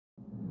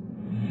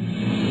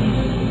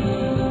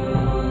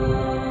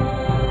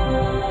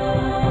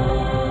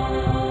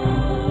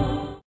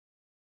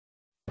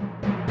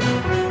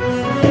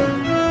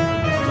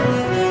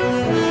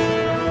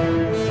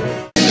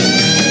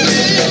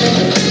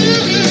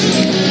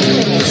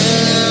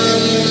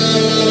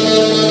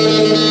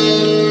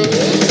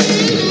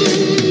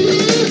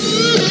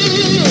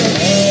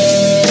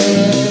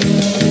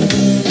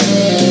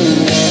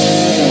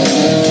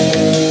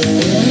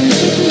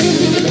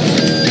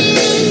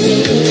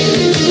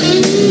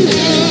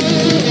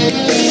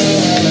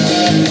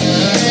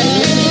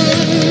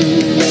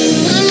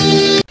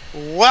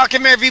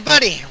Welcome,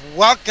 everybody.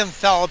 Welcome,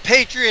 fellow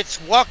patriots.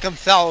 Welcome,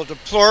 fellow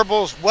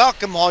deplorables.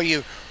 Welcome, all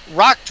you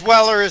rock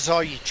dwellers,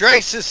 all you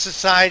dregs of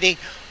society,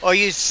 all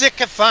you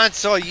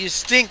sycophants, all you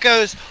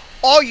stinkos,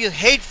 all you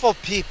hateful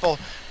people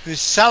who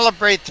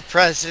celebrate the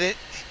president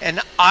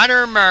and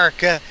honor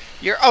America.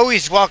 You're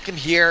always welcome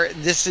here.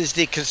 This is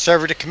the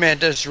Conservative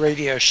Commandos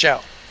radio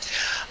show.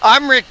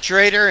 I'm Rick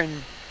Drader,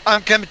 and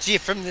I'm coming to you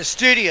from the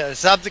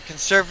studios of the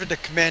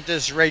Conservative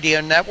Commandos radio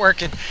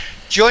network. And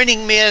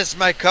joining me as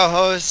my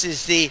co-host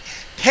is the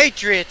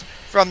patriot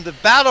from the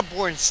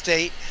battle-born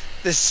state,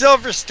 the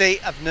silver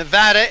state of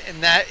Nevada,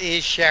 and that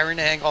is Sharron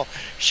Engel.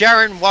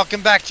 Sharron,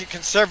 welcome back to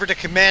Conservative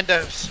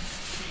Commandos.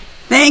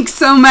 Thanks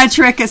so much,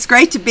 Rick. It's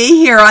great to be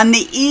here on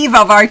the eve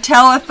of our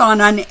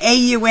telethon on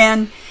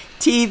AUN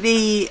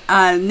TV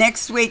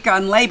next week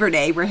on Labor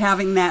Day. We're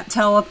having that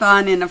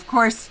telethon, and of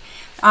course,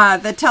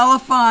 the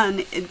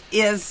telethon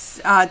is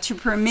to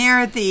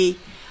premiere the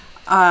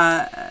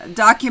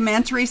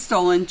documentary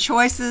Stolen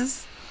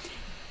Choices.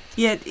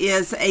 It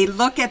is a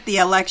look at the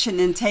election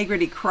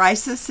integrity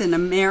crisis in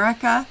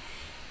America.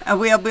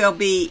 We'll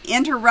be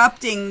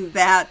interrupting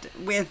that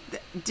with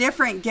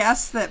different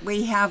guests that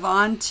we have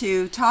on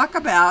to talk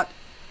about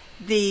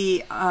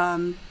the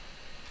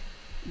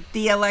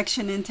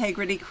election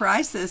integrity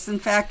crisis. In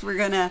fact, we're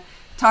going to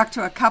talk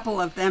to a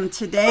couple of them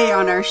today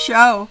on our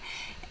show,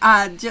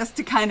 just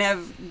to kind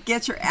of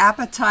get your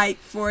appetite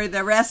for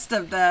the rest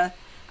of the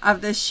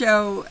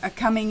show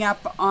coming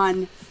up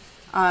on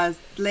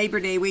Labor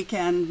Day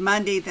weekend,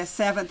 Monday the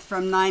 7th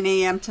from 9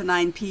 a.m. to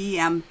 9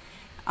 p.m.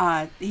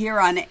 Here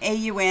on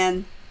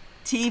AUN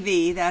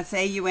TV. That's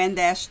AUN-TV.com.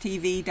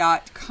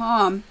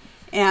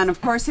 And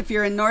of course, if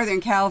you're in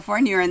Northern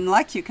California, you're in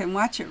luck, you can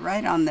watch it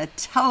right on the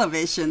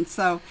television.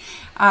 So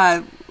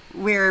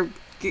we're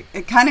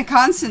kind of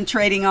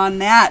concentrating on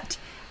that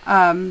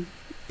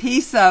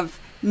piece of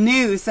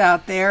news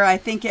out there. I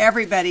think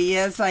everybody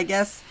is. I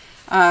guess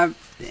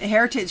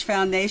Heritage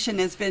Foundation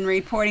has been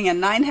reporting a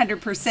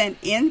 900%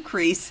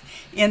 increase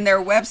in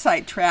their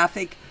website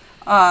traffic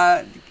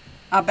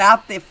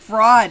about the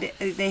fraud.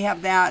 They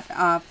have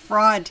that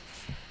fraud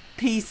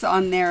piece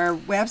on their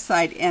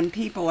website, and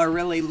people are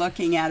really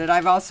looking at it.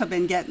 I've also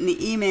been getting the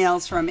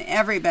emails from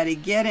everybody,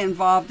 get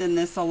involved in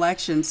this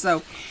election.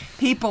 So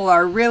people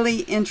are really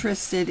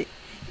interested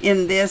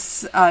in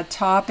this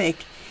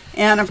topic.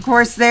 And of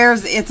course,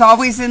 it's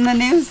always in the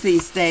news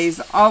these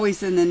days,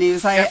 always in the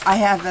news. I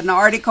have an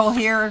article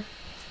here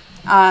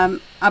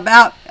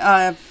about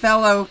a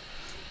fellow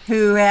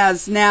who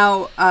has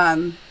now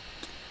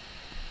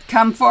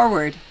come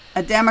forward,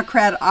 a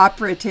Democrat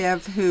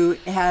operative who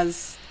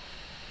he's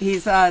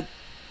a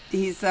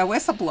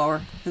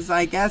whistleblower, is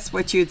I guess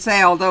what you'd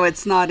say, although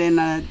it's not in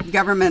a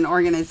government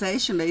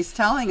organization, but he's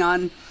telling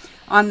on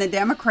the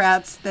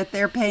Democrats that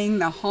they're paying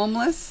the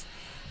homeless.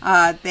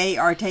 They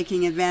are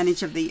taking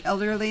advantage of the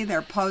elderly.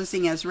 They're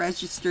posing as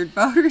registered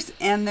voters,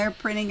 and they're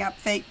printing up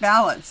fake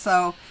ballots.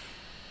 So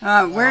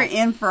we're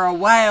in for a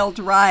wild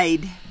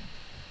ride.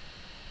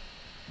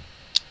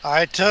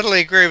 I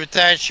totally agree with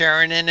that,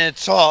 Sharron, and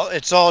it's all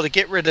to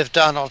get rid of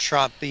Donald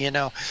Trump. You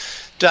know,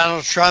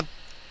 Donald Trump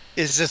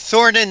is a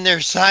thorn in their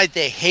side.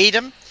 They hate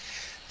him.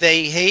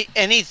 They hate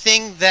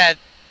anything that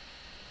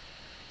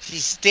he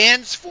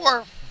stands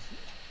for.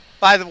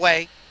 By the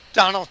way,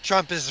 Donald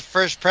Trump is the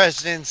first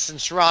president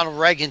since Ronald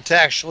Reagan to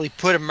actually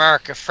put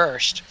America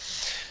first.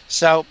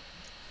 So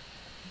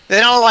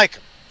they don't like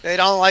him. They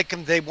don't like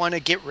him. They want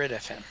to get rid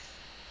of him.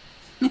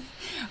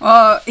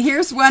 Well,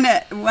 here's one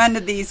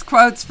of these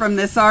quotes from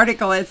this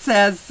article. It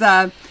says,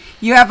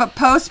 you have a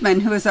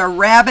postman who is a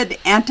rabid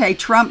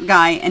anti-Trump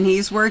guy, and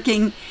he's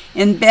working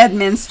in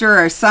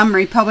Bedminster or some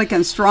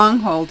Republican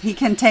stronghold. He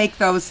can take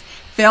those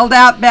filled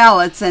out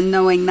ballots, and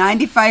knowing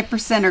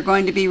 95% are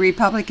going to be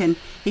Republican,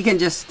 he can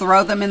just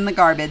throw them in the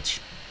garbage.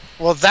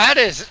 Well, that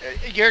is,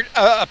 you're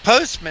a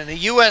postman, a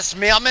U.S.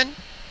 mailman.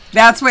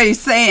 That's what he's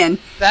saying.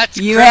 That's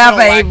you have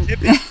a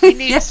he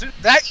needs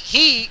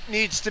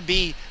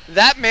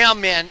that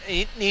mailman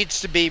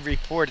needs to be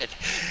reported.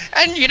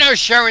 And you know,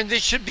 Sharron,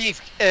 this should be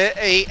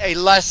a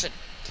lesson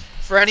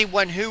for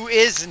anyone who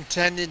is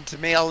intending to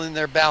mail in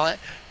their ballot.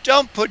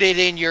 Don't put it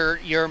in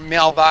your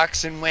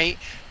mailbox and wait.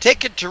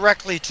 Take it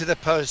directly to the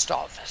post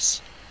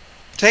office.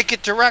 Take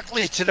it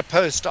directly to the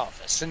post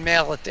office and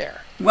mail it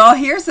there. Well,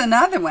 here's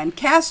another one.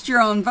 Cast your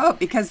own vote,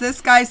 because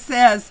this guy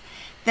says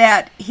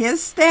that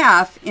his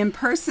staff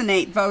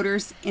impersonate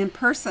voters in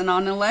person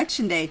on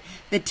Election Day.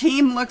 The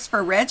team looks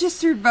for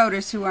registered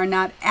voters who are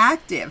not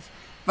active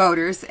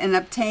voters and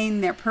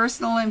obtain their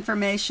personal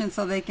information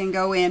so they can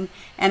go in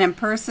and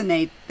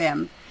impersonate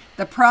them.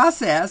 The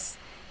process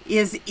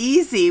is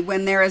easy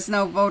when there is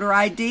no voter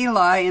ID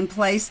law in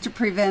place to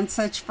prevent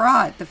such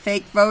fraud. The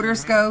fake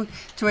voters go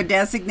to a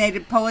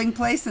designated polling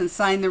place and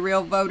sign the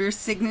real voter's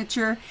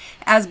signature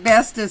as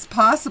best as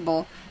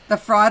possible. The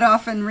fraud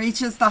often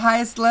reaches the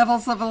highest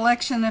levels of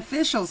election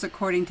officials,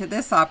 according to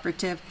this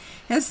operative.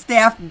 His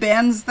staff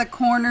bends the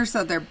corners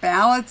of their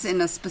ballots in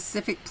a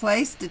specific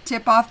place to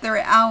tip off their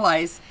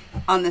allies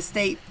on the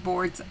state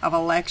boards of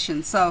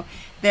elections. So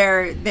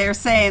they're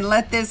saying,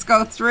 let this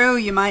go through.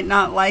 You might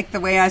not like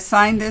the way I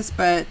signed this,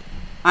 but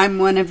I'm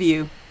one of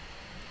you.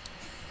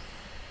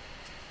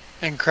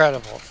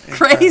 Incredible.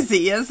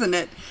 Crazy, isn't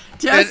it?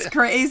 Just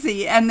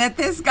crazy. And that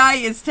this guy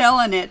is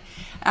telling it.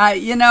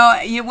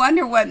 You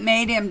wonder what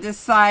made him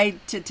decide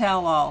to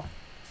tell all.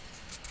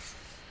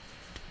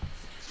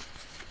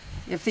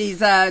 If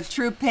he's a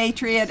true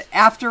patriot,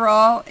 after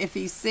all, if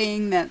he's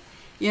seeing that,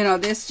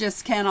 this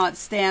just cannot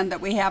stand,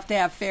 that we have to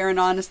have fair and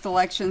honest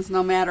elections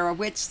no matter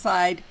which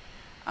side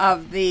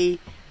of the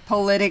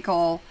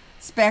political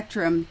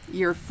spectrum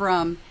you're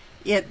from.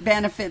 It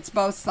benefits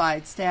both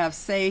sides to have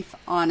safe,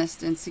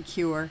 honest, and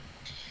secure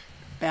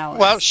ballots.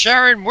 Well,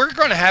 Sharron, we're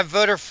going to have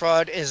voter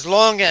fraud as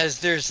long as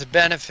there's a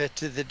benefit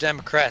to the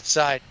Democrat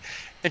side.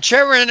 And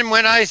Sharron,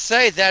 when I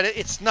say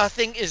that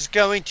nothing is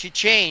going to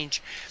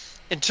change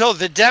until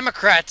the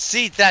Democrats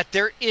see that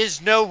there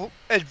is no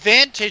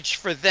advantage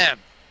for them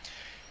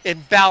in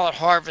ballot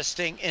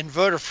harvesting and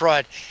voter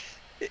fraud.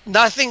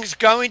 Nothing's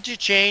going to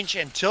change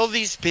until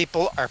these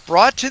people are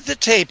brought to the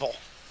table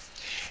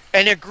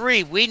and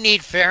agree we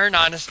need fair and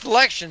honest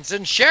elections.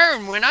 And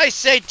Sharron, when I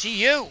say to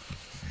you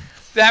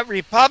that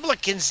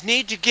Republicans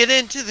need to get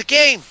into the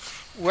game,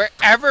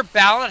 wherever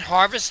ballot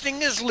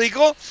harvesting is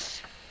legal,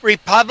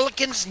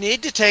 Republicans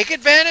need to take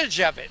advantage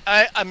of it.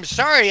 I'm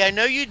sorry, I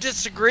know you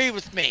disagree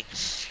with me,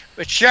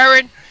 but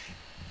Sharron,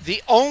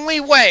 the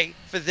only way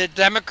for the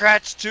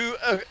Democrats to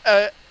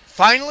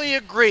finally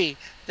agree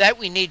that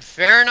we need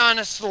fair and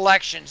honest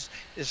elections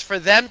is for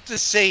them to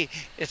see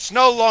it's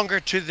no longer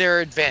to their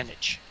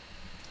advantage.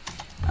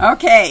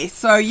 Okay,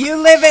 so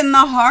you live in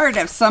the heart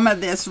of some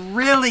of this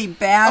really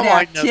bad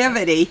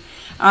activity.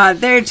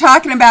 They're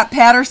talking about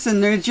Paterson,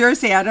 New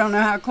Jersey. I don't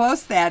know how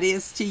close that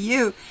is to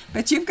you,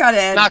 but you've got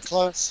not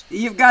close.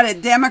 You've got a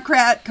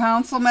Democrat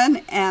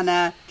councilman and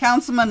a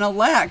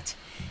councilman-elect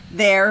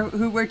there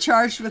who were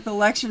charged with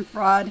election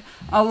fraud,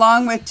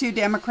 along with 2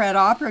 Democrat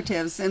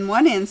operatives. In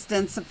one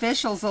instance,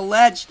 officials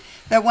alleged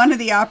that one of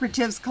the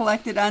operatives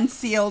collected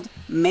unsealed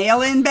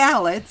mail-in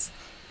ballots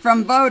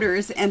from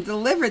voters and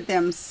delivered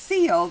them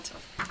sealed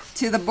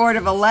to the Board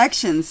of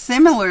Elections.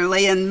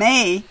 Similarly, in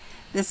May,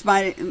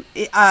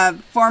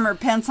 former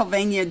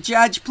Pennsylvania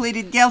judge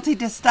pleaded guilty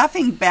to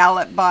stuffing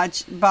ballot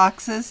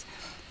boxes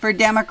for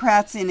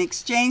Democrats in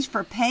exchange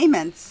for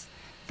payments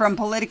from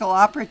political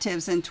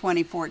operatives in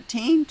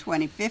 2014,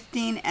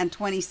 2015, and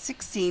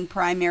 2016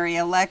 primary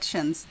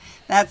elections.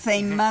 That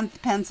same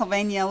month,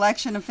 Pennsylvania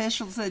election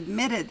officials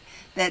admitted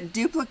that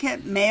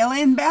duplicate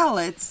mail-in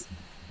ballots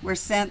were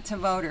sent to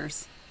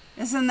voters.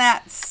 Isn't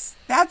that's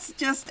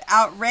just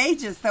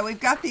outrageous that we've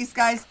got these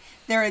guys,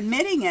 they're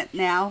admitting it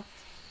now.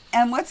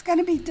 And what's going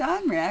to be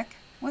done, Rick?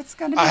 What's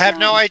going to be done? I have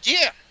no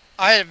idea.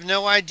 I have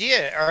no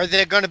idea. Are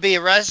they going to be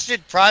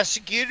arrested,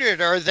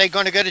 prosecuted, or are they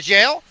going to go to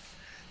jail?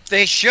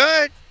 They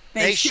should.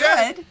 They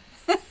should.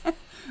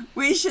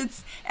 We should.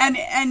 And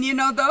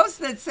those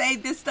that say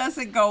this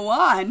doesn't go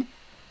on,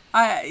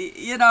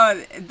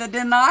 the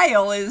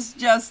denial is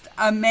just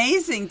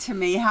amazing to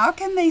me. How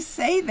can they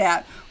say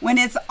that when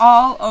it's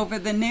all over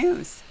the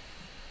news?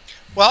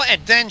 Well,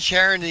 and then,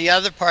 Sharron, the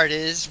other part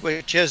is,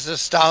 which as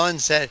Stalin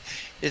said,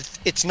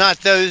 it's not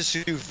those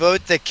who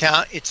vote that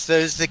count, it's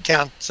those that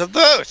count the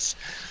votes.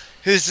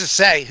 Who's to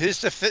say?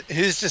 Who's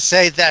to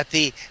say that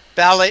the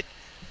ballot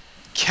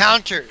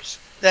counters,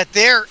 that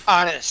they're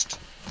honest,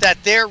 that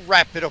they're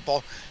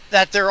reputable,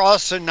 that they're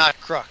also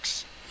not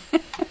crooks?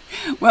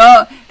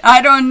 Well,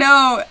 I don't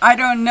know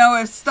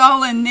if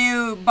Stalin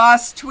knew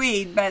Boss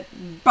Tweed, but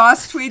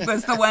Boss Tweed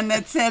was the one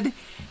that said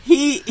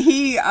he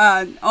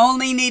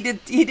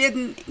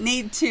didn't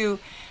need to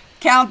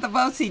count the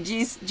votes. He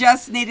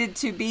just needed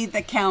to be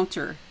the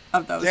counter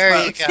of those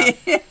votes. There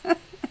you go.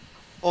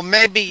 Well,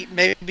 maybe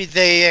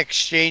they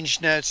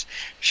exchanged notes.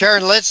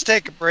 Sharron, let's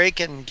take a break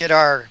and get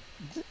on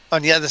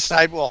the other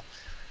side. We'll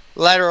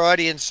let our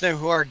audience know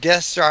who our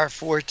guests are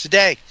for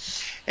today.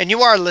 And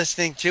you are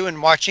listening to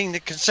and watching the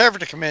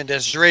Conservative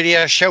Commandos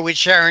radio show with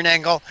Sharron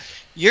Engel.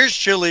 Yours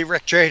truly,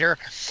 Rick Trader.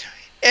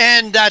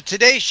 And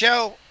today's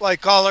show,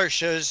 like all our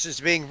shows, is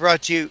being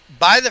brought to you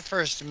by the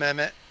First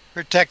Amendment,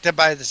 protected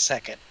by the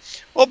Second.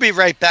 We'll be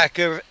right back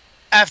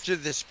after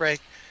this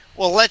break.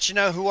 We'll let you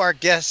know who our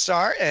guests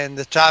are and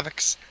the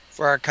topics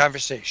for our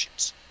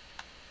conversations.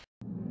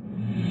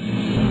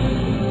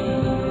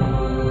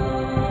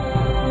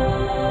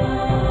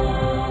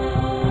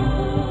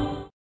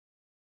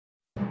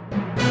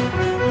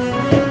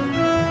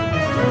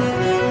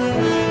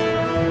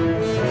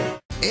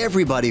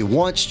 Everybody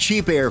wants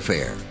cheap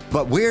airfare,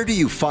 but where do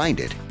you find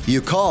it?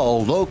 You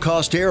call Low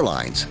Cost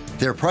Airlines.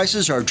 Their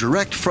prices are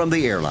direct from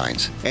the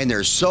airlines, and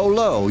they're so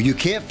low you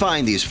can't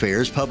find these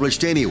fares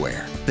published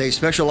anywhere. They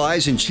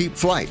specialize in cheap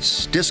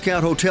flights,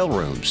 discount hotel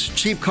rooms,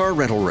 cheap car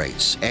rental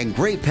rates, and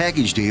great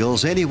package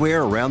deals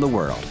anywhere around the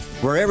world.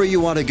 Wherever you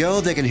want to go,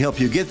 they can help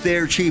you get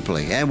there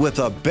cheaply and with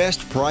a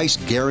best price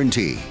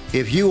guarantee.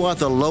 If you want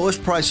the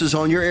lowest prices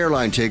on your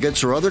airline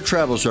tickets or other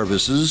travel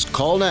services,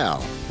 call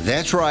now.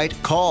 That's right,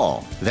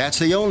 call. That's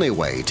the only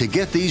way to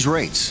get these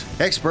rates.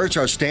 Experts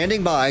are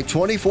standing by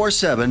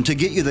 24/7 to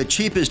get you the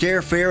cheapest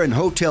airfare and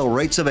hotel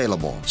rates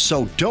available.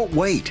 So don't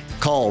wait.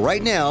 Call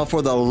right now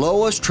for the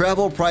lowest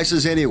travel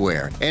prices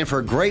anywhere and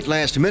for great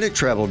last-minute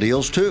travel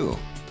deals too.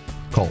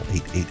 Call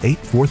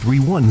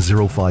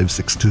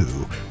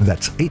 888-431-0562.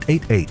 That's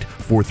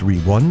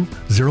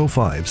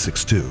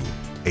 888-431-0562.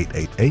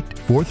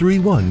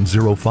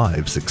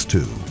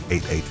 888-431-0562.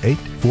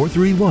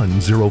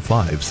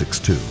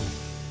 888-431-0562.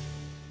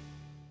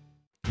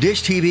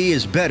 Dish TV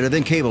is better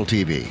than cable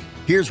TV.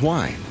 Here's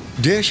why.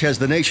 Dish has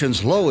the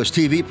nation's lowest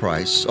TV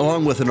price,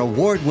 along with an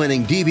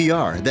award-winning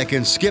DVR that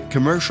can skip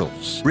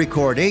commercials,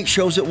 record 8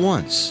 shows at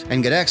once,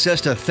 and get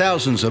access to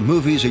thousands of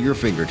movies at your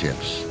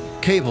fingertips.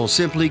 Cable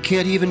simply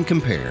can't even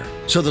compare.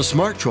 So the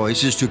smart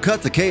choice is to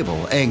cut the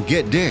cable and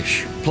get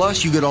Dish.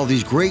 Plus, you get all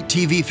these great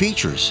TV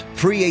features,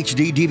 free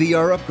HD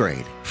DVR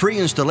upgrade, free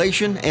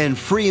installation, and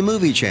free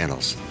movie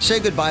channels. Say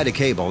goodbye to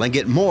cable and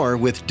get more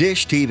with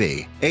Dish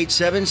TV.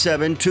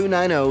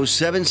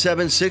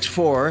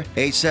 877-290-7764,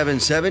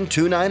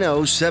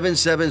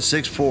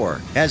 877-290-7764.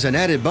 As an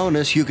added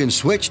bonus, you can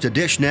switch to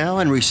Dish now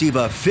and receive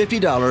a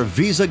 $50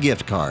 Visa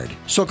gift card.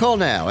 So call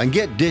now and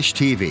get Dish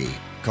TV.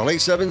 Call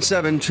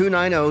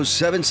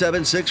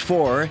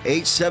 877-290-7764,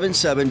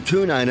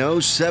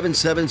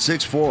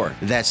 877-290-7764.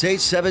 That's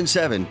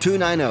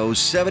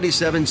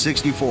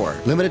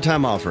 877-290-7764. Limited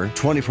time offer,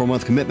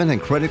 24-month commitment and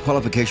credit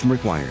qualification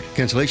required.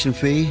 Cancellation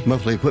fee,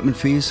 monthly equipment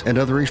fees, and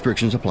other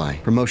restrictions apply.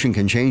 Promotion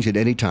can change at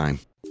any time.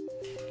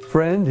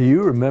 Friend, do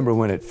you remember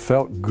when it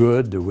felt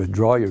good to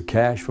withdraw your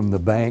cash from the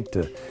bank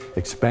to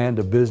expand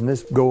a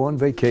business, go on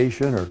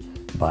vacation, or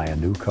buy a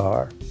new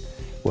car?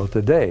 Well,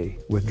 today,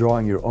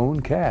 withdrawing your own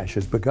cash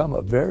has become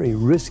a very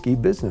risky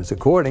business,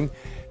 according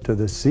to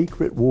The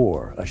Secret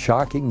War, a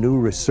shocking new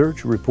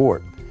research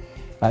report.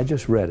 I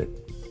just read it.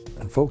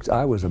 And folks,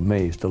 I was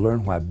amazed to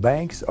learn why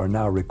banks are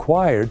now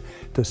required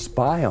to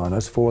spy on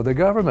us for the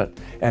government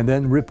and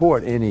then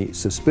report any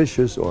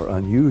suspicious or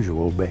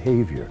unusual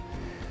behavior.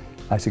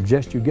 I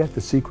suggest you get The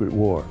Secret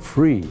War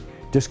free.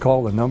 Just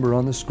call the number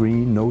on the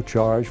screen, no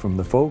charge, from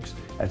the folks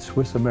at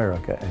Swiss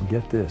America, and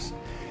get this.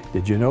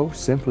 Did you know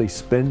simply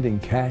spending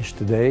cash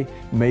today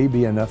may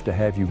be enough to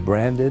have you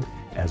branded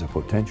as a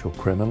potential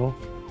criminal?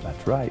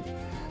 That's right.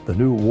 The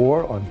new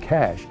war on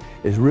cash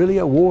is really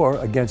a war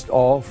against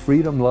all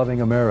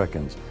freedom-loving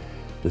Americans.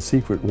 The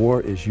Secret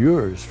War is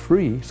yours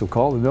free, so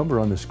call the number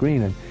on the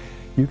screen and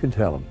you can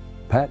tell them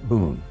Pat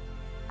Boone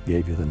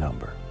gave you the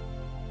number.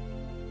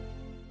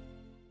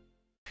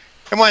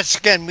 And once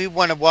again, we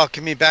want to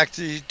welcome you back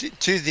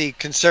to the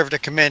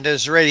Conservative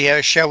Commandos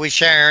radio show with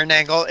Sharron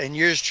Engel and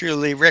yours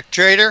truly, Rick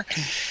Trader.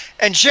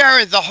 And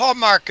Sharron, the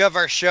hallmark of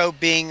our show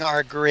being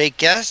our great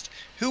guest,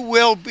 who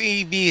will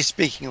we be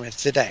speaking with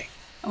today?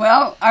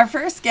 Well, our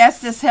first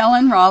guest is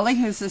Helen Raleigh,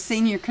 who's a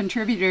senior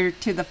contributor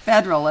to the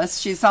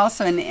Federalist. She's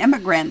also an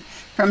immigrant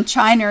from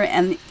China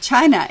and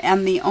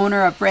the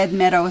owner of Red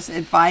Meadows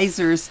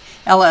Advisors,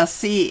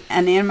 LLC,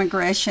 an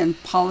immigration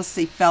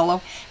policy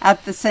fellow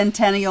at the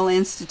Centennial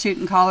Institute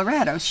in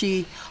Colorado.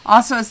 She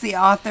also is the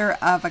author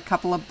of a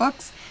couple of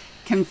books,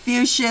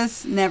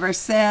 Confucius, Never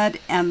Said,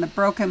 and The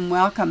Broken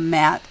Welcome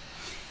Mat.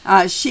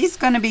 She's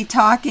going to be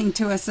talking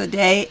to us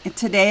today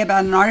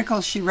about an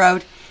article she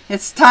wrote,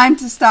 It's Time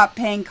to Stop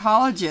Paying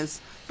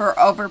Colleges for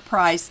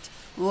Overpriced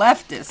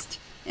Leftist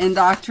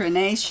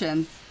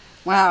Indoctrination.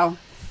 Wow.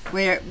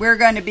 We're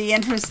going to be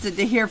interested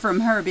to hear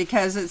from her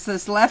because it's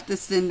this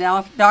leftist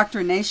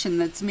indoctrination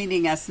that's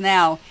meeting us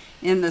now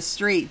in the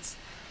streets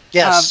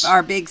of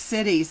our big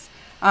cities.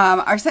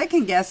 Our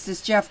second guest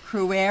is Jeff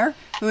Crouere,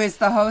 who is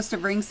the host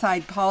of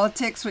Ringside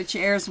Politics, which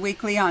airs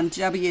weekly on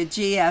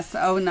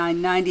WGSO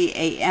 990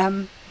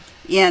 AM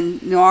in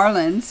New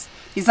Orleans.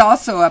 He's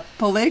also a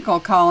political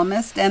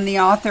columnist and the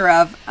author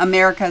of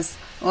America's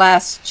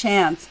Last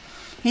Chance.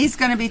 He's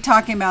going to be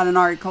talking about an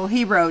article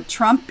he wrote,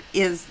 Trump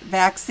is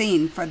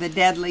Vaccine for the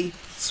Deadly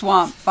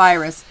Swamp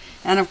Virus.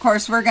 And, of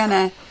course, we're going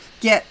to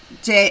get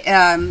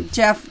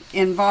Jeff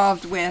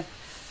involved with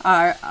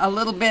a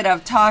little bit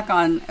of talk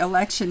on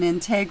election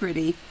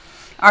integrity.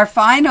 Our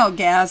final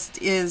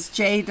guest is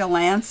Jay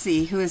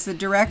Delancy, who is the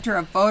director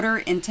of Voter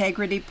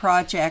Integrity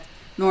Project,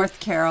 North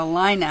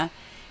Carolina.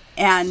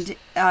 And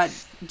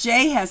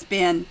Jay has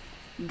been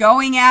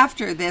going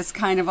after this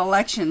kind of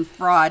election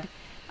fraud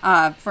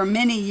for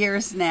many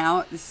years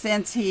now,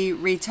 since he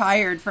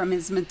retired from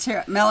his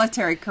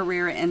military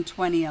career in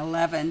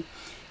 2011.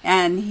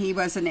 And he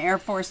was an Air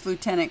Force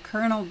lieutenant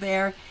colonel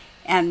there,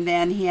 and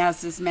then he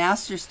has his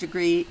master's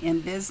degree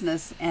in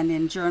business and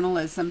in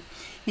journalism.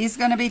 He's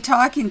going to be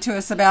talking to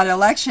us about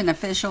election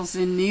officials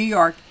in New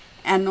York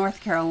and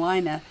North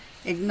Carolina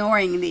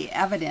ignoring the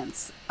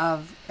evidence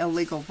of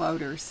illegal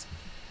voters.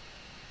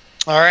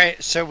 All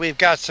right, so we've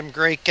got some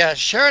great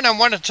guests. Sharron, I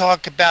want to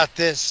talk about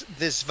this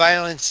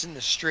violence in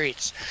the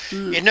streets.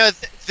 You know,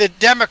 the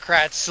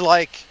Democrats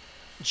like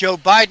Joe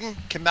Biden,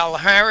 Kamala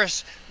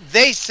Harris,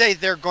 they say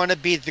they're going to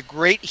be the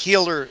great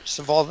healers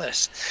of all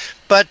this.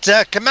 But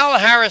Kamala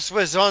Harris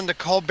was on the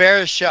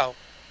Colbert Show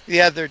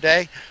the other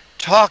day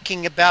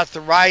talking about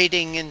the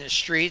rioting in the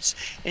streets,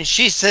 and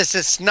she says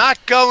it's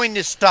not going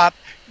to stop,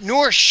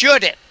 nor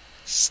should it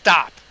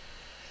stop.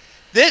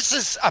 This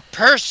is a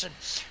person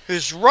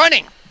who's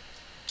running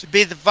to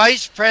be the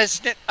vice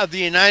president of the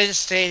United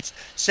States,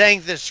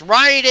 saying this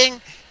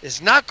rioting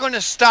is not going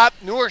to stop,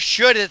 nor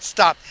should it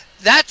stop.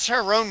 That's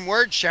her own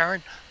words,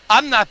 Sharron.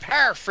 I'm not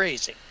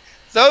paraphrasing.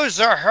 Those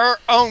are her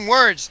own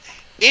words.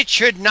 It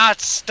should not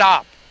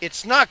stop.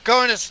 It's not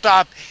going to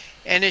stop,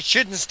 and it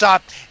shouldn't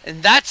stop.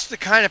 And that's the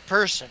kind of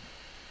person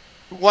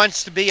who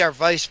wants to be our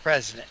vice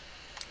president.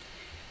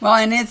 Well,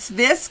 and it's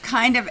this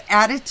kind of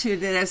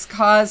attitude that has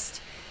caused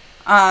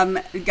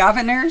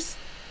governors,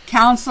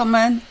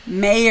 councilmen,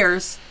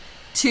 mayors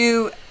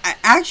to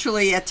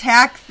actually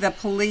attack the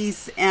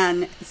police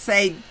and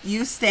say,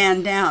 you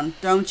stand down.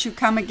 Don't you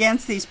come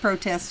against these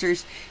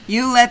protesters.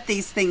 You let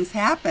these things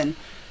happen.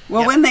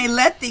 Well, when they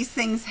let these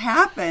things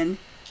happen,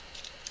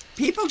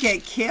 people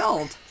get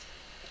killed.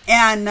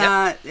 And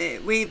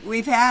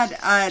we've had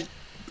a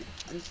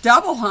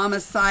double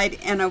homicide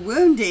and a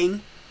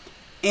wounding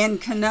in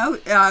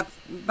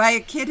by a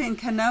kid in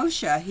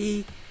Kenosha.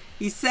 He's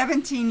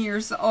 17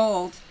 years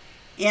old,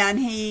 and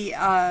he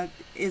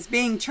is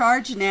being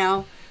charged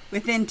now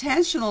with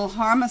intentional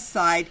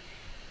homicide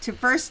to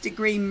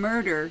first-degree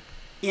murder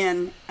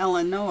in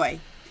Illinois.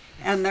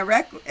 And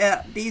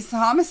these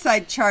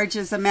homicide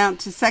charges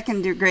amount to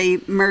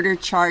second-degree murder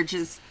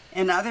charges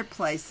in other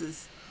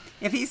places.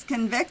 If he's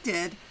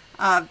convicted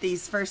of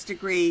these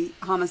first-degree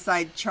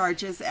homicide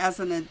charges as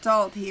an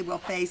adult, he will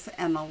face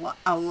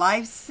a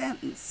life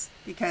sentence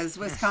because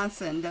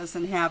Wisconsin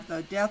doesn't have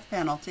the death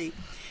penalty.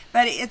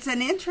 But it's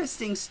an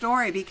interesting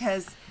story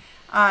because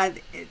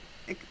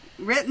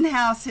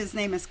Rittenhouse, his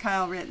name is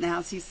Kyle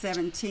Rittenhouse, he's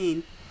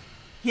 17.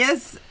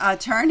 His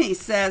attorney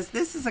says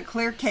this is a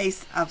clear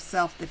case of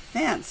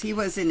self-defense. He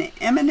was in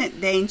imminent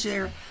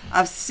danger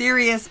of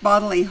serious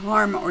bodily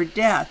harm or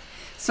death.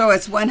 So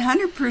it's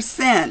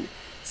 100%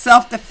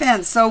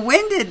 self-defense. So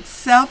when did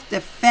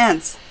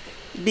self-defense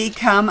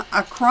become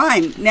a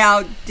crime?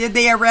 Now, did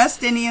they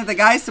arrest any of the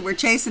guys that were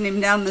chasing him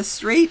down the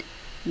street?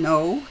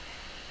 No.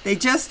 They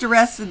just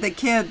arrested the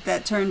kid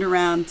that turned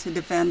around to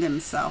defend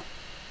himself.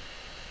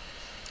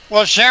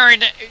 Well,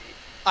 Sharron,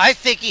 I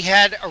think he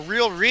had a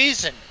real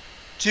reason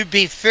to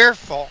be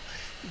fearful.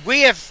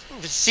 We have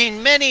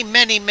seen many,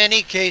 many,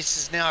 many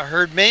cases now,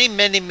 heard many,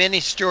 many, many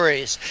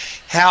stories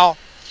how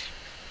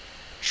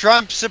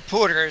Trump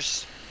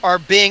supporters are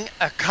being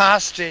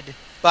accosted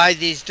by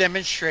these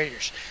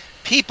demonstrators.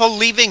 People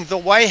leaving the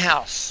White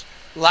House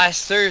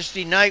last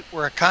Thursday night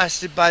were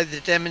accosted by the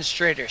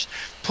demonstrators,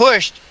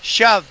 pushed,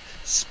 shoved,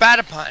 spat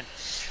upon.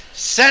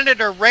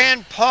 Senator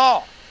Rand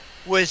Paul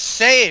was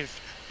saved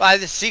by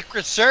the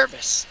Secret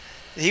Service.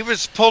 He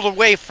was pulled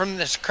away from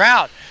this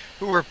crowd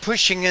who were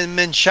pushing him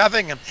and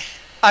shoving him.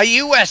 A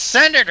U.S.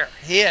 Senator,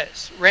 he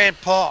is, Rand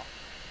Paul,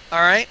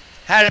 all right,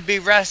 had to be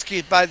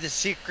rescued by the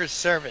Secret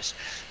Service.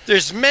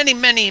 There's many,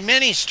 many,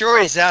 many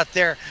stories out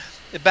there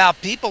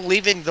about people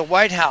leaving the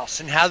White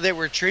House and how they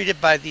were treated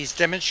by these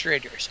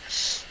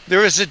demonstrators. There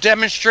was a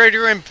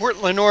demonstrator in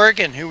Portland,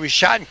 Oregon, who was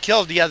shot and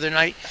killed the other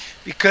night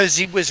because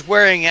he was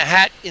wearing a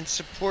hat in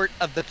support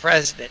of the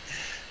president.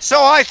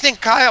 So I think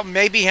Kyle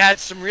maybe had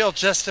some real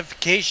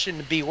justification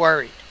to be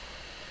worried.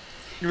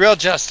 Real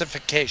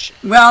justification.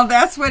 Well,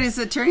 that's what his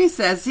attorney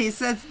says. He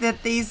says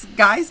that these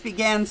guys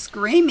began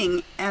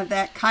screaming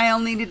that Kyle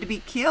needed to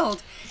be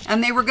killed,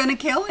 and they were going to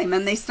kill him,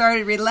 and they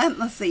started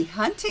relentlessly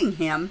hunting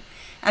him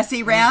as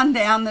he ran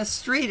down the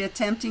street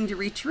attempting to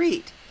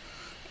retreat.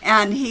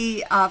 And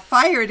he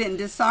fired and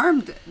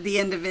disarmed the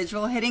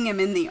individual, hitting him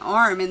in the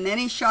arm, and then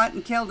he shot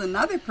and killed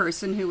another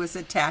person who was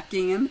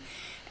attacking him.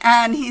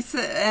 And his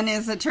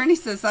attorney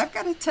says, I've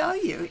got to tell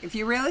you, if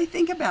you really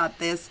think about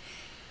this,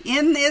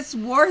 in this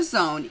war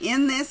zone,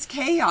 in this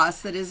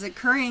chaos that is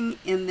occurring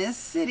in this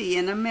city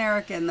in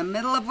America, in the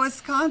middle of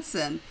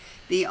Wisconsin,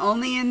 the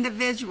only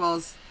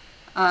individuals,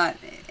 that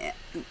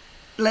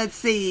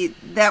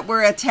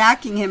were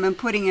attacking him and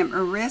putting him at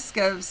risk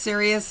of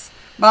serious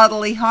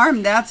bodily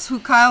harm, that's who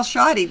Kyle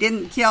shot. He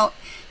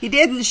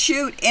didn't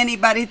shoot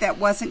anybody that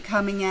wasn't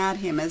coming at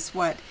him, is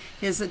what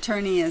his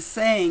attorney is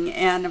saying.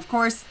 And of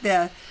course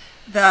the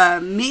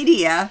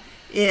media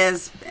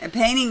is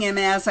painting him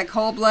as a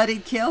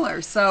cold-blooded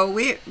killer. So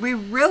we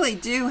really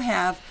do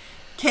have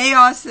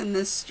chaos in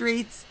the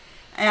streets,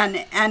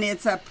 and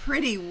it's a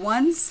pretty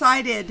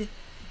one-sided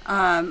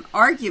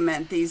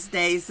argument these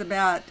days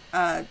about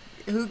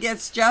who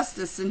gets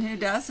justice and who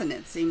doesn't,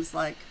 it seems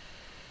like.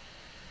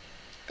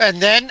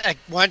 And then,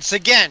 once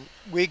again,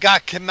 we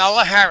got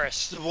Kamala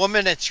Harris, the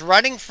woman that's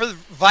running for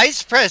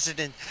vice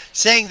president,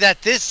 saying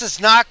that this is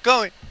not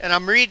going, and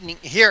I'm reading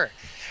here,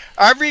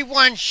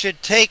 everyone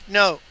should take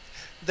note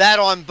that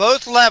on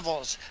both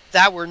levels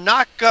that we're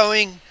not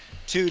going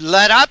to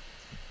let up,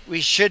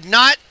 we should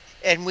not,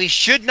 and we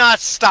should not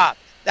stop.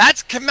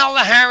 That's Kamala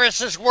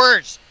Harris's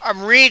words.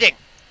 I'm reading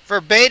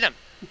verbatim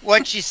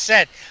what she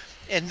said.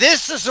 And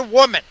this is a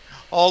woman,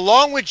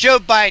 along with Joe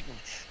Biden,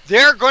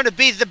 they're going to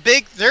be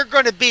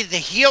the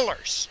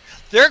healers.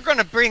 They're going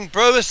to bring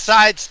both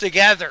sides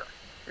together.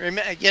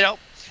 You know,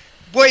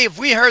 boy, have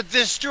we heard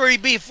this story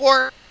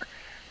before?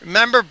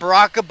 Remember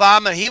Barack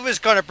Obama? He was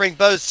going to bring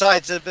both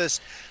sides of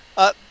this.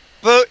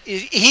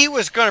 He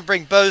was going to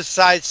bring both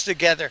sides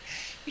together.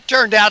 He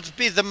turned out to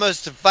be the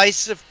most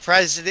divisive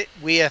president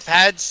we have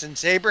had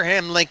since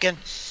Abraham Lincoln.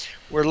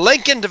 Where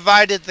Lincoln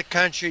divided the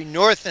country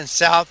north and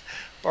south,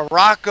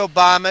 Barack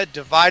Obama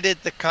divided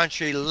the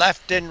country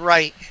left and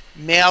right,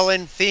 male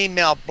and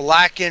female,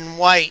 black and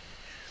white.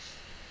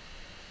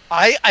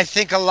 I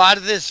think a lot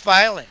of this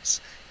violence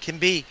can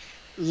be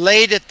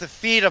laid at the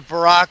feet of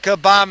Barack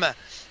Obama.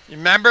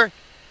 Remember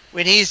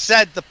when he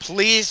said the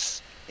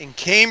police in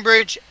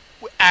Cambridge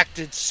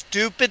acted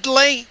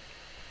stupidly?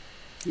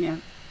 Yeah.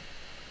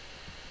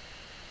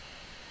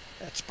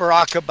 That's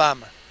Barack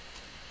Obama.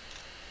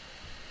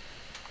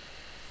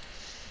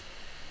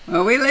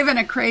 Well, we live in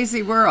a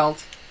crazy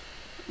world.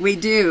 We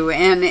do.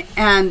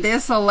 And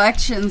this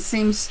election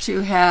seems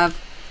to have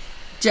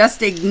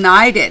just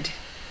ignited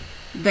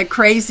the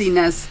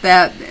craziness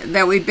that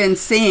we've been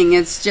seeing.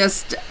 It's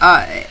just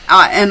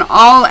an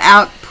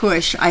all-out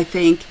push, I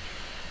think.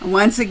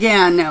 Once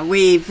again,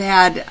 we've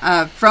had,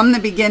 from the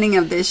beginning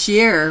of this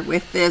year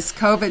with this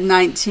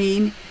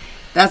COVID-19,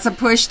 that's a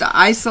push to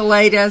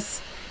isolate us,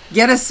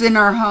 get us in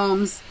our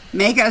homes,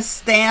 make us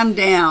stand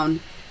down,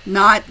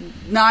 not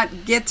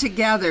get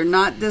together,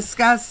 not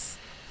discuss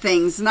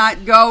things,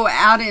 not go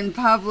out in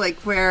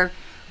public where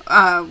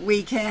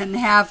we can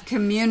have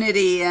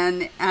community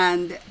and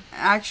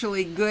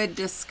actually good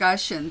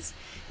discussions.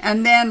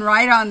 And then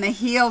right on the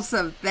heels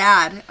of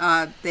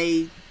that,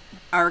 they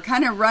are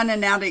kind of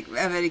running out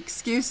of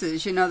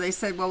excuses. You know, they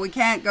said, well, we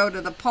can't go to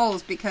the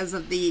polls because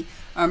of the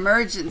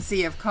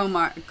emergency of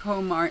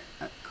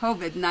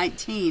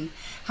COVID-19.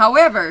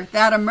 However,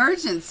 that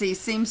emergency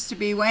seems to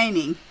be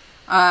waning.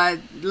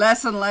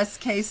 Less and less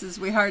cases.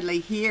 We hardly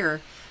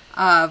hear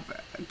of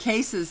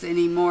cases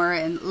anymore,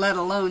 and let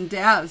alone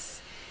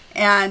deaths.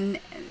 And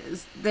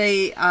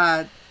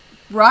the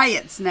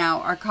riots now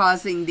are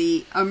causing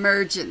the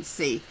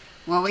emergency.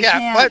 Well, we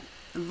can't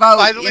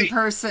vote in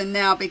person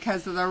now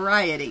because of the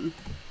rioting.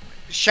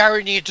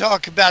 Sharron, you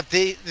talk about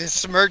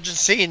this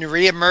emergency and the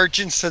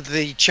reemergence of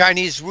the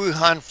Chinese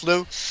Wuhan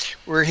flu.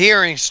 We're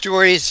hearing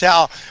stories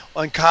how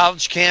on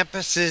college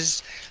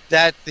campuses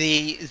that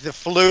the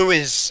flu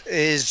is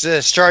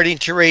starting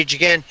to rage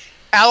again.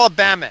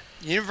 Alabama,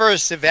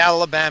 University of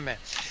Alabama,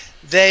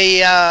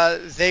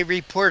 they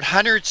report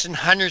hundreds and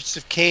hundreds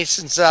of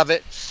cases of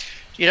it.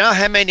 Do you know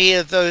how many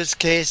of those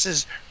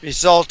cases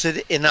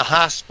resulted in a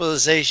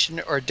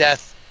hospitalization or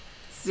death?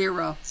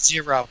 Zero.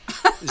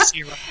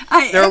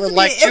 There were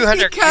like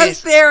 200 it's because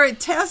cases. They're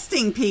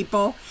testing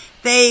people.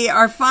 They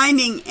are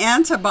finding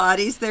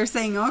antibodies. They're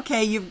saying,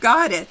 okay, you've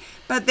got it.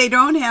 But they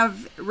don't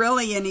have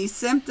really any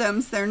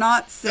symptoms. They're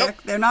not sick.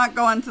 Nope. They're not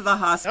going to the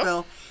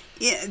hospital.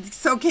 Nope.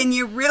 So can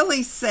you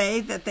really say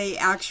that they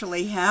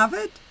actually have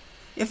it?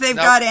 If they've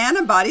Nope. got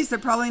antibodies, they're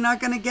probably not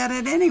going to get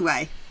it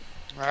anyway.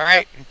 All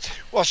right.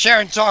 Well,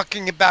 Sharron,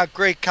 talking about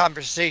great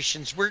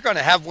conversations, we're going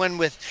to have one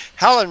with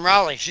Helen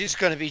Raleigh. She's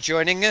going to be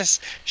joining us.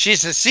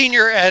 She's a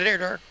senior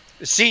editor,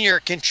 a senior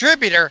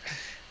contributor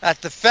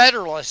at the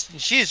Federalist,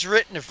 and she's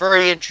written a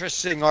very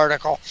interesting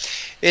article.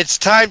 It's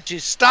time to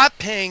stop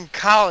paying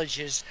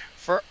colleges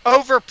for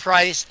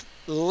overpriced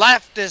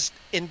leftist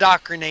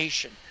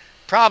indoctrination.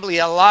 Probably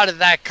a lot of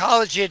that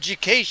college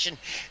education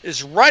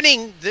is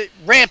running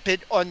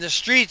rampant on the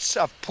streets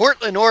of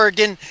Portland,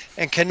 Oregon,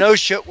 and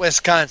Kenosha,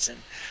 Wisconsin.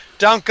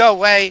 Don't go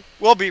away.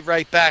 We'll be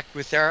right back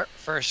with our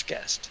first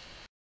guest.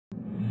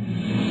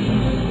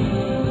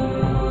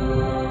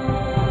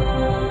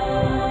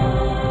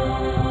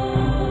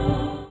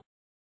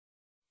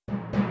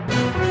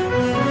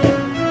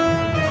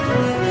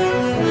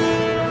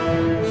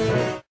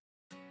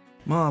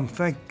 Mom,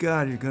 thank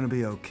God you're going to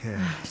be okay.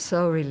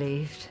 So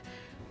relieved.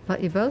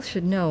 But you both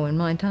should know when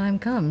my time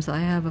comes, I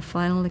have a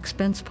final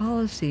expense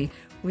policy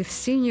with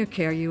Senior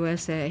Care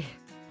USA.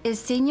 Is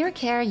Senior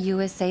Care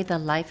USA the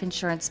life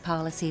insurance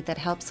policy that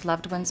helps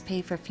loved ones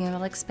pay for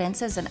funeral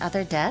expenses and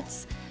other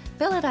debts?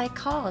 Bill and I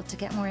called to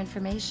get more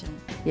information.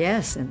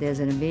 Yes, and there's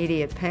an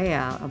immediate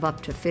payout of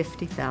up to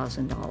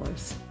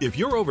 $50,000. If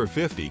you're over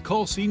 50,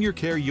 call Senior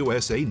Care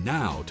USA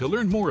now to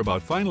learn more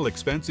about final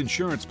expense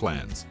insurance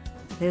plans.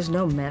 There's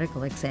no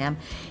medical exam,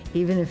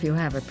 even if you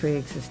have a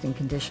pre-existing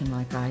condition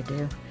like I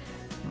do.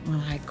 When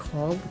I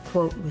called, the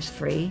quote was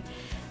free,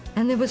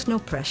 and there was no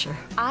pressure.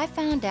 I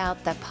found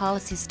out that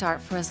policies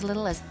start for as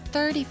little as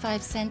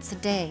 35 cents a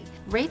day.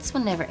 Rates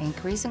will never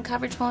increase and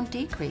coverage won't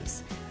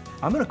decrease.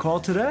 I'm going to call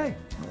today.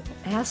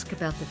 ask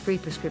about the free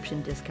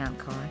prescription discount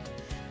card.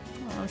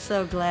 Oh,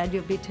 so glad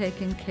you'll be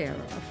taken care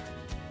of.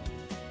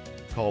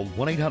 Call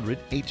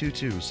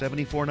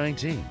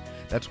 1-800-822-7419.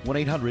 That's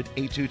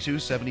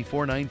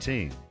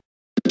 1-800-822-7419.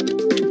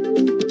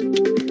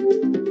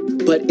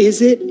 But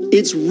is it?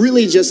 It's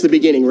really just the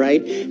beginning,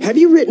 right? Have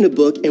you written a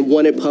book and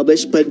want it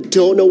published but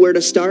don't know where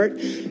to start?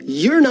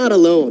 You're not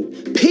alone.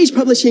 Page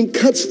Publishing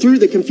cuts through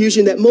the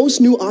confusion that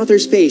most new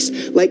authors face,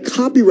 like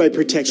copyright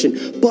protection,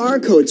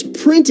 barcodes,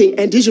 printing,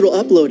 and digital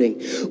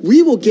uploading.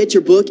 We will get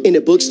your book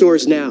into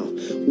bookstores now.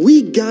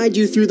 We guide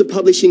you through the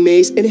publishing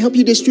maze and help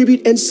you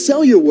distribute and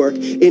sell your work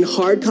in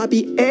hard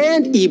copy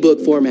and ebook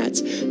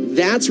formats.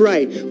 That's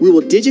right. We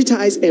will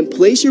digitize and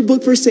place your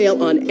book for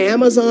sale on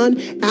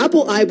Amazon,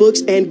 Apple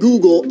iBooks, and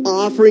Google,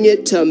 offering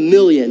it to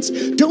millions.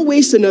 Don't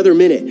waste another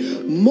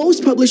minute.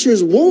 Most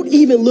publishers won't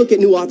even look at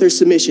new author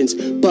submissions,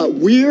 but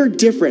we're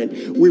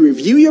different. We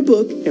review your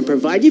book and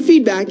provide you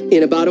feedback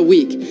in about a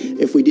week.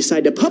 If we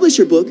decide to publish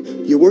your book,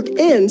 your work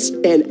ends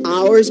and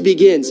ours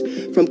begins.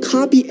 From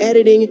copy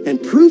editing and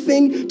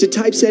proofing to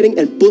typesetting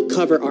and book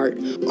cover art,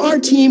 our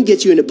team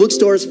gets you into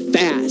bookstores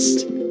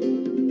fast.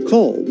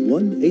 Call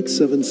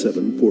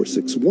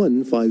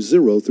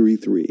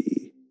 1-877-461-5033.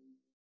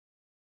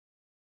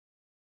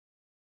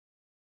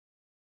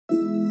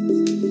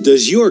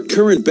 Does your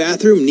current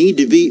bathroom need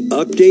to be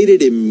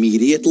updated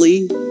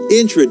immediately?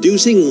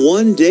 Introducing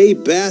one-day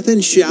bath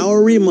and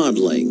shower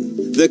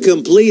remodeling. The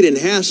complete and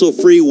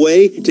hassle-free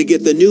way to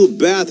get the new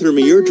bathroom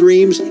of your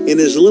dreams in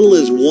as little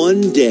as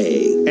 1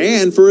 day.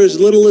 And for as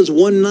little as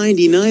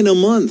 $1.99 a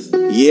month.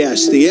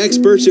 Yes, the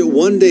experts at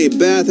One Day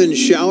Bath and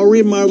Shower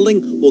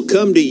Remodeling will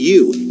come to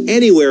you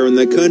anywhere in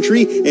the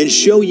country and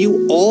show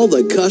you all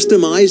the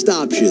customized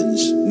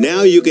options.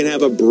 Now you can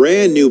have a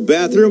brand new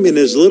bathroom in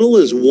as little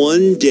as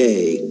 1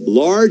 day.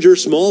 Large or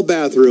small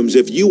bathrooms,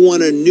 if you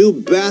want a new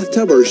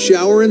bathtub or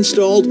shower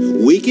installed,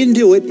 we can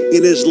do it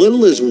in as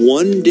little as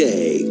 1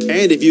 day.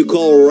 And if you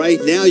call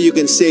right now, you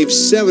can save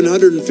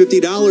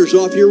 $750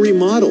 off your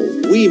remodel.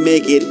 We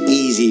make it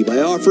easy by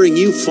offering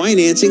you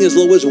financing as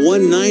low as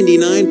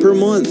 $199 per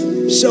month.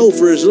 So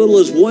for as little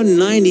as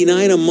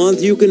 $199 a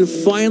month, you can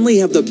finally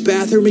have the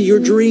bathroom of your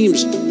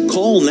dreams.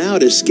 Call now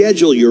to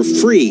schedule your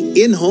free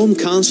in-home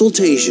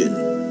consultation.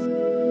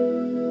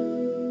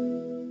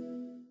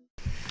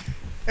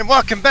 And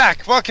welcome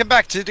back. Welcome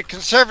back to the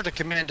Conservative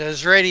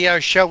Commandos radio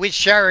show with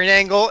Sharron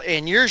Engel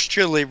and yours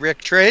truly,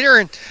 Rick Trader.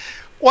 And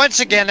once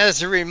again,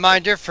 as a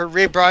reminder for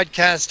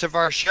rebroadcast of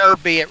our show,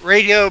 be it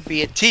radio,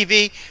 be it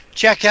TV,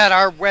 check out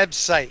our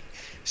website,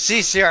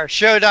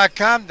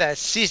 ccrshow.com.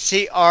 That's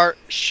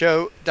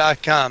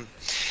ccrshow.com.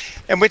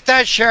 And with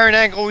that, Sharron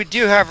Engel, we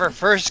do have our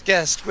first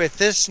guest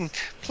with us, and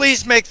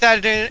please make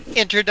that an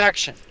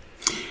introduction.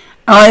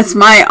 Oh, it's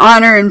my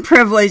honor and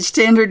privilege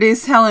to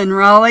introduce Helen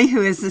Raleigh,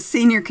 who is a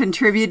senior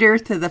contributor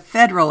to The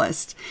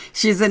Federalist.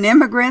 She's an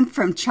immigrant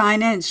from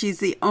China, and she's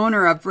the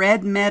owner of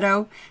Red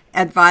Meadow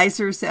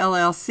Advisors,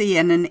 LLC,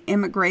 and an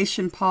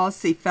immigration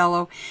policy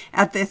fellow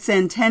at the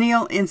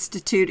Centennial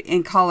Institute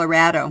in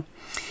Colorado.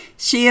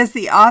 She is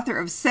the author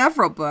of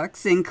several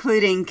books,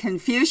 including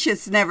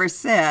Confucius Never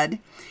Said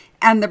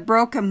and The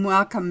Broken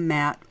Welcome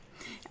Mat.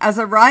 As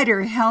a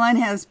writer, Helen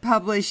has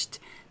published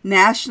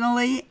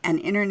nationally and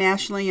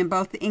internationally in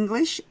both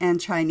English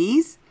and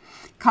Chinese.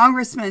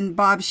 Congressman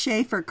Bob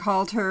Schaefer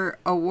called her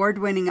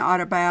award-winning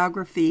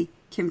autobiography,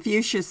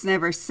 Confucius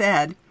Never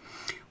Said,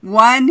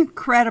 one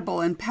credible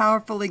and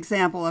powerful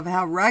example of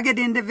how rugged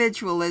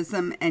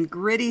individualism and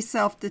gritty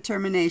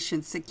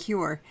self-determination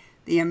secure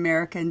the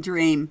American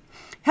dream.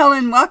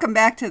 Helen, welcome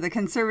back to the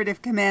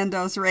Conservative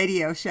Commandos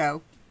radio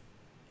show.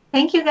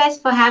 Thank you guys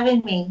for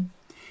having me.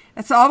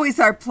 It's always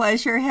our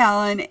pleasure,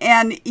 Helen.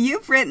 And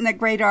you've written a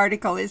great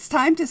article. It's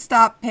time to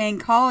stop paying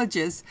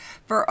colleges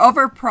for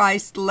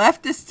overpriced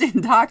leftist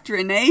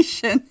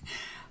indoctrination.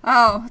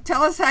 Oh,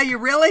 tell us how you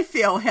really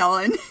feel,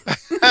 Helen.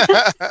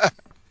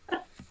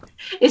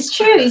 It's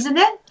true, isn't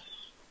it?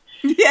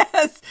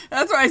 Yes,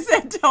 that's why I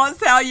said tell us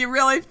how you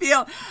really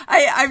feel.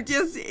 I've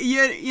just,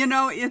 you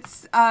know,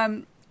 it's,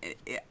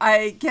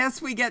 I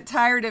guess we get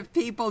tired of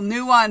people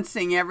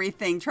nuancing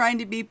everything, trying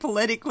to be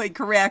politically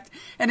correct,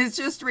 and it's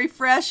just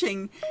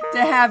refreshing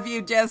to have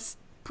you just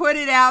put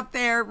it out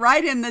there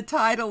right in the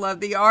title of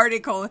the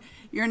article.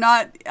 You're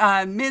not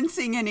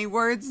mincing any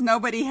words.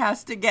 Nobody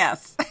has to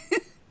guess.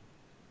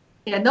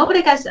 Yeah,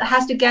 nobody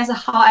has to guess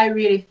how I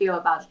really feel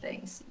about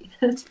things.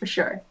 That's for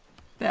sure.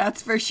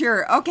 That's for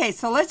sure. Okay,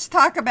 so let's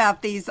talk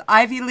about these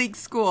Ivy League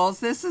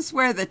schools. This is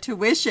where the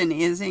tuition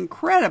is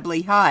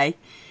incredibly high.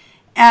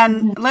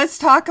 And let's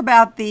talk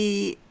about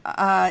the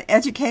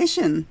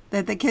education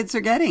that the kids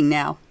are getting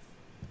now.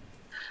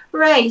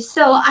 Right.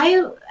 So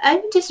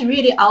I'm just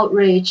really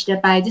outraged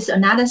by this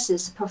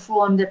analysis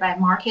performed by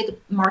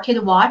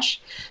Market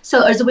Watch.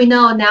 So as we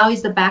know, now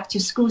is the back to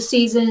school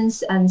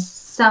seasons, and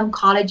some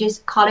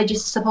colleges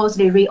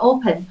supposedly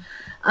reopen.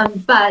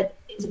 But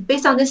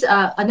based on this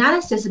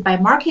analysis by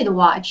Market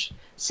Watch,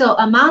 so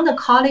among the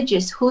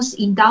colleges whose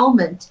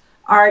endowment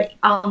are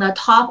on the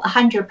top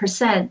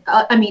 100%,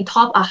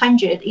 top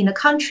 100 in the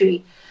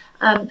country,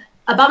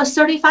 about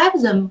 35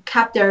 of them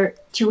kept their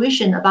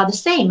tuition about the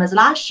same as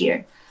last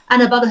year.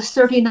 And about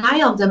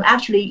 39 of them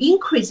actually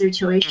increased their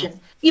tuition,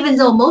 even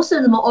though most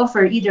of them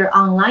offer either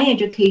online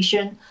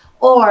education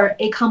or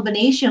a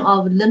combination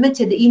of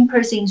limited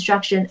in-person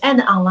instruction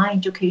and online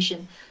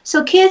education.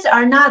 So kids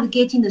are not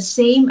getting the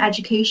same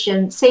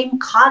education, same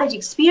college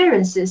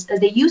experiences as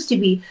they used to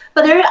be,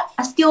 but they're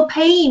still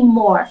paying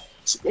more.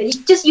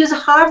 Just use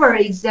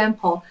Harvard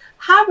example.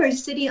 Harvard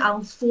is sitting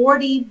on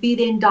 $40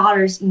 billion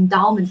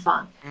endowment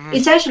fund.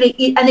 It's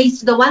actually, and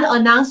it's the one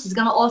announced is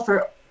going to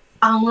offer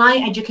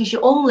online education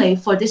only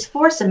for this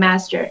 4th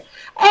semester,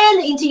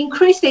 and it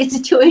increased its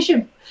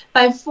tuition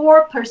by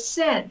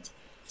 4%.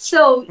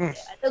 So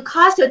the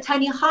cost of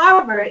attending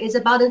Harvard is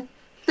about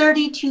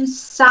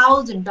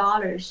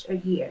 $32,000 a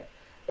year.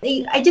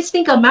 I just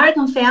think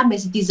American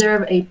families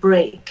deserve a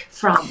break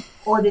from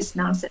all this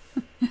nonsense.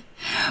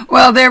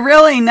 Well, they're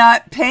really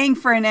not paying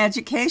for an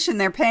education.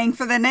 They're paying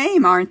for the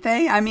name, aren't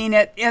they? I mean,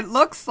 it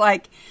looks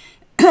like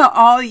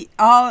all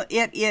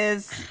it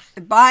is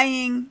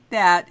buying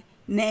that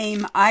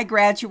name, I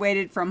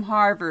graduated from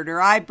Harvard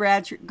or I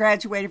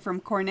graduated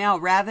from Cornell,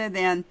 rather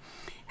than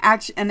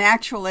an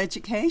actual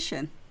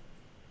education.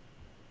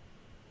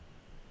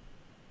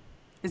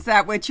 Is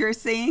that what you're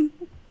seeing?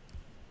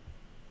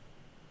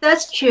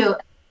 That's true.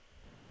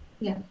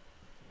 Yeah.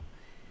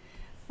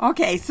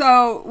 Okay,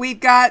 so we've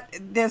got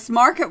this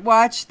market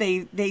watch.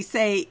 They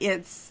say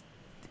it's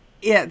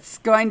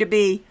going to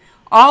be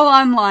all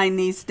online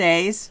these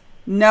days.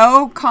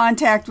 No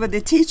contact with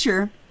the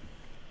teacher.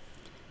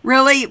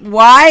 Really,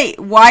 why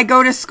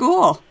go to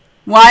school?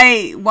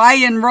 Why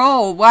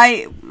enroll?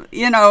 Why,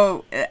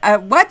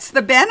 what's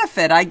the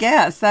benefit? I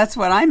guess that's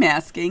what I'm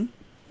asking.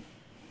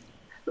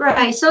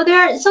 Right. So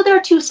there are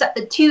two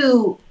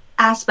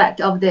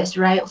aspects of this,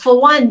 right?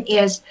 For one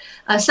is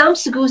some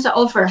schools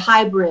offer a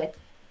hybrid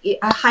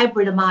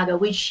model,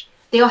 which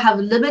they'll have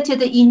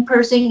limited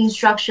in-person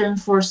instruction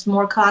for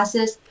small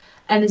classes,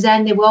 and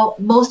then they will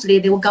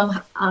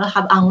have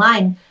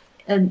online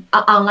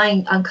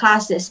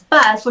classes.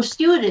 But for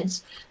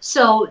students,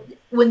 so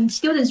when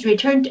students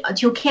return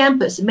to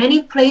campus,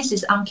 many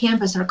places on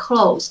campus are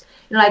closed,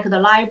 like the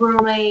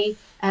library,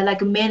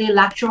 like many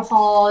lecture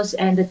halls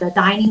and the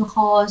dining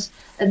halls,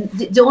 and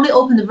they only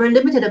open a very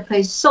limited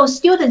place. So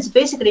students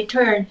basically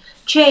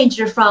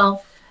changed from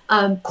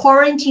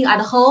quarantine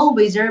at home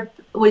with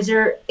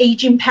their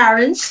aging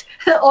parents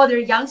or their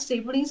young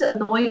siblings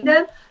annoying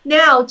them,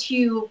 now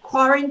to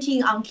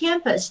quarantine on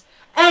campus,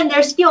 and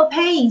they're still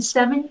paying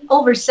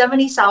over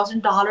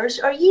 $70,000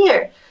 a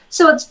year.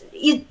 So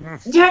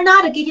they're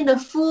not getting the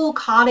full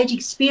college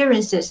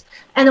experiences.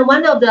 And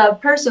one of the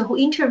person who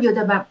interviewed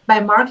by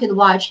Market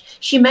Watch,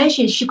 she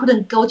mentioned she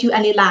couldn't go to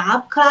any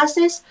lab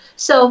classes.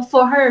 So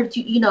for her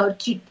to, in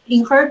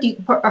her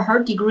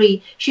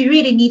degree, she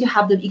really need to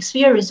have the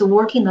experience of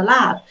working in the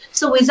lab.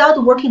 So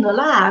without working in the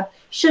lab,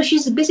 so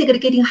she's basically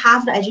getting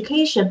half the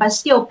education, but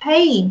still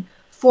paying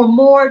for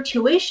more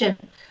tuition.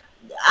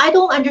 I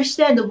don't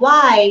understand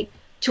why,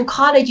 to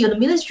college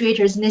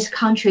administrators in this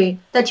country,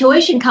 the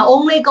tuition can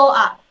only go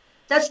up.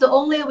 That's the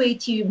only way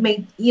to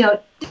make,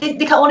 they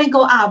can only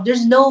go up.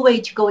 There's no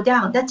way to go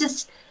down. That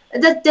just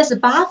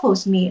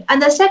baffles me.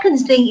 And the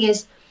second thing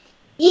is,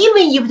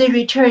 even if they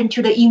return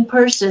to the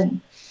in-person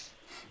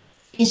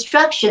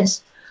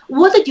instructions,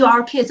 what are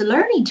our kids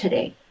learning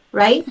today,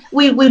 right?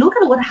 We look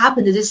at what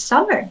happened this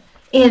summer.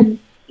 And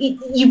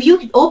if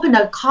you open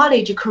a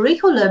college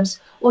curriculums,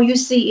 all you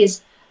see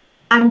is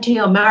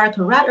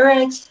anti-American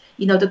rhetorics,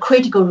 the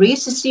critical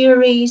race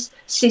theories,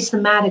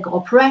 systematic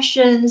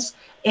oppressions,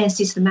 and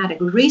systematic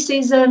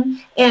racism.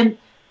 And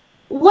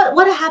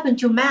what happened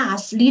to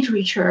math,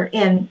 literature,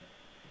 and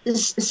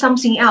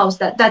something else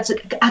that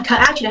can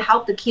actually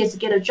help the kids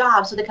get a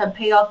job so they can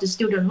pay off the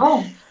student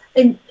loan?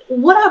 And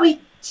what are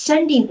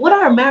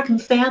American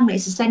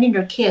families sending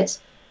their kids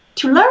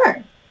to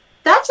learn?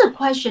 That's a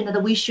question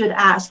that we should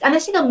ask. And I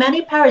think that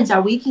many parents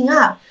are waking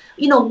up.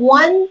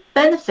 One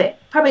benefit,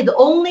 probably the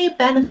only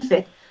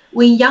benefit,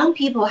 when young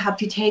people have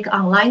to take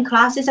online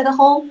classes at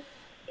home,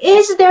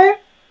 is their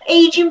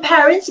aging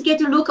parents get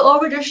to look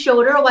over their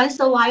shoulder once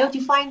in a while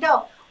to find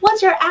out what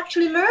they're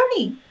actually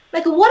learning.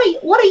 Like,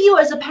 what are you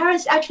as a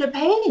parents actually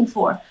paying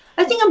for?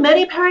 I think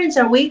many parents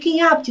are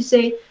waking up to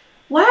say,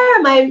 why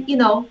am I,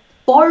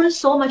 borrowing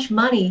so much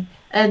money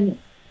and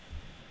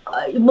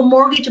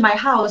mortgage my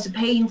house,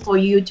 paying for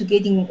you to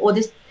getting all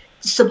this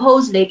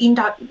supposedly,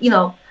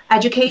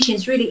 education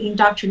is really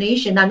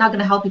indoctrination. I'm not going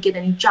to help you get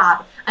any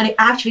job, and it's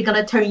actually going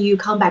to turn you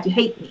come back to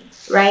hate me,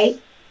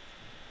 right?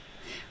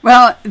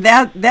 Well,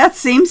 that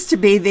seems to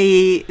be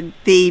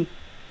the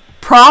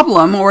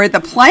problem or the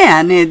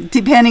plan,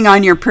 depending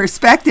on your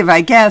perspective,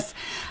 I guess.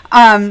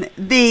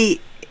 The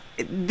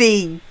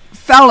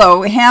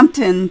fellow,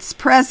 Hampton's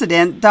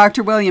president,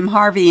 Dr. William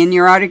Harvey, in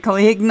your article,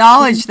 he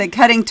acknowledged that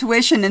cutting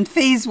tuition and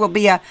fees will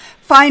be a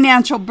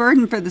financial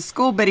burden for the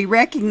school, but he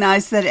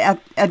recognized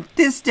that at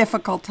this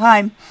difficult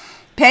time,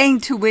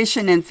 Paying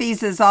tuition and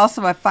fees is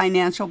also a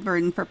financial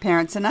burden for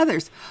parents and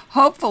others.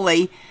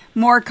 Hopefully,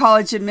 more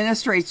college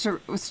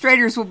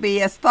administrators will be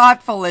as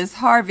thoughtful as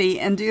Harvey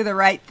and do the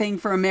right thing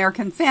for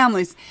American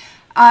families.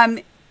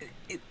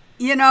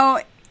 You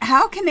know,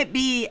 how can it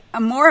be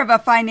more of a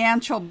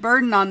financial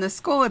burden on the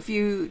school if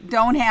you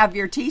don't have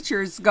your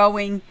teachers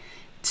going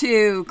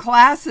to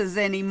classes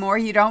anymore?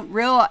 You don't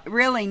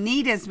really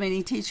need as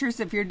many teachers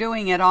if you're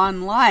doing it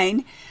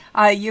online.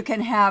 You can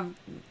have,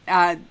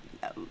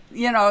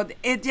 you know,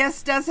 it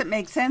just doesn't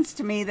make sense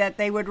to me that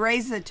they would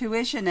raise the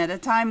tuition at a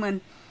time when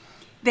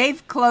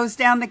they've closed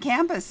down the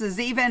campuses.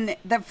 Even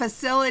the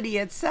facility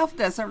itself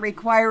doesn't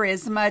require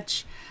as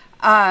much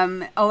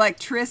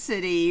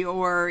electricity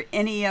or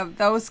any of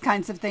those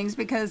kinds of things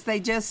because they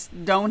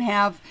just don't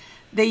have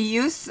the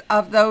use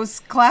of those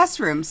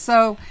classrooms.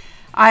 So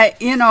I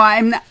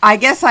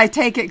guess I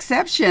take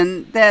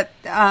exception that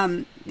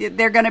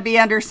they're going to be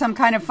under some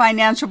kind of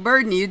financial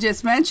burden. You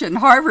just mentioned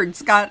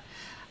Harvard's got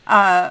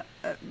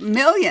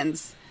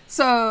millions.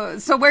 So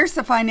where's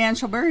the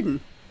financial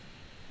burden?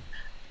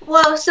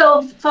 Well,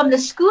 so from the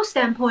school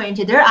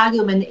standpoint, their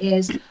argument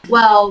is,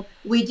 well,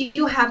 we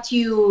do have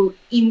to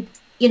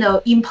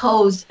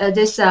impose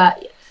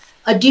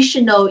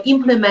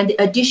implement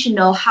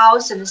additional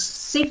health and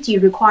safety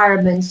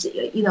requirements,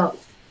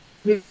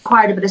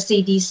 required by the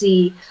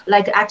CDC,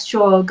 like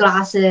extra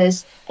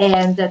glasses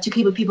and to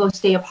keep people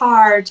stay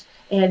apart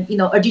and,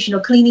 additional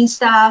cleaning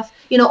staff.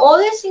 All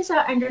these things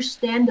are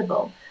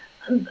understandable.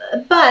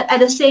 But at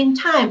the same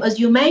time, as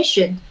you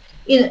mentioned,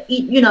 at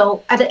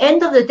the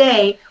end of the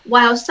day,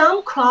 while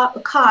some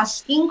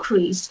costs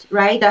increased,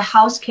 right, the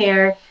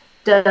healthcare,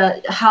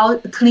 the house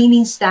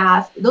cleaning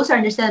staff, those are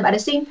understandable. At the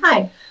same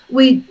time,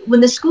 when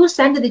the school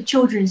sent the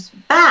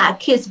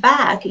kids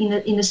back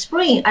in the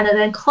spring and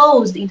then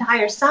closed the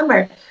entire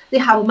summer, they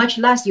have much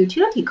less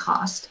utility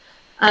cost.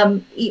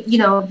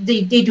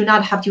 They do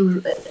not have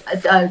to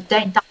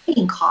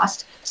dining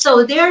cost.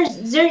 So there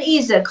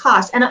is a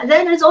cost, and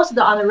then there's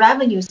also on the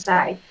revenue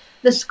side.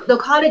 The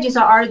colleges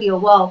are arguing,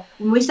 well,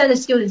 when we send the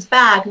students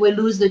back, we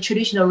lose the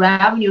traditional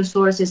revenue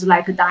sources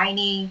like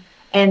dining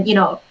and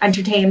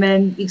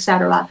entertainment,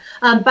 etc.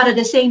 But at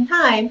the same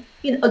time,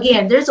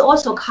 again, there's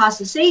also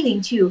cost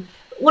saving too.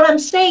 What I'm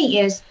saying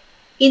is,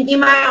 in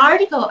my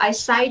article, I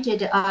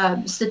cited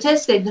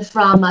statistics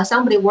from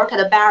somebody work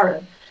at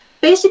Barron.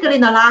 Basically,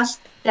 in the last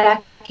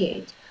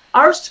decade,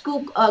 our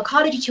school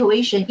college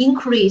tuition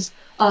increased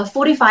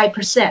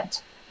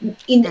 45%.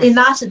 In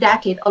last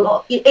decade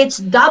alone. It's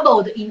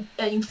doubled in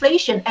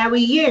inflation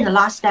every year in the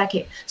last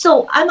decade.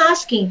 So I'm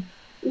asking,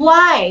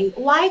 why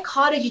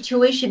college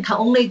tuition can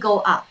only go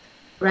up,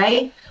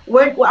 right?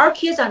 Where our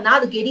kids are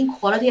not getting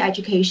quality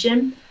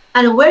education,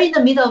 and we're in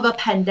the middle of a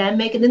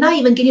pandemic, and they're not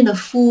even getting the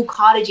full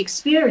college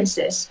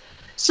experiences.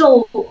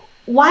 So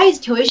why is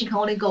tuition can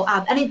only go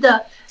up? And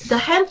the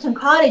Hampton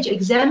College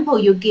example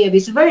you give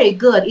is very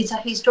good. It's a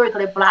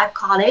historically black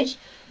college.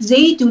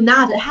 They do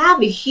not have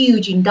a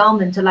huge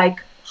endowment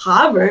like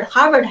Harvard.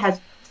 Harvard has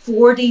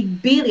 40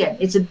 billion.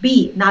 It's a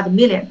B, not a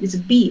million. It's a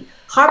B.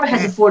 Harvard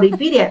has 40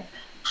 billion.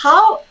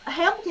 How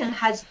Hampton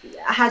has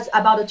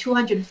about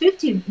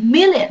 250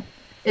 million.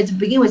 It's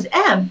begin with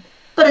M.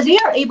 But they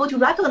are able to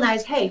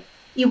recognize, hey,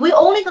 if we're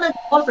only going to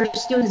offer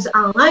students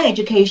online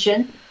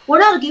education, we're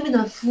not giving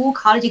them full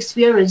college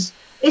experience.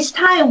 It's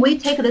time we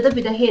take a little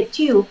bit of hit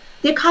too.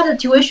 They cut the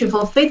tuition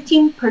for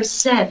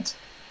 15%.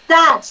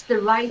 That's the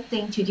right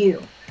thing to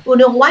do.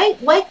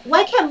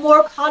 Why can't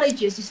more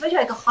colleges, especially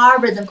like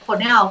Harvard and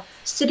Cornell,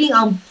 sitting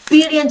on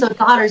billions of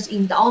dollars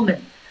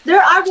endowment?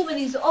 Their argument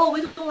is, oh,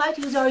 we don't like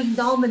to use our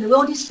endowment. We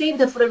want to save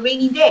it for the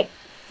rainy day.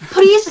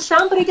 Please,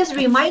 somebody just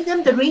remind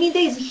them the rainy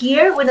day is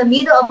here. We're in the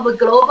middle of a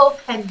global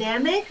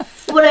pandemic.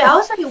 What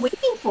else are you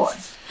waiting for?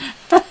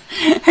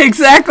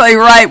 Exactly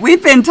right.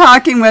 We've been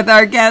talking with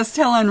our guest,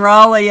 Helen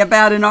Raleigh,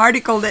 about an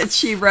article that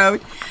she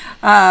wrote.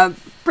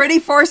 Pretty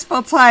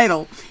forceful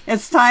title.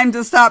 It's time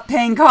to stop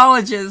paying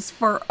colleges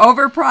for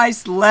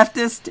overpriced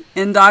leftist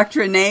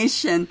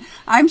indoctrination.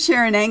 I'm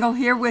Sharron Engel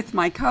here with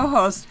my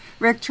co-host,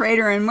 Rick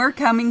Trader, and we're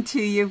coming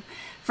to you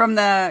from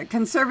the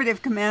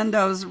Conservative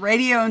Commandos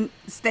radio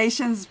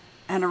stations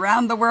and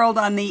around the world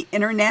on the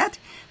internet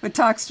with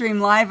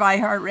TalkStream Live,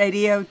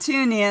 iHeartRadio,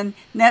 TuneIn,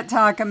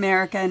 NetTalk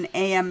America, and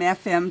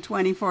AM/FM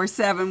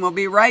 24/7. We'll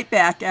be right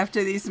back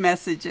after these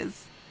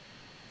messages.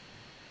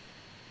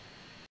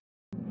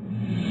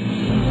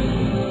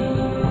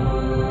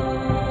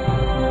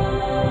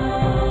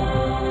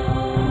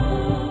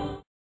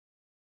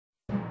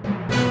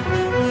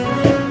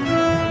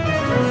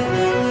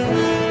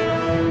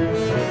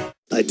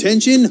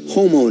 Attention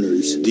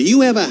homeowners. Do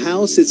you have a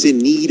house that's in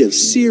need of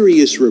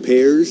serious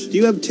repairs? Do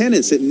you have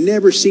tenants that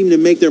never seem to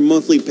make their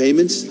monthly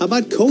payments? How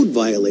about code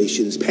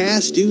violations,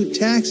 past due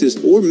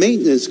taxes, or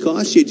maintenance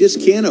costs you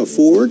just can't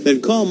afford?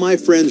 Then call my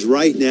friends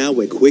right now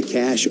at Quick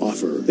Cash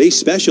Offer. They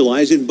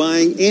specialize in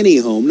buying any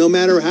home, no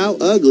matter how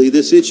ugly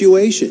the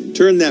situation.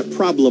 Turn that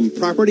problem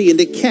property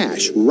into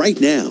cash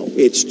right now.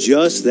 It's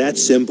just that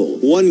simple.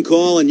 One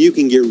call and you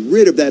can get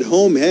rid of that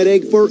home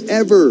headache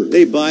forever.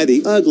 They buy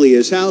the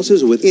ugliest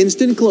houses with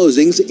instant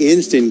closings,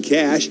 instant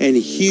cash, and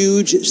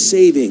huge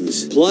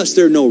savings. Plus,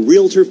 there are no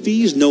realtor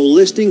fees, no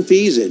listing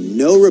fees, and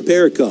no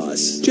repair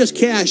costs. Just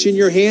cash in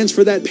your hands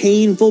for that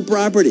painful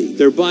property.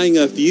 They're buying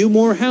a few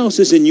more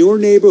houses in your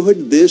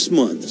neighborhood this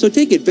month. So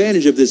take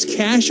advantage of this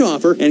cash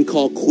offer and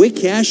call Quick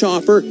Cash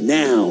Offer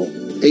now.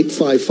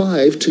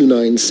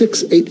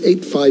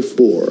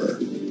 855-296-8854.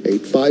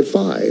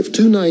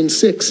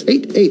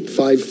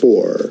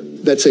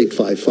 855-296-8854. That's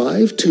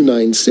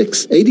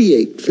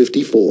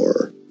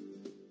 855-296-8854.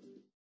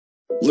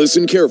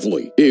 Listen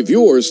carefully. If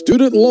your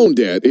student loan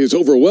debt is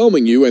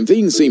overwhelming you and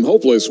things seem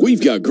hopeless,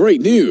 we've got great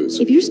news.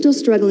 If you're still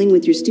struggling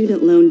with your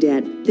student loan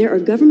debt, there are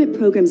government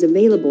programs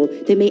available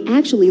that may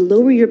actually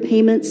lower your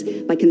payments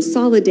by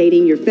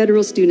consolidating your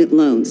federal student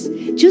loans.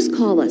 Just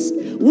call us.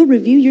 We'll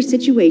review your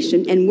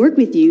situation and work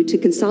with you to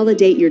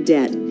consolidate your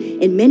debt.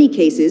 In many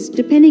cases,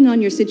 depending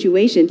on your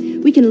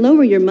situation, we can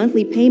lower your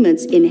monthly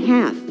payments in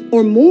half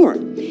or more.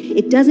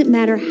 It doesn't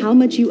matter how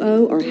much you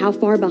owe or how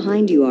far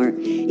behind you are.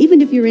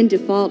 Even if you're in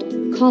default,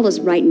 call us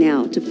right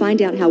now to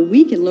find out how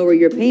we can lower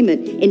your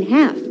payment in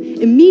half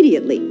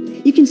immediately.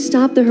 You can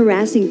stop the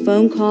harassing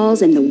phone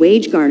calls and the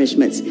wage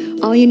garnishments.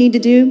 All you need to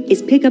do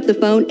is pick up the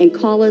phone and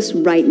call us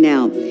right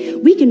now.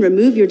 We can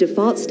remove your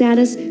default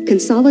status,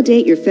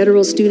 consolidate your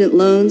federal student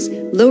loans,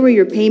 lower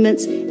your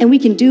payments, and we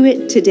can do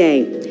it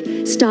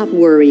today. Stop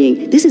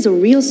worrying. This is a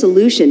real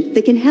solution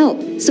that can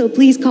help. So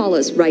please call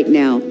us right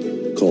now.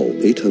 Call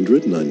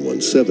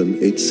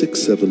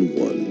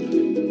 800-917-8671.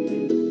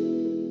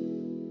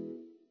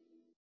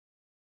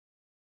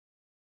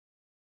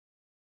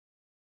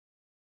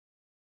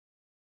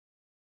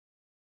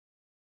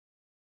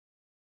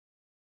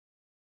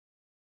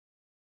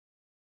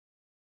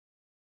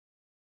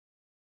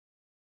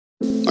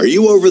 Are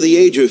you over the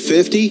age of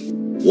 50?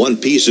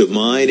 Want peace of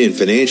mind and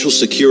financial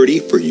security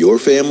for your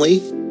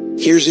family?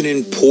 Here's an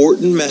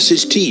important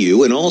message to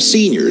you and all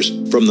seniors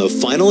from the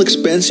Final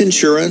Expense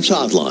Insurance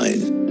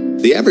Hotline.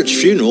 The average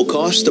funeral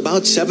costs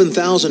about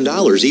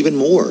 $7,000, even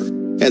more.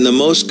 And the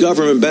most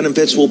government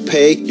benefits will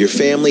pay your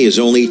family is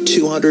only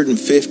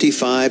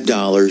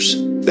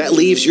 $255. That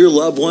leaves your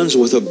loved ones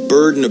with a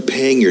burden of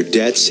paying your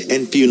debts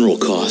and funeral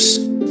costs.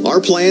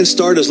 Our plans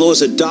start as low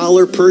as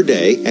 $1 per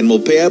day and will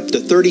pay up to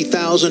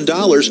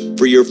 $30,000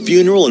 for your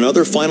funeral and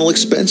other final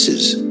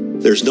expenses.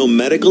 There's no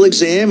medical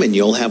exam and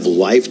you'll have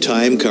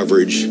lifetime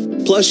coverage.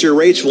 Plus, your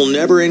rates will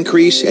never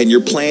increase and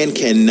your plan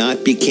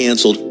cannot be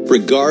canceled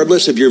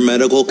regardless of your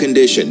medical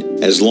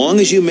condition, as long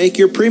as you make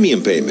your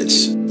premium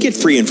payments. Get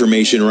free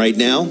information right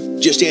now.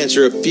 Just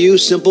answer a few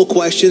simple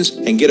questions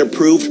and get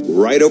approved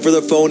right over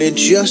the phone in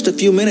just a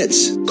few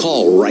minutes.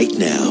 Call right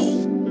now.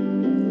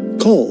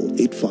 Call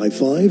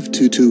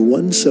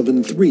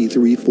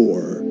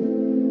 855-221-7334.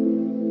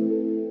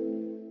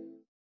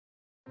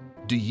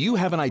 Do you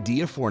have an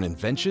idea for an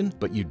invention,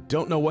 but you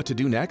don't know what to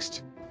do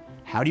next?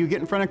 How do you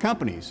get in front of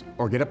companies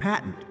or get a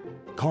patent?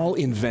 Call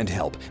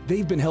InventHelp.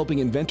 They've been helping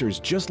inventors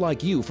just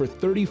like you for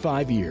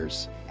 35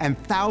 years. And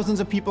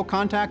thousands of people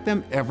contact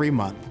them every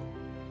month.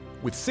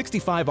 With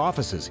 65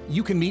 offices,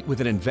 you can meet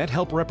with an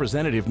InventHelp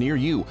representative near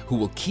you who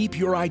will keep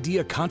your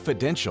idea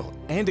confidential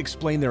and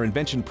explain their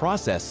invention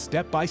process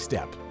step by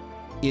step.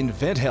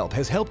 InventHelp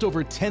has helped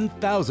over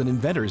 10,000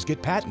 inventors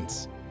get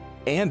patents.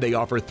 And they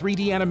offer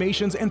 3D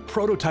animations and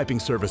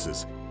prototyping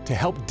services to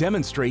help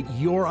demonstrate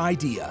your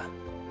idea.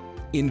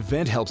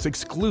 InventHelp's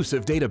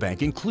exclusive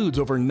databank includes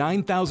over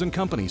 9,000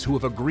 companies who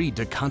have agreed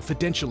to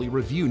confidentially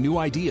review new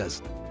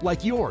ideas,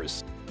 like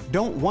yours.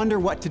 Don't wonder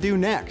what to do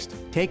next.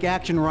 Take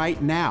action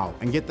right now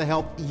and get the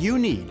help you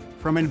need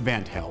from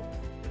InventHelp.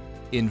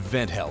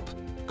 InventHelp.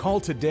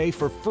 Call today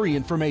for free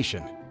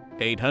information.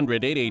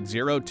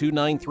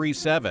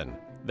 800-880-2937.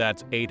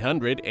 That's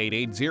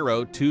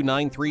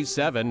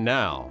 800-880-2937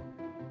 now.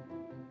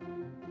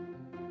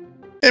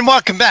 And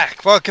welcome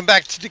back. Welcome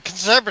back to the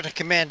Conservative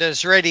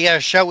Commandos radio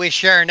show with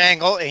Sharron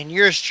Angle and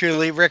yours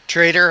truly, Rick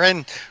Trader.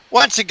 And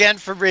once again,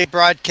 for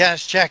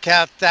rebroadcast, check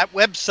out that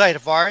website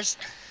of ours,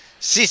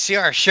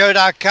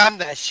 ccrshow.com.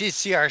 That's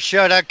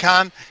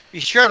ccrshow.com.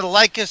 Be sure to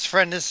like us,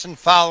 friend us, and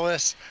follow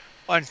us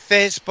on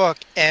Facebook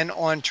and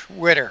on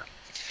Twitter.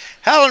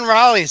 Helen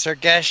Raleigh is our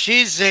guest.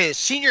 She's a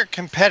senior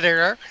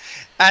competitor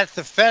at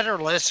the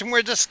Federalist, and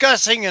we're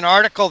discussing an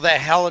article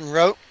that Helen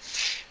wrote.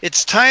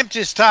 It's time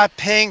to stop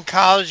paying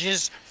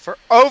colleges for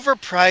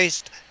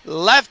overpriced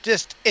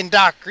leftist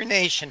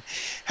indoctrination.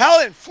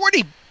 Helen,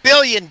 $40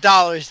 billion,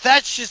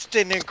 that's just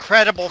an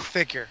incredible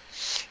figure.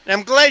 And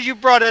I'm glad you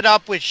brought it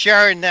up with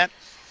Sharron that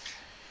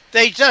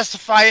they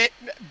justify it,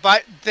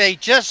 but they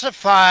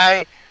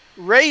justify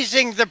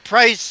raising the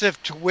price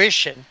of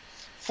tuition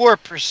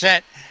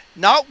 4%,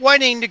 not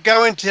wanting to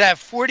go into that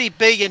 $40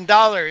 billion.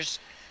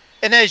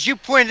 And as you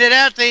pointed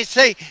out, they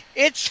say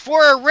it's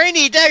for a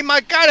rainy day.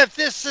 My God, if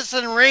this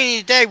isn't a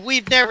rainy day,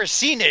 we've never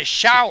seen a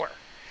shower.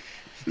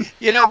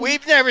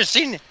 We've never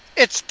seen it.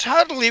 It's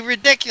totally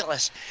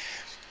ridiculous.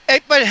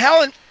 But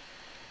Helen,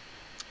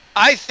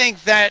 I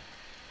think that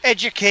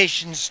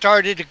education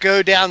started to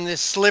go down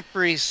this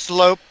slippery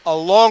slope a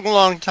long,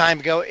 long time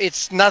ago.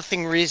 It's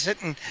nothing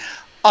recent. And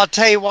I'll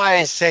tell you why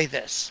I say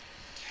this.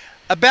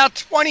 About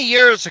 20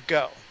 years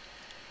ago,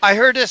 I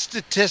heard a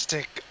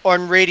statistic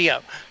on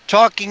radio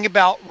talking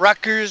about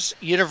Rutgers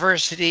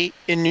University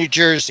in New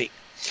Jersey,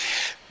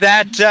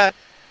 that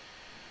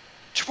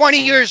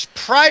 20 years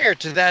prior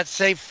to that,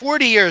 say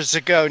 40 years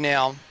ago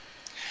now,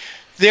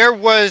 there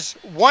was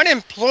one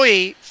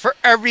employee for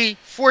every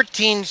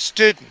 14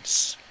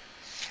 students.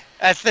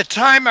 At the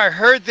time I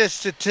heard this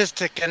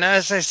statistic, and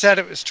as I said,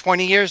 it was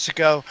 20 years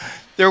ago,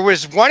 there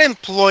was one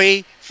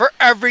employee for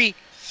every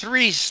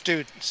 3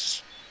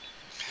 students.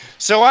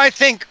 So I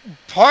think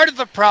part of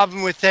the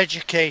problem with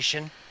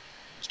education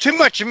is too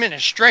much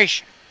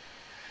administration.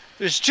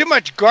 There's too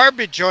much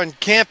garbage on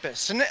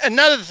campus. And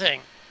another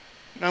thing,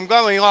 and I'm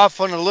going off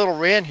on a little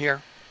rant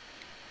here,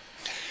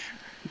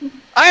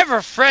 I have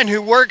a friend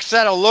who works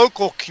at a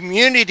local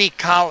community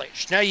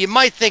college. Now, you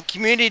might think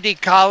community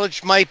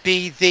college might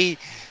be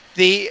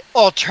the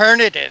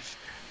alternative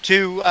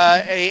to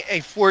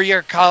a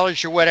 4-year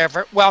college or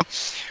whatever. Well,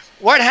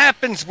 what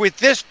happens with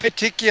this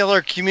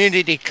particular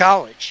community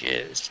college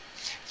is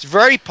it's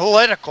very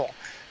political,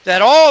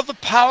 that all the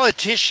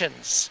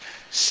politicians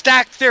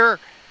stack their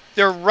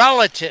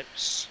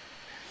relatives,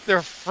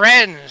 their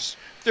friends,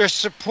 their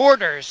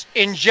supporters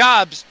in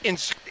jobs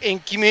in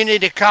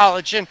community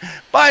college. And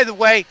by the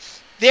way,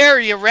 the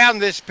area around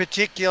this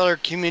particular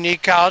community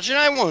college, and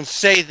I won't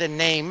say the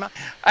name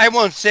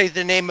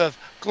of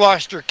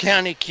Gloucester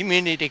County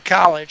Community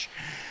College,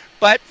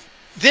 but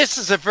this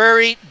is a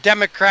very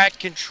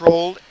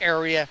Democrat-controlled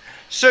area.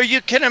 So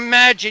you can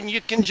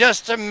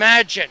just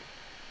imagine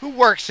who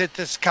works at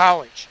this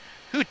college,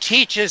 who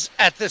teaches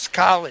at this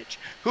college,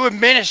 who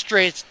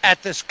administrates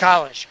at this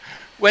college,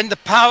 when the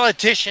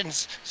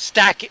politicians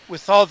stack it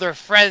with all their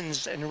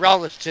friends and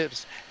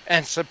relatives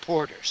and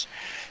supporters.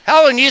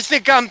 Helen, you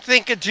think I'm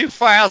thinking too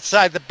far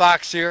outside the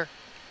box here?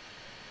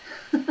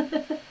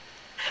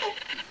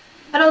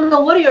 I don't know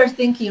what you're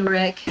thinking,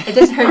 Rick. I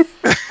just heard.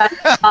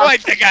 I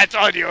think I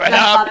told you what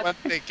I'm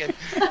thinking.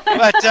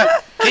 But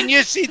can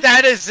you see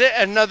that as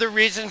another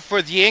reason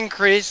for the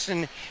increase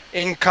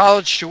in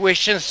college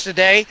tuitions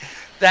today?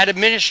 That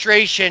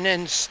administration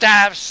and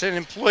staffs and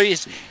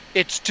employees,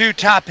 it's too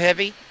top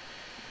heavy?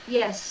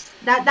 Yes,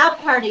 that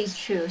part is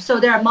true. So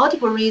there are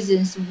multiple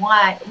reasons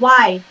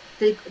why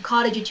the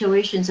college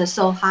tuitions are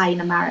so high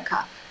in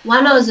America.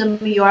 One of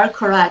them, you are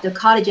correct, the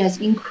college has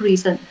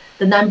increased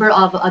the number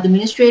of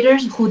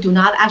administrators who do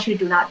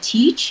not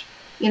teach,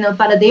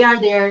 but they are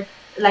there,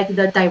 like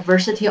the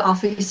diversity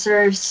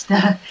officers, they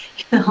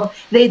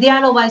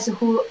are the ones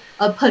who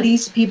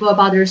police people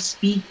about their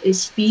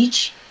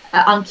speech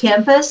on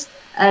campus.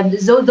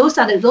 Those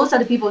are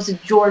the people who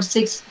draw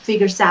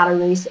 6-figure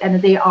salaries,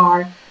 and they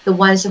are the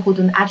ones who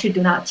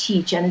do not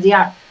teach, and they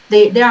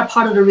are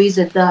part of the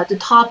reason the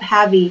top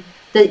heavy,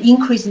 the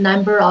increased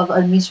number of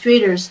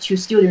administrators to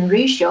student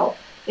ratio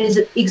is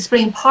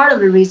explain part of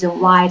the reason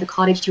why the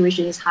college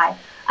tuition is high.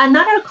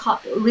 Another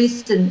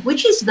reason,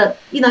 which is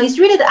it's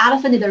really the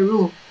elephant in the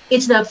room,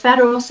 it's the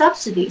federal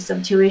subsidies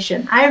of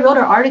tuition. I wrote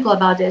an article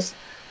about this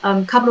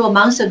a couple of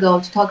months ago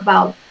to talk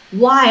about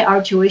why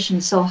our tuition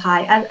is so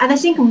high. And I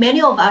think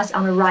many of us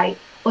on the right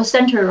or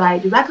center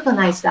right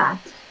recognize that.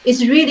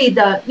 It's really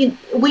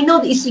we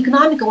know it's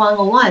economic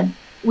 101.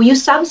 When you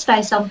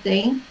subsidize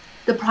something,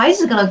 the price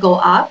is going to go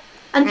up,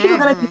 and people are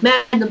going to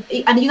demand, and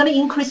you're going to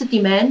increase the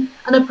demand,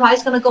 and the price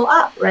is going to go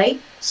up,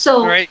 right?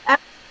 So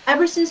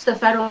ever since the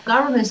federal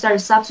government started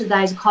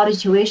subsidizing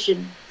college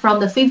tuition from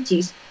the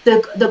 50s,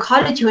 the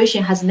college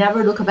tuition has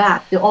never looked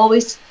back. They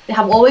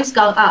have always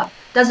gone up.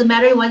 Doesn't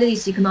matter whether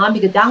it's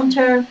economic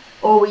downturn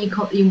or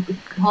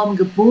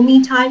economic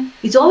booming time,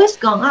 it's always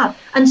gone up.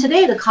 And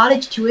today, the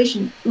college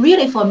tuition,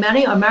 really for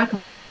many American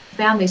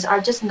families,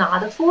 are just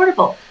not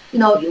affordable.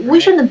 We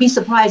shouldn't be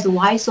surprised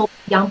why so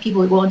young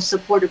people want to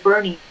support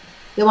Bernie.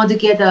 They want to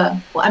get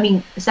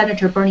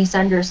Senator Bernie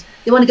Sanders.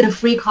 They want to get a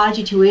free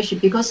college tuition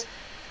because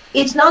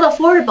it's not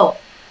affordable.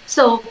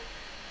 So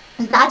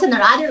that's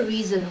another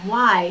reason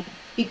why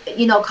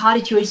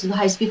college tuition is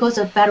high, is because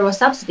of federal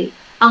subsidy.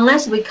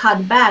 Unless we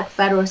cut back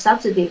federal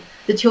subsidy,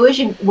 the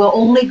tuition will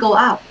only go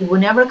up. It will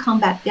never come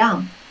back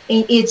down.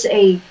 And it's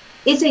a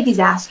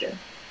disaster.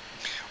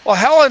 Well,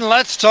 Helen,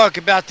 let's talk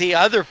about the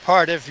other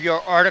part of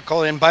your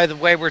article. And by the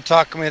way, we're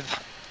talking with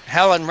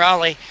Helen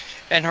Raleigh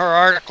and her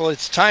article,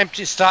 It's Time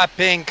to Stop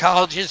Paying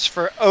Colleges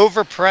for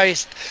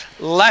Overpriced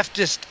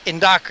Leftist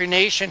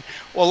Indoctrination.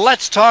 Well,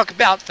 let's talk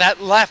about that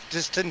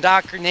leftist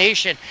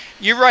indoctrination.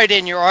 You write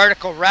in your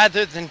article,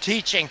 rather than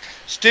teaching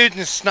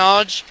students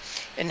knowledge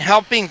and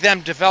helping them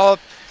develop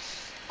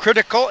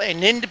critical,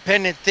 and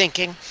independent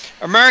thinking.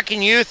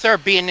 American youth are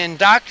being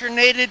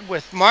indoctrinated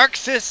with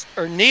Marxist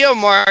or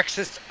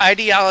neo-Marxist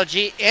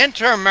ideology,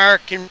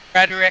 anti-American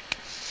rhetoric,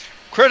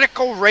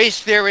 critical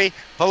race theory,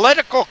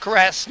 political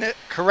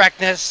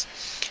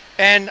correctness,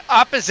 and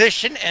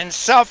opposition, and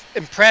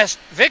self-impressed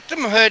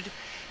victimhood,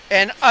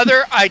 and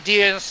other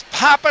ideas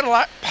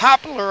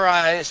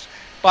popularized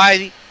by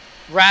the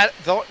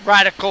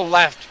radical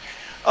left.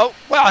 Oh,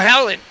 well,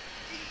 Helen,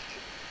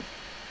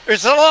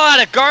 there's a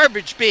lot of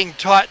garbage being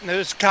taught in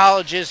those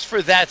colleges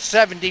for that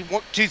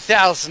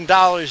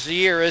 $72,000 a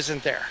year,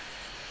 isn't there?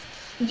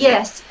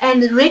 Yes,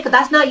 and Rick,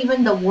 that's not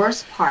even the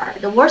worst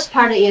part. The worst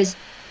part is,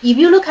 if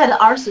you look at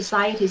our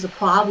society's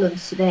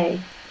problems today,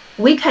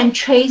 we can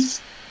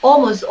trace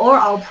almost all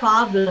our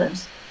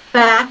problems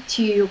back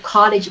to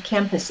college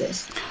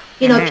campuses.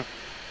 You know,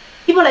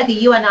 people like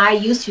you and I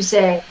used to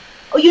say,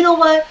 oh, you know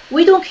what?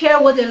 We don't care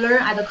what they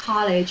learn at the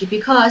college,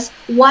 because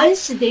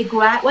once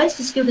the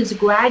students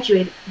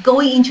graduate,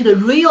 going into the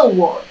real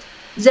world,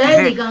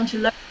 then they're going to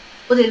learn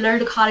what they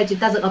learned at college. It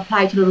doesn't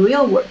apply to the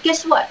real world.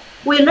 Guess what?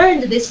 We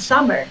learned this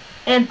summer,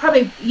 and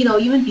probably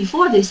even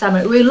before this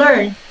summer, we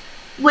learned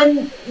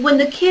when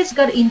the kids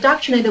got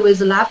indoctrinated with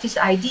the leftist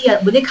idea,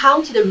 when they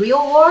come to the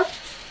real world,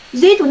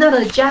 they do not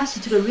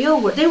adjust to the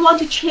real world. They want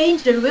to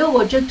change the real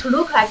world just to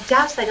look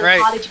just like a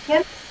college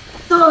campus.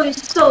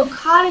 So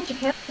college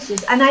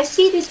campuses, and I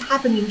see this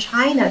happen in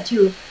China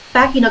too,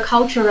 back in the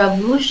Cultural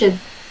Revolution,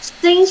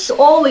 things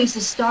always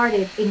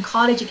started in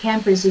college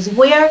campuses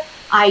where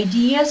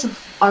ideas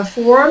are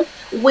formed,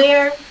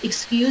 where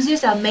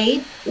excuses are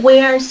made,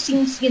 where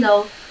things,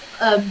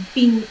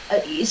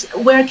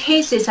 where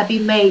cases have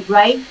been made,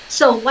 right?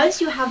 So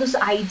once you have those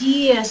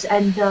ideas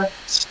and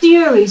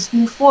theories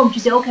being formed,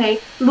 you say, okay,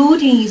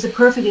 looting is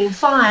perfectly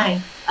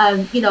fine,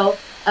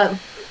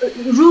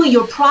 ruin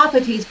your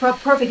property is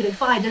perfectly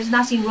fine. There's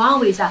nothing wrong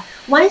with that.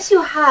 Once you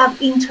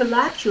have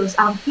intellectuals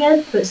on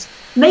campus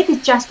make a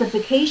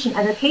justification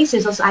and the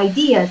cases, those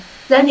ideas,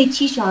 then they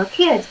teach our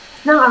kids.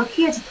 Now our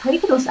kids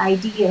take those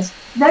ideas,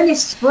 then they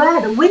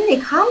spread when they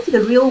come to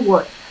the real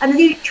world, and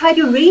they try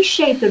to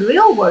reshape the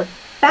real world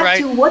back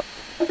to what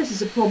campus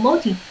is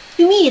promoting.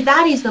 To me,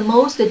 that is the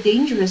most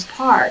dangerous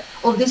part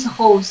of this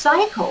whole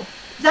cycle.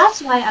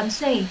 That's why I'm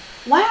saying,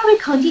 why are we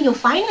continue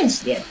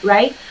financing it,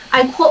 right?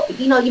 I quote,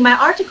 in my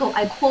article,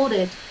 I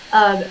quoted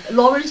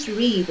Lawrence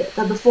Reed,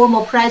 the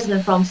former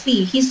president from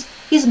FEE. He's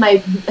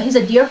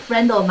a dear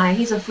friend of mine.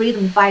 He's a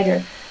freedom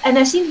fighter, and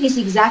I think he's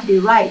exactly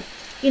right.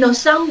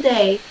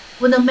 Someday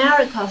when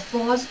America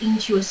falls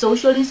into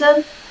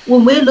socialism,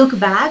 when we look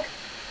back,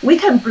 we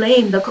can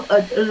blame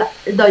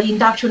the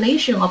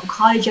indoctrination of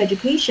college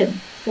education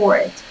for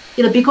it.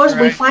 Because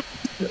we find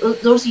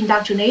those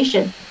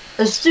indoctrination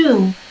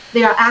assume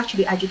they are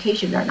actually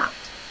education. They're not.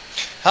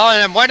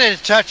 Helen, I wanted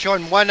to touch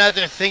on one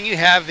other thing you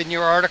have in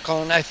your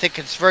article, and I think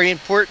it's very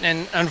important,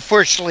 and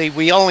unfortunately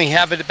we only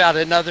have it about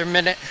another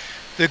minute.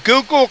 The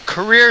Google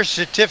Career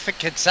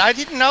Certificates. I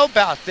didn't know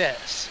about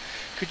this.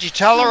 Could you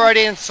tell our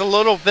audience a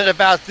little bit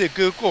about the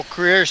Google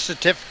Career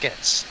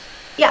Certificates?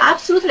 Yeah,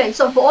 absolutely.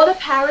 So for all the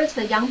parents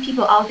and young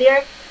people out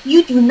there,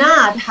 you do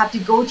not have to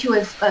go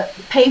to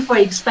pay for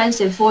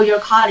expensive for your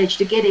college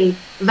to get a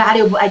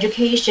valuable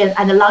education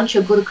and launch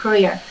a good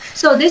career.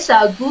 So this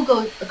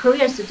Google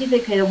Career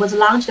Certificate was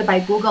launched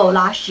by Google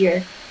last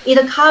year.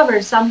 It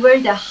covers some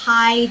very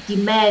high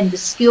demand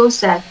skill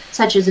set,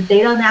 such as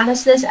data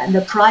analysis and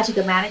the project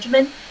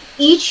management.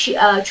 Each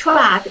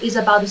track is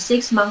about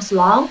 6 months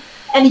long,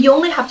 and you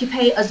only have to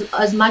pay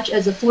as much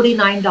as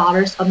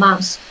 $49 a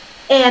month.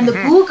 And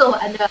Google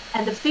and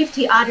the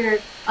 50 other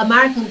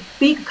American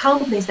big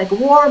companies like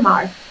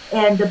Walmart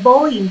and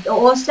Boeing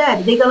all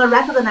said they're going to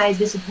recognize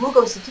this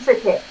Google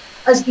certificate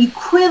as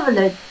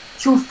equivalent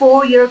to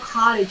 4-year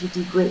college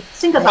degree.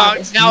 Think about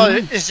this. Now,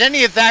 is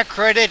any of that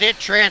credit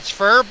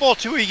transferable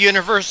to a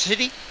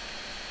university?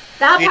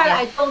 That part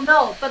I don't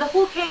know, but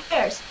who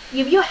cares?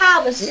 If you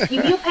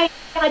pay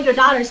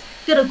 $100,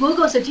 get a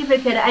Google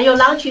certificate, and you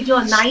launch into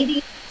a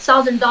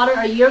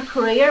 $90,000 a year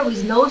career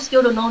with no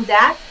student loan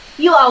debt,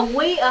 you are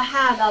way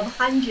ahead of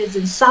hundreds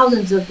and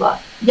thousands of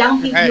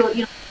young people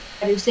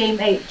at the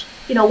same age.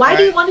 Why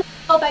do you want to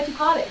go back to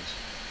college?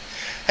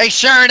 Hey,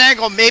 Sharron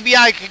Engel, maybe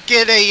I could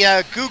get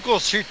a Google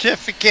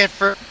certificate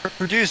for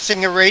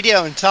producing a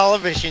radio and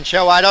television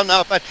show. I don't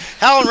know. But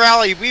Helen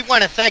Raleigh, we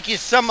want to thank you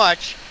so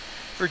much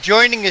for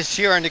joining us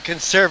here on the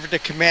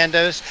Conservative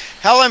Commandos.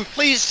 Helen,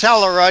 please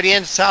tell our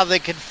audience how they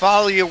can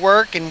follow your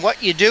work and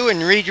what you do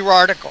and read your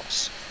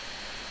articles.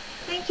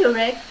 Thank you,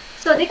 Rick.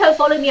 So they can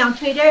follow me on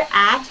Twitter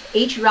at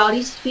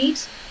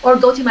 @HRaleigh_speaks, or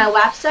go to my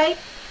website,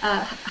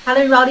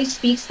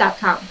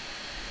 HelenRaleigh_speaks.com.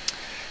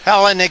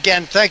 Helen,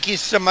 again, thank you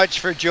so much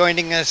for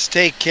joining us.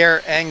 Take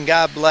care and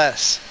God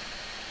bless.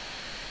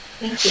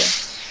 Thank you.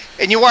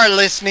 And you are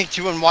listening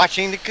to and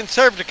watching the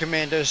Conservative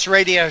Commandos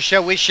radio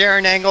show with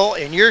Sharron Engel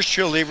and yours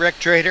truly, Rick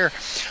Trader.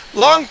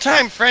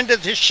 Longtime friend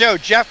of this show,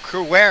 Jeff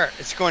Crouere,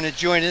 is going to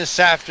join us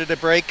after the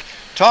break,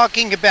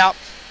 talking about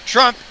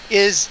Trump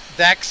is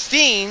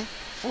vaccine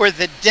for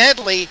the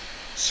deadly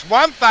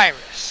swamp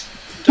virus.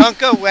 Don't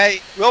go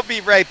away. We'll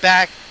be right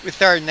back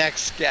with our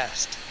next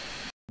guest.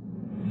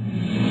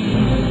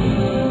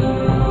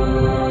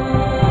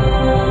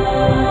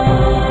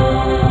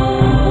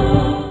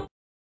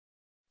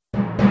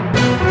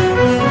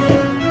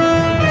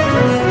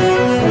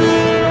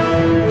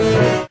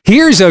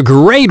 Here's a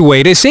great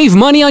way to save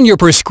money on your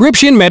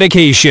prescription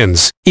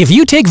medications. If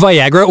you take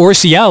Viagra or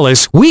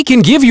Cialis, we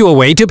can give you a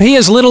way to pay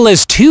as little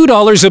as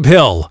 $2 a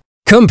pill.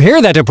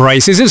 Compare that to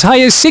prices as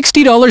high as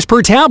 $60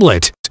 per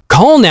tablet.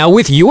 Call now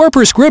with your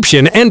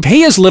prescription and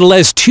pay as little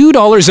as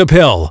 $2 a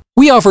pill.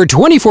 We offer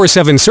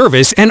 24/7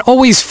 service and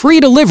always free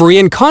delivery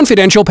and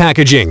confidential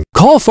packaging.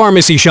 Call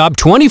Pharmacy Shop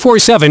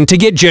 24/7 to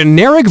get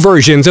generic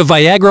versions of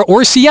Viagra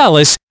or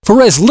Cialis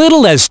for as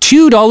little as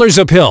 $2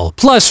 a pill,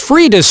 plus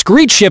free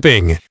discreet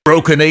shipping.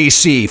 Broken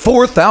AC,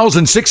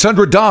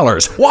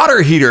 $4,600.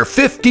 Water heater,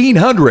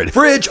 $1,500.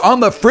 Fridge on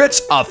the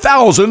fritz,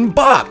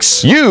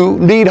 $1,000. You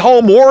need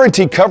home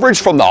warranty coverage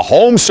from the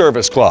Home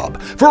Service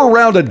Club for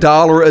around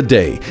 $1 a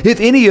day. If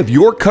any of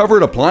your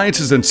covered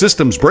appliances and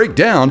systems break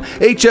down,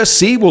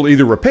 HSC will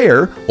either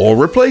repair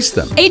or replace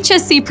them.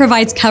 HSC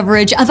provides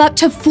coverage of up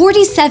to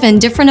 47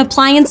 different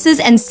appliances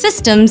and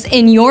systems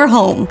in your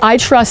home. I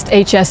trust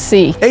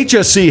HSC.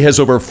 HSC has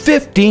over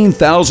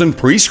 15,000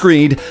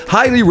 pre-screened,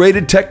 highly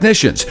rated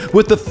technicians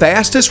with the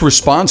fastest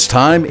response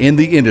time in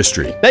the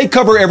industry. They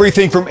cover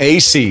everything from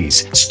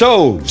ACs,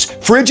 stoves,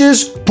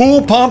 fridges,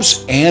 pool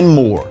pumps, and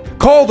more.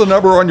 Call the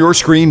number on your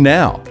screen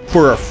now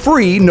for a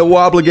free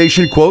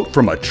no-obligation quote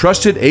from a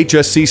trusted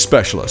HSC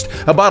specialist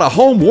about a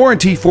home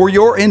warranty for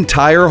your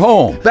entire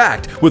home,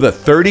 backed with a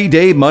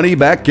 30-day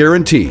money-back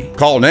guarantee.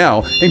 Call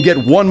now and get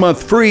 1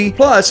 month free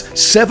plus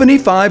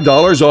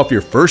 $75 off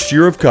your first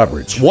year of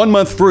coverage. 1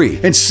 month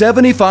free and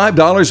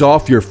 $75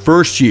 off your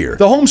first year.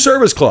 The Home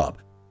Service Club.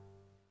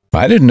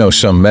 I didn't know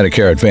some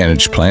Medicare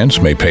Advantage plans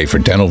may pay for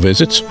dental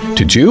visits.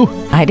 Did you?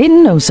 I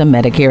didn't know some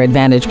Medicare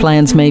Advantage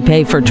plans may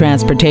pay for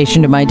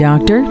transportation to my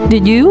doctor.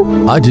 Did you?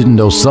 I didn't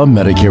know some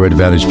Medicare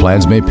Advantage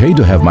plans may pay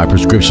to have my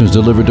prescriptions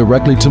delivered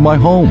directly to my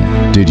home.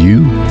 Did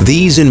you?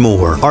 These and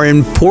more are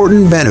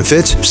important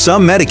benefits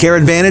some Medicare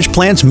Advantage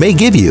plans may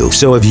give you.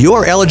 So if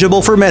you're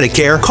eligible for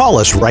Medicare, call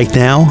us right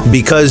now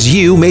because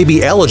you may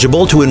be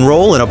eligible to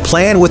enroll in a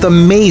plan with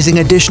amazing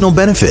additional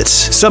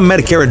benefits. Some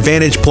Medicare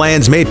Advantage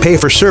plans may pay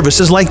for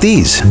services like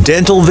these: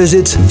 dental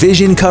visits,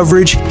 vision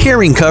coverage,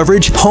 hearing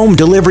coverage, home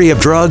delivery of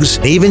drugs,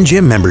 even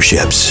gym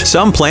memberships.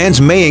 Some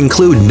plans may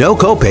include no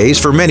copays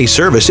for many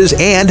services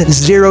and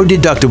 0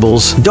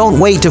 deductibles. Don't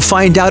wait to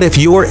find out if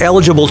you're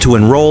eligible to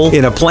enroll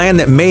in a plan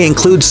that may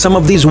include some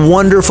of these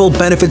wonderful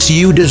benefits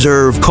you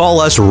deserve. Call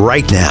us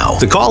right now.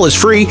 The call is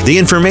free, the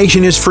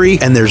information is free,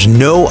 and there's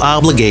no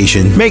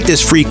obligation. Make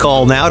this free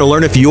call now to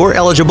learn if you're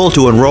eligible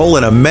to enroll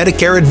in a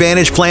Medicare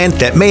Advantage plan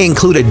that may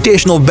include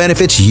additional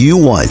benefits you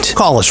want.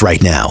 Call us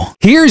right now.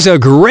 Here's a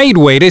great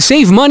way to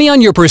save money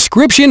on your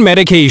prescription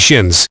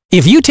medications.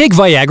 If you take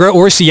Viagra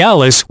or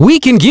Cialis, we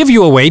can give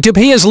you a way to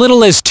pay as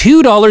little as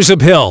 $2 a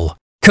pill.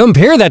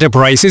 Compare that to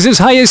prices as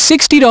high as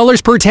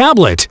 $60 per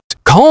tablet.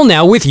 Call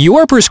now with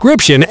your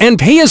prescription and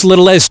pay as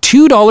little as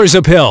 $2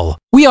 a pill.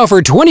 We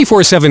offer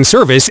 24/7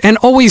 service and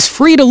always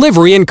free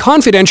delivery and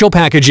confidential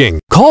packaging.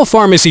 Call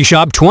Pharmacy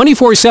Shop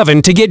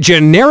 24/7 to get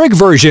generic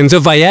versions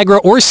of Viagra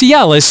or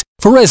Cialis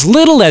for as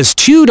little as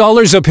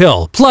 $2 a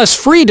pill, plus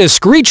free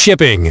discreet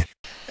shipping.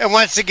 And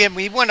once again,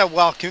 we want to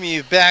welcome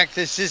you back.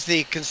 This is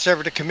the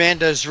Conservative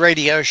Commandos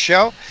radio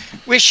show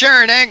with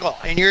Sharron Angle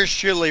and yours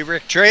truly,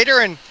 Rick Trader.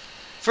 And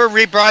for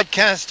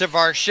rebroadcast of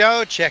our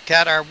show, check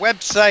out our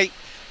website,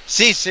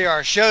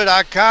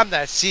 ccrshow.com.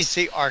 That's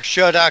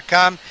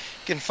ccrshow.com. You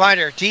can find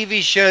our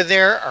TV show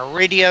there, our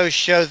radio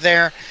show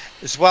there,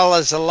 as well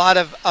as a lot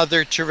of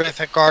other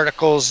terrific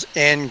articles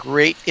and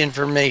great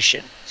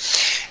information.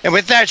 And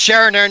with that,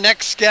 Sharron, our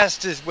next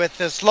guest is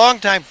with us,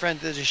 longtime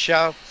friend of the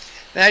show.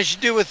 And as you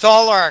do with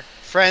all our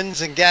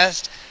friends and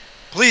guests,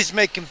 please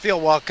make him feel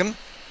welcome.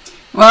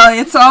 Well,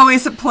 it's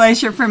always a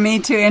pleasure for me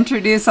to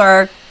introduce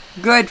our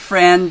good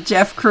friend,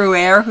 Jeff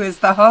Crouere, who is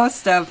the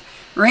host of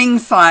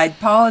Ringside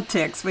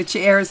Politics, which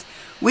airs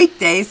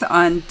weekdays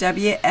on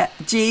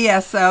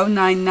WGSO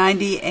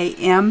 990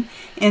 AM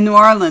in New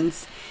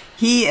Orleans.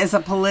 He is a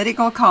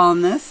political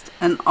columnist,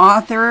 an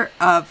author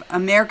of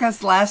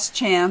America's Last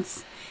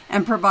Chance,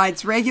 and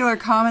provides regular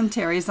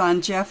commentaries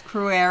on Jeff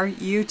Crouere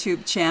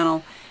YouTube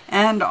channel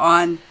and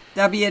on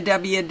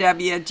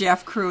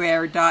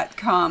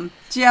www.jeffcrouere.com.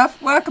 Jeff,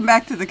 welcome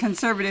back to the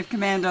Conservative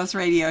Commandos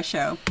radio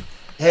show.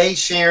 Hey,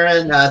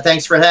 Sharron.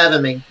 Thanks for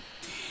having me.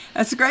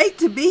 It's great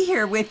to be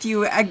here with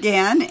you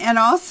again, and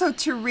also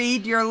to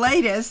read your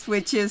latest,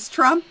 which is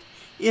Trump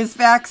is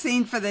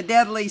vaccine for the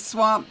deadly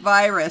swamp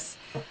virus.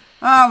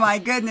 Oh my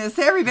goodness,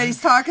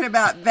 everybody's talking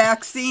about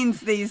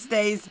vaccines these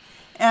days,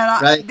 and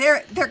right.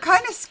 they're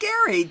kind of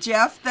scary,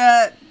 Jeff.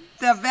 The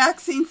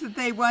vaccines that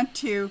they want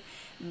to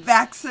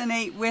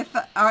vaccinate with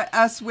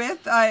us with,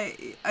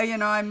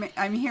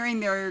 I'm hearing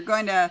they're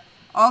going to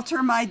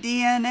alter my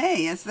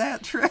DNA. Is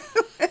that true?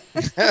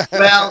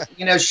 Well,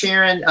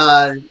 Sharron,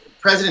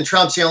 President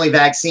Trump's the only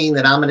vaccine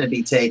that I'm going to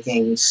be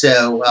taking,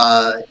 so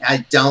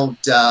I don't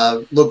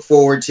look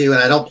forward to,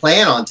 and I don't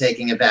plan on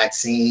taking a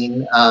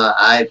vaccine.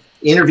 I've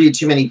interviewed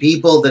too many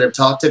people that have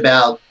talked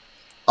about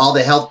all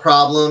the health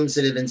problems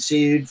that have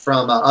ensued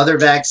from other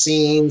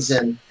vaccines,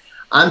 and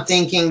I'm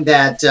thinking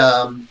that,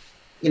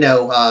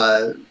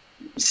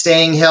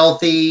 staying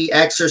healthy,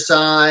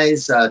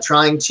 exercise,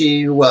 trying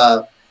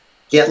to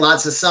get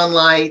lots of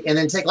sunlight, and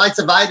then take lots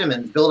of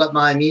vitamins, build up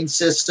my immune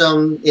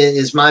system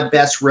is my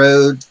best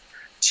road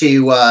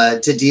to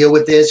deal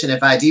with this. And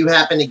if I do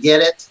happen to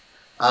get it,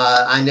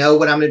 I know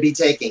what I'm going to be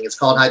taking. It's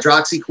called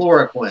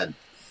hydroxychloroquine.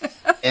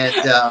 And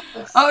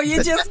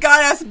you just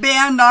got us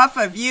banned off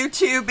of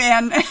YouTube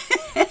and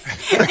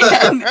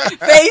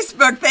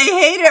Facebook. They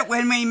hate it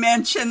when we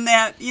mention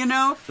that,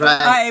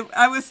 Right.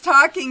 I was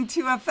talking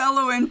to a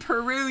fellow in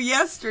Peru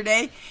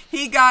yesterday.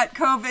 He got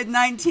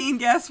COVID-19.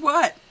 Guess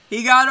what?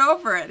 He got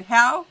over it.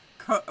 How?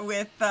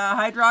 With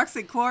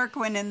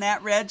hydroxychloroquine and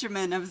that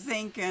regimen of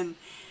zinc. And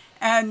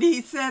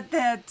he said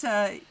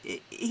that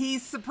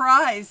he's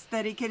surprised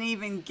that he can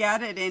even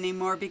get it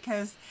anymore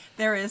because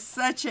there is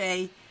such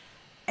a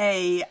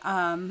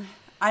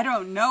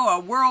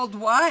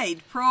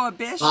worldwide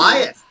prohibition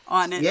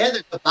on it. Yeah,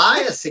 there's a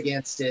bias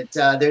against it.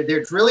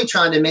 They're really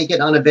trying to make it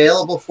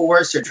unavailable for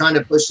us. They're trying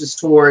to push us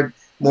toward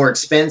more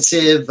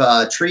expensive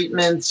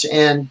treatments.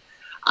 And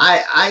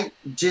I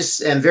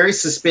just am very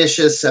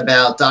suspicious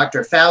about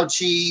Dr.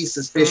 Fauci,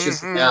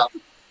 suspicious about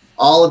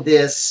all of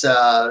this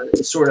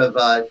sort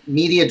of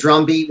media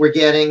drumbeat we're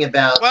getting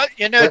about. Well,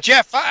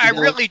 Jeff, I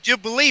really do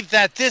believe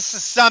that this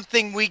is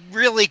something we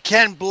really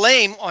can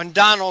blame on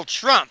Donald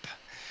Trump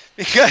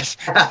because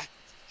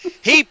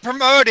he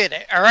promoted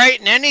it, all right?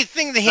 And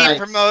anything that he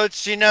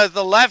promotes,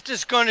 the left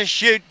is going to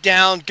shoot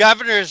down.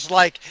 Governors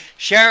like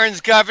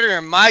Sharron's governor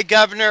and my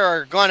governor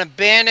are going to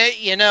ban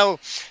it,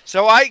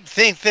 So I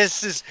think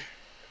this is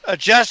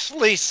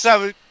justly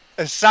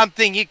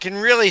something you can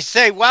really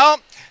say, well,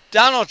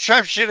 Donald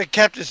Trump should have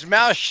kept his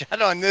mouth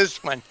shut on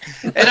this one.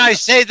 And I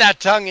say that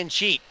tongue in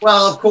cheek.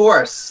 Well, of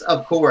course.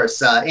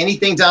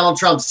 Anything Donald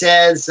Trump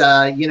says,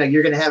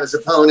 you're going to have his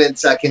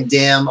opponents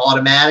condemn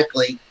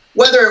automatically.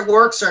 Whether it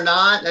works or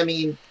not, I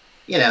mean,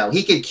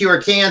 he could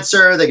cure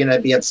cancer. They're going to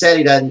be upset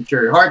he doesn't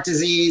cure heart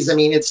disease. I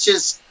mean, it's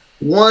just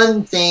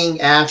one thing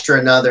after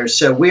another.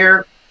 So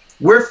we're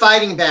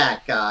fighting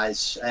back,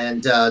 guys,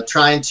 and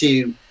trying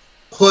to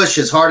push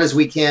as hard as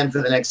we can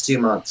for the next 2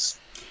 months.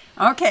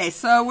 Okay,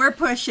 so we're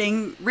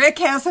pushing. Rick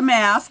has a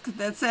mask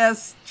that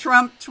says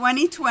Trump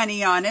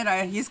 2020 on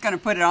it. He's going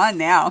to put it on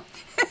now.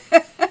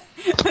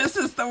 This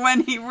is the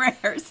one he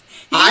wears.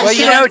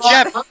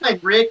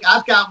 Jeff, Rick,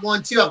 I've got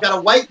one too. I've got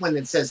a white one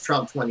that says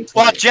Trump 2020.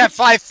 Well, Jeff,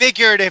 I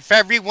figured if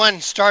everyone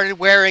started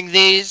wearing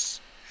these,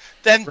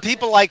 then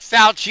people like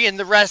Fauci and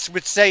the rest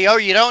would say, oh,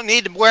 you don't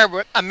need to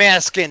wear a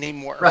mask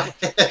anymore. Right.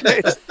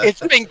 It's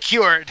been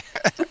cured.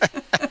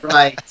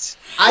 Right.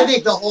 I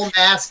think the whole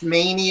mask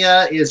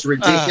mania is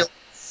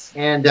ridiculous.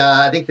 And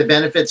I think the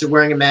benefits of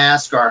wearing a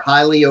mask are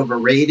highly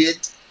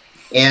overrated.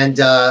 And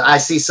I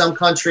see some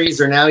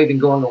countries are now even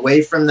going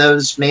away from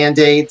those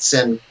mandates.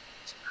 And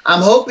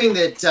I'm hoping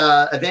that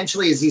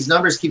eventually, as these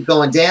numbers keep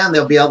going down,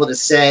 they'll be able to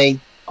say,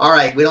 all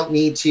right, we don't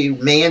need to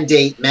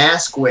mandate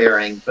mask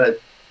wearing. But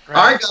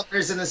our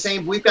governor's in the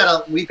same. We've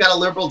got a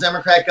liberal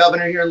Democrat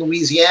governor here in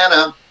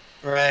Louisiana.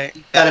 Right.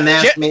 He's got a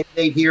mask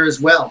mandate here as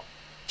well.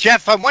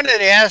 Jeff, I wanted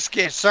to ask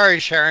you. Sorry,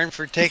 Sharron,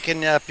 for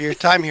taking up your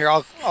time here.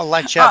 I'll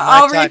let you have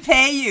my time. I'll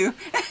repay you.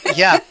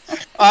 Yeah.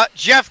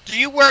 Jeff, do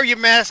you wear your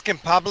mask in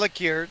public?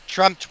 Your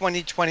Trump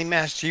 2020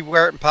 mask? Do you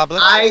wear it in public?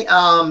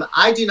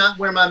 I do not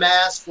wear my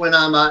mask when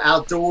I'm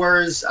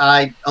outdoors.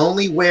 I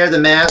only wear the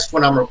mask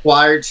when I'm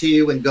required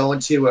to and go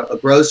into a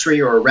grocery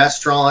or a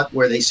restaurant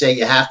where they say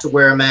you have to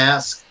wear a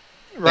mask.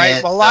 Right.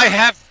 And, well, I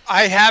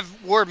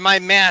have worn my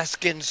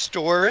mask in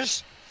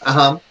stores.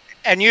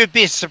 And you'd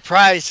be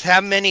surprised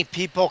how many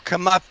people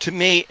come up to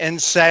me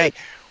and say,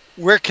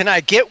 where can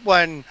I get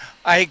one?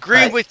 I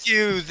agree with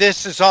you.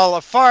 This is all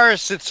a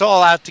farce. It's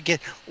all out to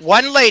get.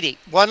 One lady,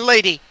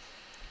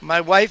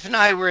 my wife and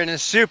I were in a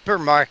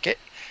supermarket.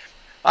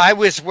 I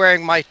was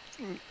wearing my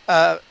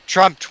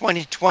Trump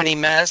 2020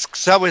 mask.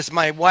 So was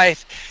my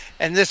wife.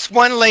 And this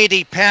one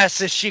lady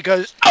passes. She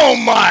goes, oh,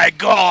 my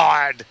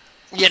God.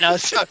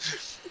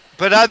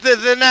 But other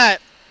than that,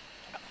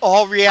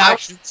 all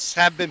reactions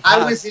have been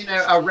positive. I was in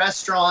a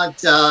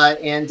restaurant,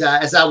 and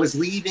as I was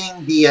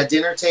leaving the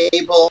dinner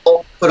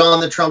table, put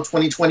on the Trump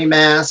 2020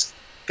 mask,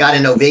 got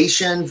an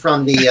ovation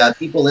from the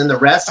people in the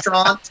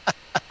restaurant,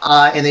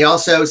 and they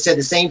also said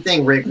the same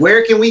thing, Rick,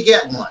 where can we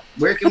get one?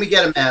 Where can we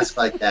get a mask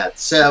like that?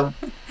 So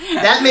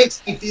that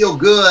makes me feel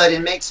good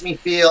and makes me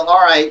feel,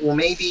 all right, well,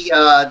 maybe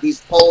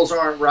these polls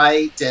aren't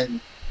right, and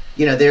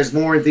there's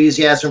more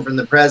enthusiasm from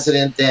the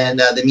president than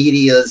the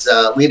media is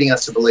leading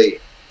us to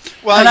believe.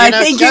 Well, and I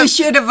think you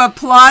should have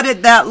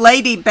applauded that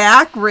lady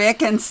back,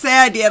 Rick, and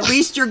said, at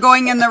least you're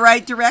going in the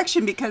right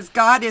direction because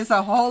God is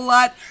a whole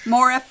lot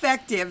more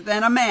effective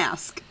than a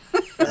mask.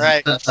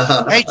 Right.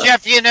 Hey,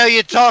 Jeff,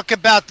 you talk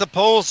about the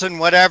polls and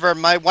whatever.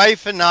 My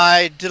wife and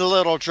I did a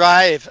little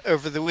drive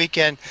over the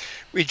weekend.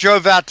 We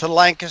drove out to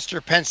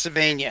Lancaster,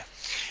 Pennsylvania.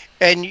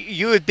 And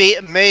you would be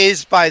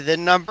amazed by the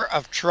number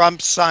of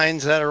Trump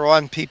signs that are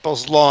on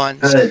people's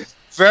lawns. Good.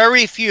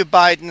 Very few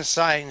Biden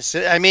signs.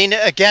 I mean,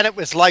 again, it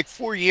was like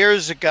 4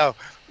 years ago.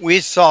 We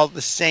saw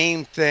the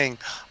same thing.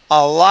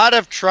 A lot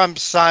of Trump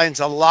signs,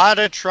 a lot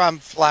of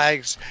Trump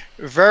flags,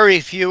 very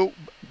few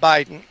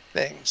Biden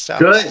things. So.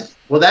 Good.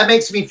 Well, that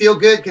makes me feel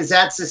good because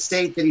that's the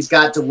state that he's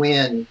got to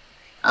win.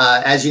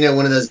 As you know,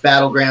 one of those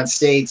battleground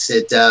states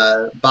that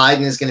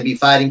Biden is going to be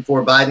fighting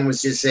for. Biden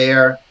was just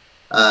there,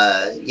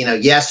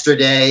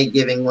 yesterday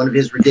giving one of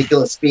his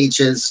ridiculous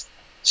speeches.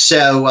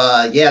 So,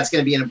 it's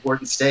going to be an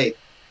important state.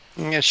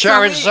 Yeah,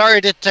 Sharron,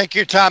 sorry to take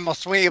your time. I'll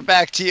swing it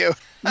back to you.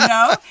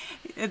 No,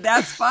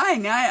 that's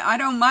fine. I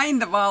don't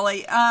mind the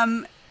volley.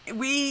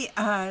 We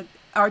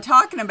are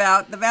talking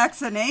about the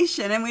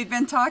vaccination, and we've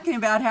been talking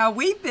about how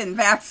we've been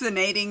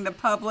vaccinating the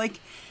public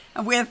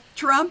with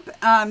Trump.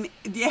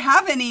 Do you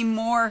have any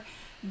more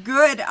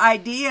good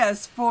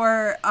ideas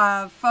for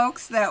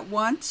folks that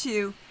want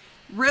to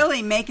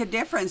really make a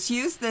difference,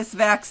 use this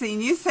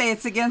vaccine? You say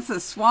it's against the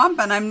swamp,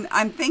 and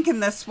I'm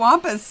thinking the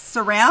swamp is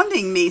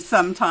surrounding me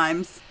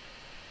sometimes.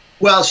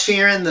 Well,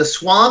 Sharron, the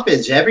swamp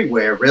is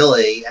everywhere,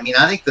 really. I mean,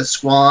 I think the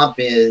swamp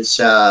is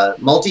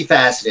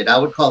multifaceted. I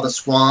would call the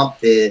swamp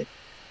the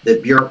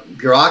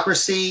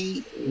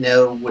bureaucracy,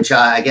 which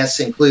I guess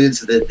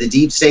includes the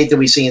deep state that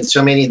we see in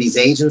so many of these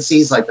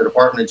agencies, like the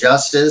Department of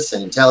Justice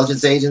and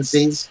intelligence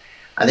agencies.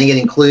 I think it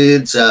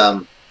includes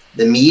the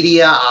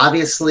media,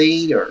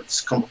 obviously, or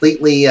it's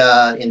completely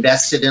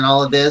invested in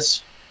all of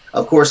this.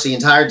 Of course, the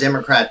entire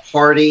Democrat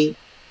Party.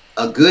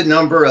 A good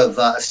number of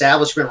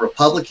establishment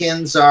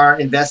Republicans are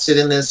invested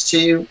in this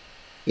too.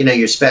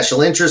 Your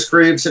special interest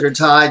groups that are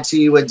tied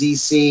to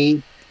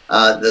D.C.,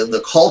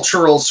 the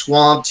cultural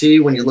swamp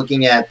too, when you're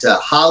looking at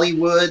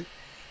Hollywood.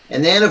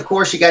 And then, of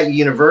course, you got your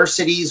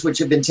universities, which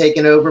have been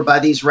taken over by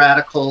these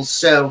radicals.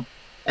 So,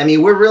 I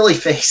mean, we're really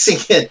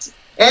facing it.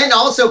 And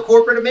also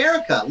corporate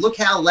America. Look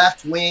how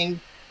left-wing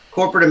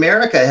corporate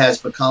America has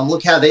become.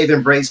 Look how they've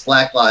embraced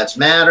Black Lives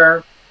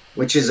Matter,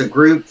 which is a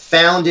group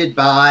founded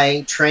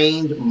by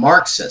trained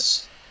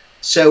Marxists.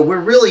 So we're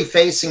really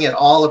facing it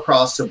all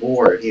across the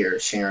board here,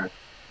 Sharron.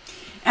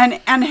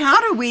 And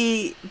how do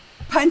we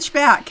punch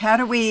back? How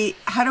do we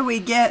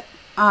get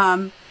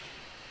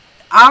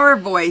our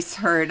voice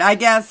heard? I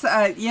guess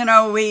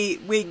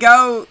we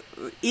go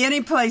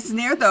any place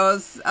near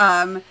those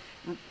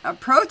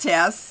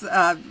protests.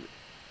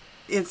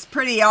 It's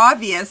pretty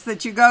obvious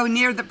that you go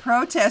near the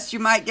protest, you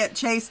might get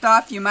chased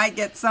off, you might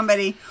get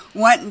somebody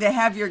wanting to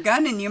have your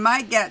gun, and you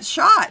might get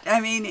shot.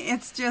 I mean,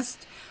 it's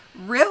just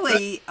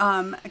really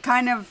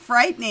kind of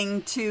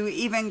frightening to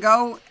even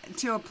go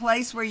to a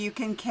place where you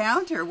can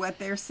counter what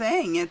they're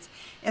saying.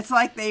 It's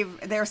like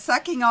they're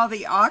sucking all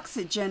the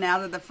oxygen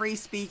out of the free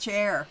speech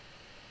air.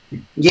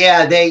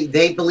 Yeah,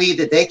 they believe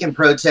that they can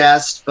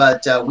protest,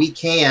 but we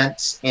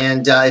can't.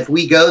 And if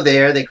we go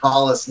there, they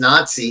call us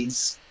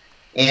Nazis.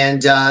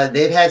 And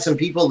they've had some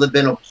people that have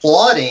been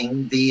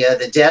applauding the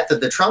death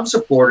of the Trump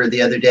supporter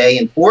the other day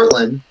in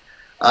Portland,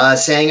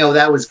 saying, "Oh,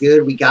 that was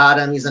good. We got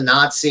him. He's a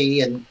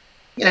Nazi, and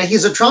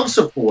he's a Trump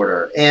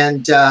supporter."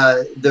 And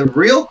the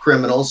real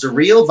criminals, the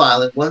real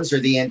violent ones, are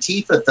the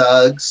Antifa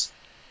thugs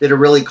that are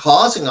really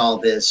causing all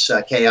this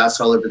chaos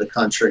all over the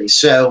country.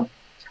 So,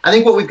 I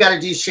think what we've got to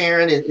do,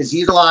 Sharron, is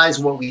utilize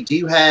what we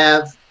do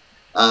have.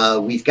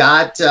 We've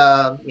got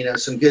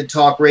some good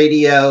talk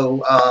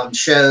radio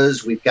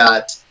shows. We've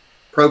got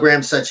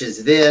programs such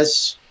as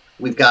this.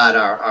 We've got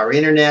our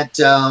internet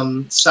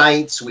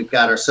sites. We've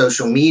got our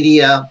social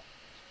media.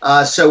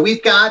 So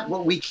we've got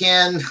what we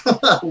can.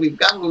 We've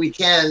got what we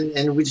can,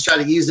 and we just try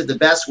to use it the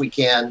best we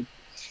can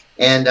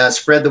and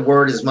spread the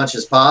word as much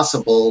as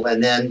possible.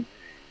 And then,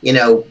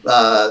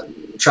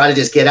 try to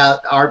just get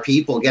out our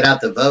people, get out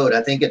the vote.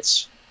 I think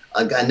it's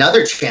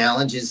another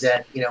challenge is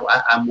that,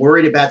 I'm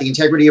worried about the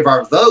integrity of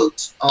our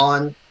vote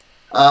on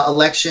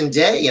election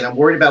day, and I'm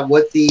worried about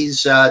what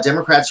these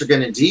Democrats are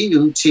going to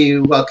do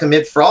to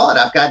commit fraud.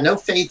 I've got no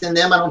faith in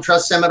them. I don't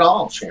trust them at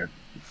all, Sharron.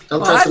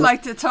 Well, I'd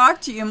like to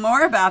talk to you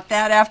more about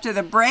that after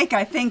the break.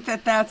 I think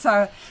that's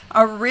a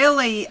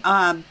really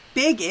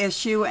big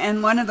issue,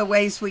 and one of the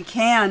ways we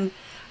can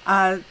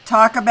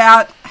talk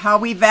about how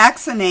we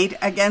vaccinate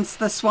against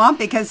the swamp,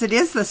 because it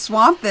is the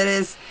swamp that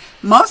is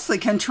mostly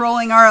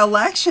controlling our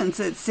elections,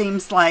 it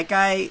seems like.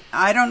 I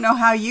don't know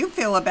how you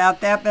feel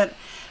about that, but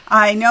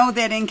I know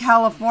that in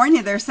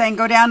California they're saying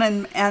go down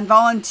and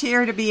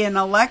volunteer to be an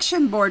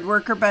election board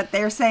worker, but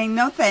they're saying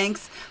no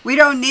thanks. We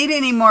don't need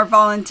any more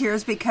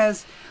volunteers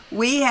because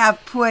we have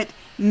put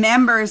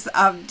members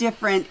of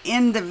different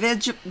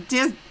indivisible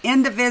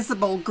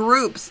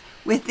groups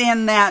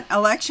within that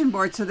election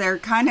board. So they're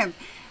kind of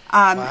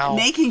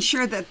making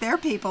sure that their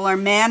people are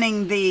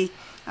manning the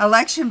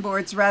election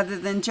boards rather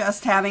than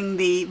just having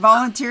the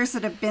volunteers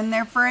that have been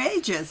there for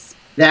ages.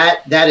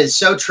 That is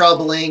so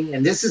troubling.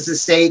 And this is a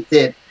state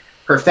that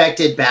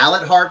perfected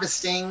ballot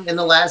harvesting in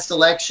the last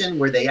election,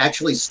 where they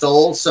actually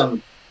stole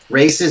some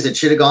races that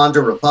should have gone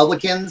to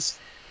Republicans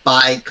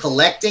by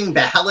collecting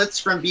ballots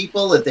from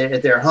people at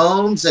their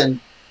homes and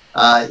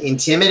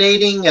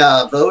intimidating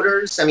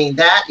voters. I mean,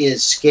 that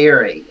is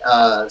scary.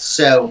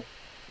 So,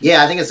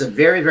 yeah, I think it's a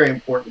very, very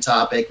important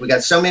topic. We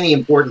got so many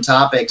important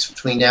topics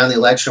between now and the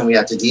election we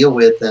have to deal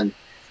with, and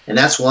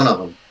that's one of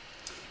them.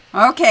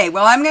 Okay,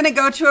 well, I'm going to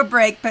go to a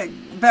break, but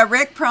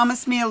Rick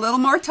promised me a little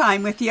more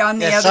time with you on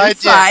the Yes, other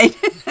side.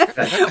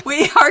 I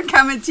We are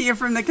coming to you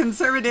from the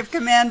Conservative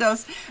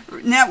Commandos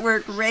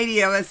Network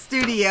Radio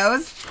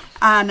Studios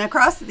and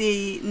across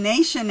the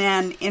nation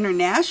and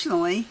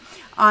internationally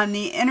on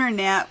the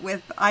internet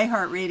with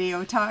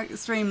iHeartRadio,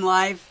 Stream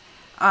Live,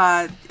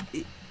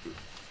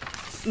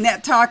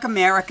 Net Talk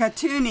America,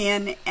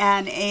 TuneIn,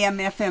 and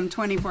AM/FM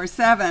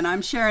 24/7.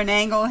 I'm Sharron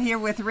Angle here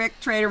with Rick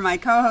Trader, my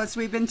co-host.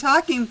 We've been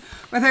talking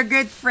with our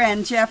good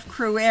friend Jeff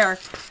Crouere,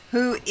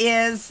 who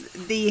is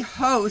the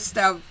host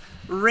of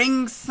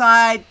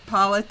Ringside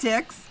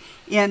Politics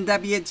in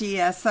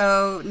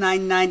WGSO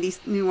 990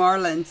 New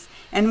Orleans.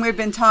 And we've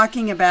been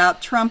talking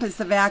about Trump as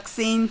the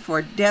vaccine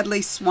for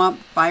deadly swamp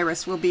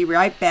virus. We'll be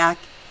right back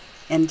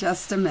in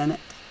just a minute.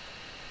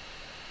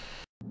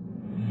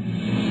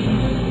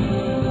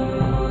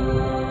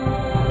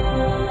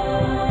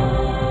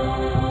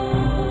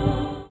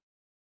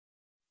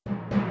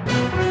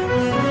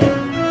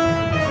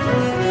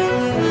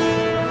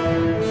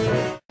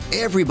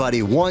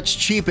 Everybody wants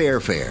cheap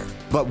airfare,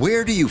 but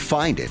where do you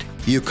find it?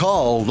 You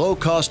call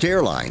low-cost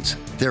airlines.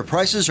 Their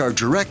prices are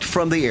direct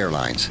from the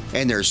airlines,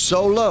 and they're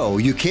so low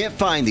you can't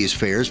find these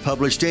fares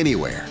published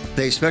anywhere.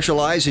 They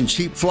specialize in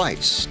cheap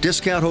flights,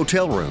 discount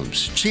hotel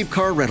rooms, cheap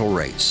car rental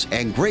rates,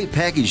 and great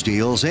package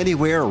deals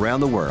anywhere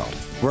around the world.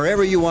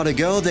 Wherever you want to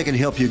go, they can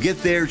help you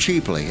get there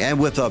cheaply and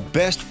with a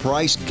best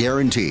price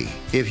guarantee.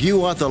 If you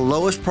want the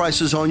lowest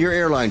prices on your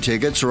airline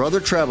tickets or other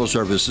travel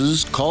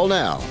services, call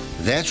now.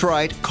 That's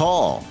right,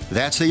 call.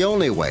 That's the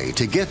only way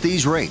to get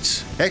these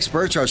rates.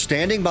 Experts are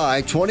standing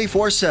by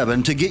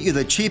 24/7 to get you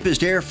the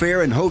cheapest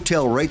airfare and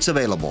hotel rates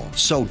available.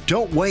 So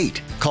don't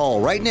wait.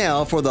 Call right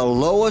now for the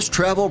lowest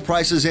travel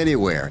prices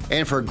anywhere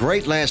and for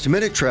great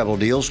last-minute travel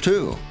deals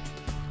too.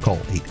 Call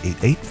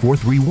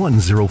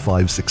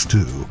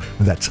 888-431-0562.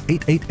 That's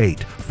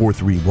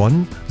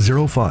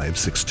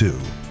 888-431-0562.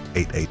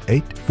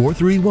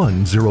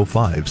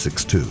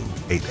 888-431-0562.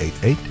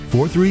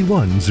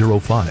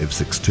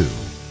 888-431-0562.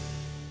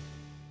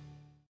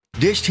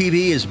 Dish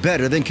TV is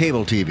better than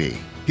cable TV.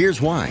 Here's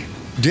why.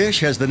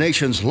 Dish has the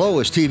nation's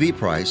lowest TV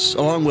price,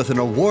 along with an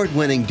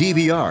award-winning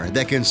DVR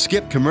that can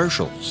skip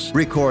commercials,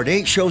 record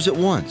 8 shows at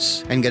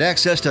once, and get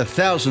access to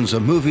thousands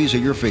of movies at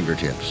your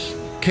fingertips.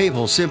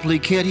 Cable simply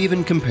can't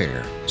even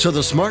compare. So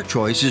the smart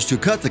choice is to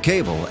cut the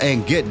cable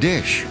and get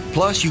Dish.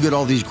 Plus, you get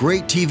all these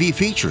great TV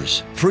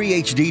features, free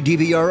HD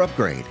DVR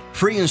upgrade,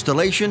 free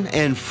installation,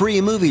 and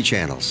free movie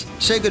channels.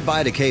 Say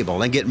goodbye to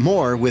cable and get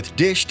more with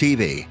Dish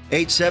TV.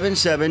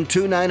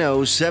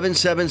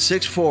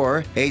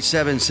 877-290-7764,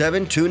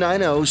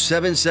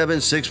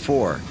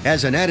 877-290-7764.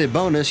 As an added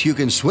bonus, you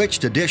can switch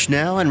to Dish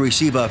now and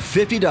receive a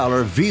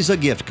 $50 Visa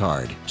gift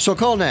card. So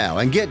call now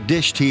and get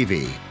Dish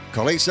TV.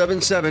 Call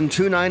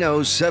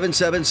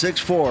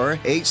 877-290-7764,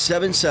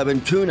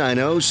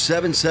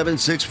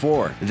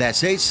 877-290-7764.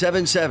 That's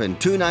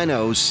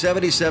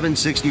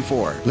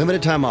 877-290-7764.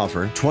 Limited time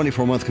offer,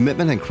 24-month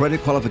commitment and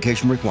credit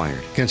qualification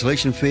required.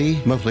 Cancellation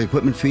fee, monthly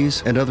equipment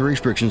fees, and other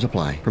restrictions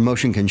apply.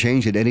 Promotion can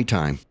change at any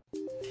time.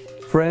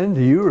 Friend,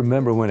 do you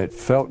remember when it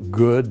felt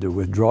good to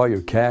withdraw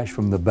your cash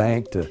from the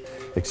bank to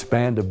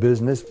expand a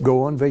business,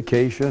 go on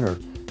vacation, or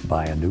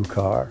buy a new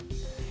car?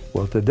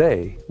 Well,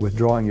 today,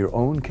 withdrawing your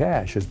own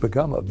cash has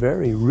become a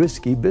very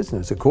risky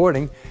business,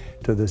 according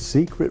to The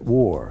Secret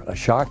War, a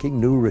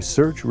shocking new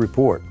research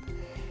report.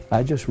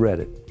 I just read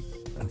it.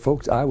 And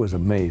folks, I was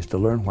amazed to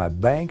learn why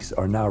banks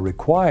are now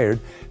required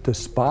to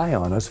spy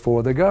on us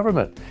for the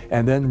government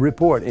and then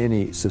report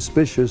any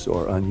suspicious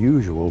or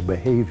unusual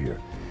behavior.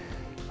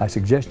 I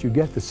suggest you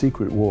get The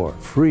Secret War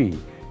free.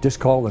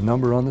 Just call the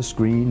number on the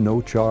screen,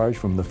 no charge,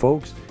 from the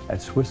folks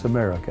at Swiss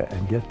America,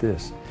 and get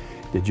this.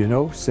 Did you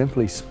know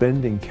simply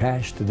spending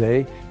cash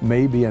today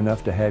may be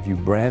enough to have you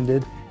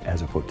branded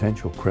as a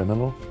potential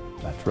criminal?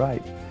 That's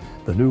right.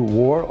 The new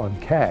war on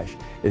cash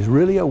is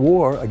really a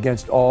war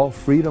against all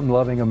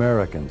freedom-loving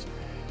Americans.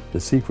 The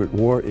Secret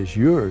War is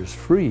yours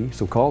free,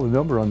 so call the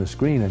number on the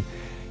screen and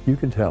you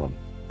can tell them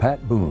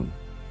Pat Boone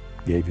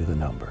gave you the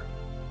number.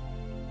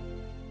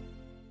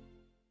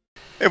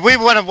 We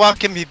want to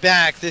welcome you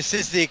back. This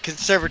is the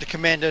Conservative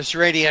Commandos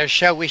radio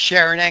show with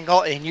Sharron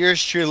Angle and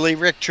yours truly,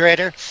 Rick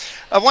Trader.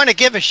 I want to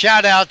give a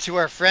shout out to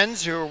our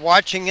friends who are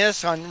watching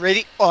us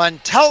on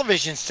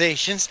television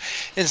stations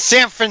in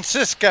San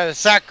Francisco,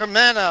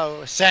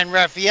 Sacramento, San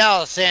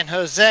Rafael, San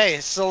Jose,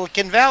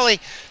 Silicon Valley,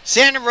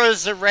 Santa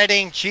Rosa,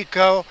 Redding,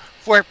 Chico,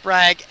 Fort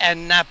Bragg,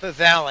 and Napa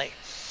Valley.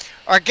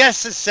 Our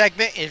guest this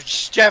segment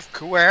is Jeff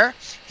Crouere.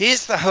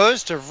 He's the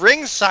host of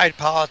Ringside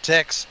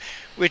Politics,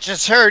 which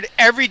is heard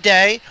every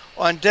day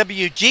on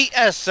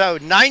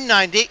WGSO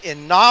 990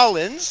 in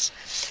Nolens.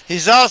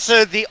 He's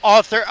also the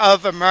author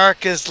of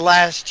America's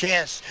Last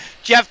Chance.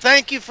 Jeff,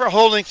 thank you for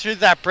holding through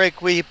that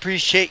break. We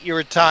appreciate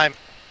your time.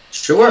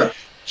 Sure.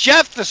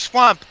 Jeff the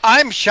Swamp,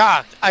 I'm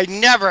shocked. I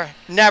never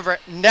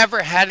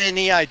had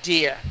any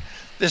idea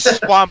the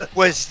swamp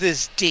was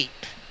this deep.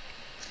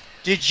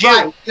 Did you?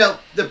 Right. You know,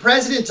 the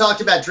president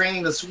talked about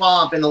draining the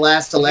swamp in the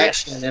last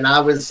election, yes. And I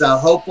was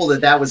hopeful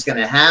that that was going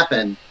to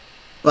happen.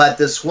 But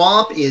the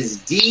swamp is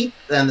deep,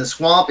 and the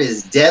swamp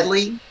is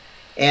deadly,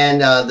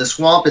 and the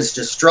swamp is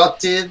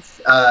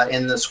destructive,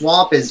 and the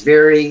swamp is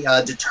very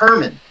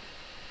determined.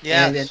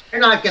 Yes. And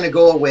they're not going to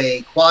go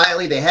away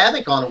quietly. They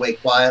haven't gone away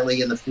quietly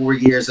in the 4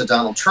 years of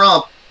Donald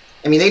Trump.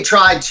 I mean, they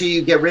tried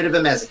to get rid of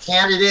him as a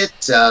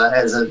candidate,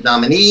 as a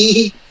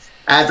nominee.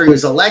 After he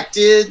was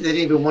elected, they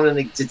didn't even want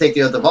him to take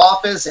the oath of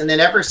office. And then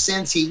ever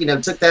since he,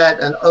 took that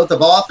an oath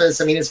of office,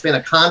 I mean, it's been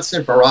a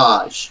constant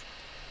barrage.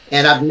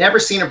 And I've never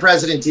seen a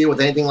president deal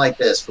with anything like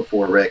this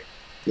before, Rick.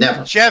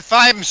 Never. Jeff,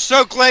 I'm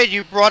so glad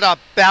you brought up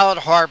ballot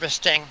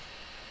harvesting.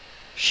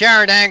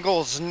 Sharron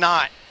Angle's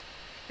not.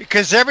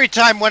 Because every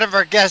time one of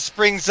our guests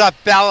brings up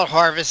ballot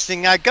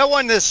harvesting, I go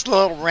on this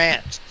little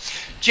rant.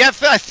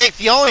 Jeff, I think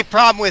the only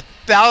problem with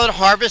ballot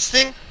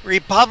harvesting,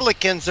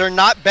 Republicans are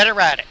not better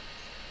at it.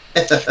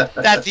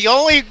 That the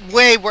only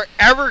way we're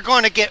ever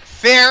going to get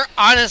fair,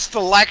 honest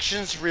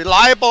elections,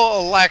 reliable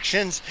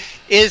elections,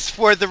 is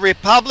for the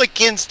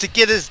Republicans to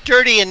get as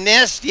dirty and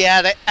nasty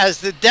at it as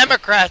the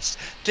Democrats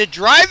to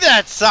drive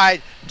that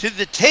side to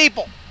the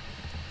table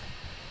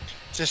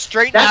to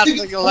straighten out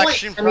the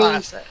election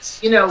process.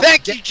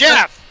 Thank you,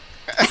 Jeff.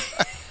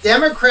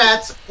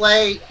 Democrats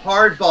play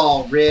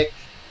hardball, Rick,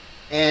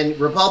 and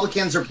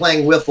Republicans are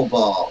playing wiffle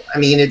ball. I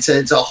mean, it's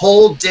a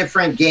whole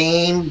different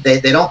game. They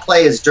don't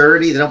play as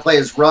dirty. They don't play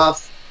as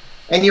rough.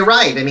 And you're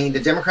right. I mean, the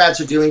Democrats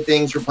are doing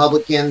things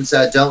Republicans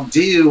don't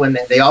do, and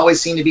they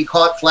always seem to be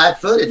caught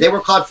flat-footed. They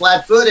were caught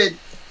flat-footed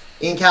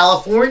in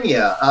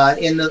California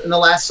in the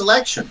last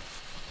election.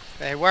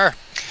 They were.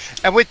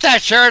 And with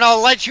that, Sharron,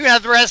 I'll let you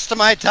have the rest of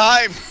my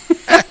time.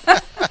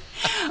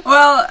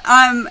 Well,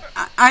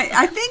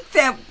 I think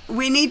that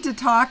we need to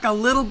talk a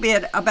little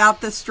bit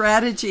about the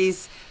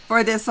strategies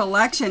for this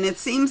election. It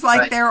seems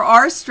like there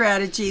are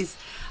strategies.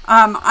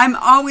 I'm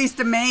always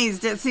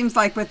amazed. It seems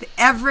like with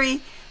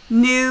every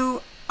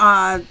new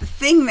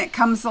thing that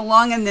comes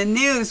along in the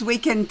news, we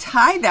can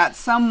tie that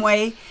some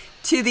way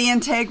to the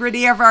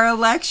integrity of our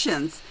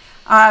elections.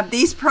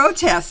 These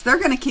protests, they're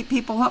going to keep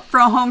people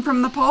home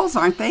from the polls,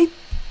 aren't they?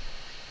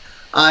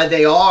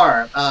 They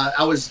are.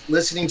 I was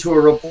listening to a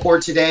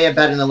report today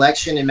about an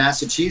election in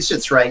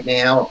Massachusetts right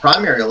now, a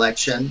primary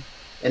election,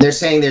 and they're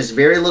saying there's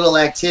very little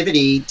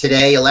activity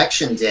today,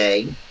 election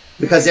day,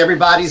 because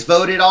everybody's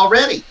voted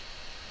already.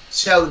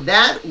 So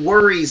that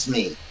worries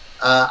me.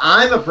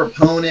 I'm a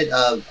proponent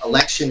of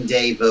election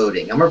day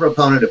voting. I'm a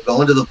proponent of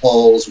going to the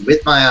polls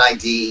with my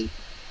ID,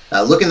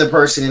 looking the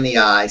person in the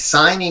eye,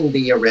 signing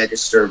the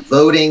register,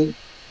 voting,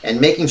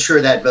 and making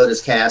sure that vote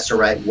is cast the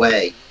right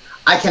way.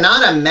 I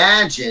cannot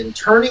imagine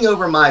turning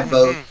over my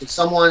vote to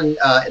someone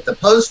at the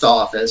post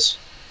office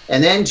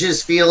and then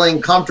just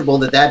feeling comfortable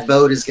that that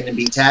vote is going to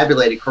be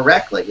tabulated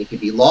correctly. It could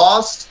be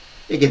lost.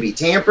 It could be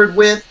tampered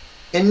with,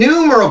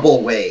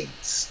 innumerable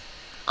ways.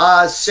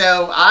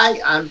 So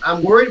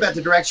I'm worried about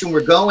the direction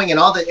we're going,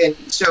 and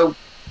so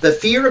the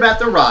fear about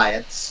the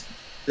riots,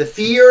 the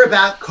fear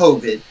about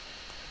COVID,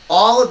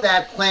 all of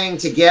that playing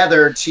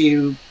together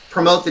to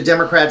promote the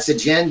Democrats'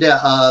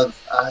 agenda of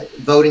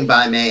voting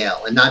by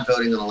mail and not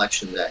voting on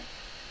election day.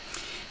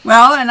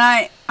 Well,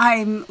 and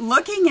I'm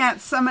looking at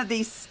some of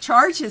these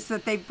charges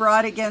that they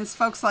brought against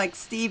folks like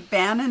Steve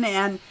Bannon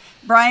and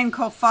Brian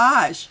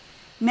Kolfage.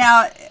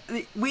 Now,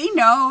 we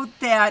know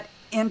that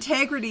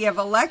integrity of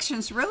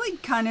elections really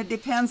kind of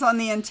depends on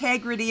the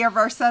integrity of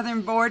our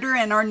southern border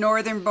and our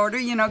northern border,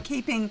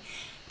 keeping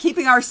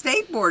our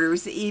state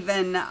borders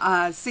even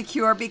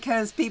secure,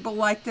 because people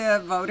like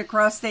to vote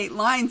across state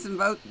lines and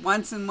vote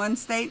once in one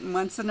state and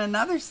once in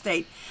another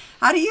state.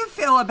 How do you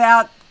feel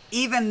about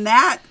even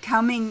that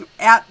coming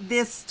at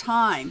this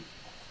time?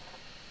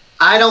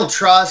 I don't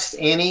trust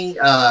any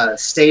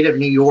state of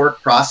New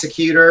York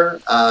prosecutor.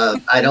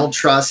 I don't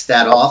trust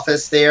that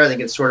office there. I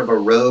think it's sort of a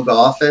rogue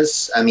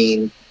office. I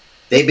mean,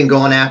 they've been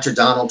going after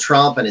Donald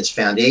Trump and his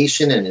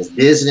foundation and his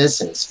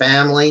business and his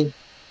family.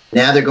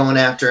 Now they're going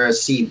after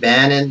Steve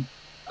Bannon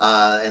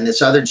and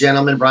this other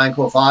gentleman, Brian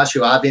Kolfage,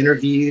 who I've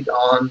interviewed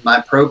on my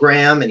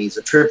program, and he's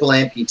a triple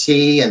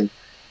amputee and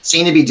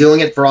seem to be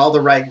doing it for all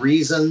the right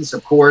reasons.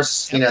 Of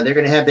course, they're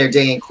going to have their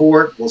day in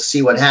court. We'll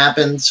see what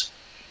happens.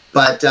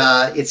 But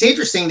it's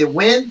interesting that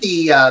when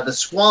the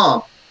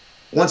swamp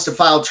wants to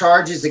file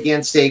charges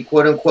against a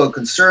quote-unquote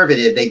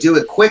conservative, they do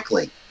it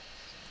quickly.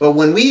 But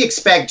when we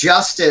expect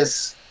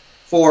justice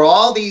for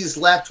all these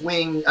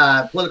left-wing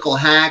political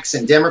hacks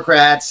and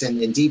Democrats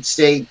and deep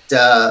state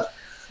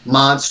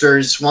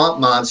monsters, swamp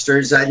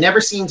monsters, it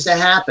never seems to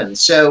happen.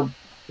 So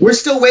we're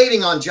still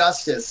waiting on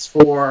justice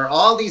for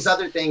all these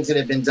other things that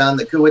have been done,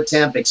 the coup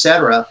attempt,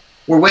 etc.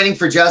 We're waiting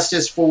for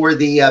justice for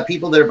the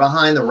people that are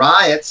behind the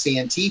riots, the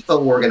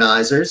Antifa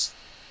organizers.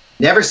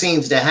 Never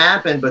seems to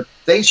happen, but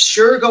they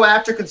sure go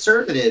after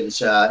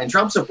conservatives and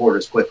Trump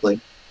supporters quickly.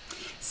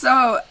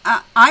 So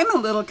I'm a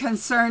little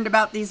concerned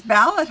about these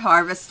ballot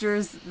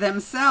harvesters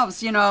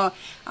themselves. You know,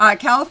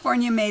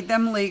 California made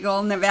them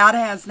legal. Nevada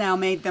has now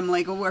made them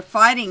legal. We're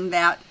fighting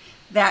that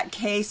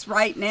case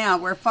right now.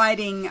 We're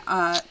fighting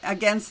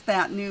against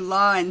that new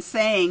law and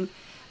saying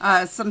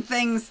some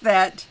things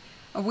that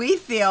we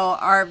feel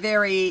are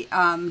very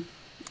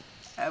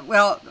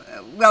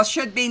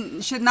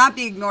should not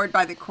be ignored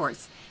by the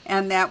courts,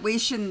 and that we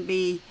shouldn't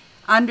be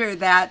under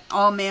that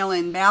all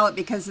mail-in ballot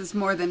because it's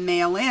more than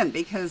mail-in,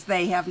 because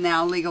they have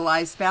now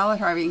legalized ballot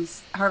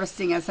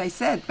harvesting, as I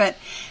said. But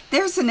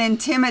there's an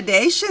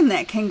intimidation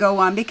that can go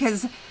on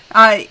because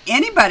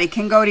anybody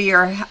can go to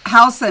your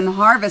house and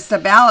harvest a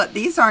ballot.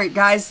 These aren't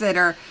guys that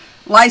are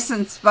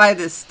licensed by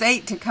the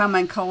state to come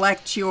and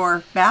collect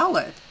your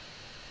ballot.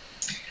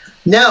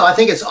 No, I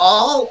think it's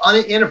all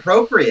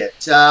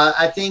inappropriate.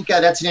 I think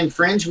that's an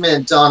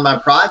infringement on my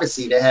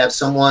privacy to have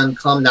someone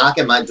come knock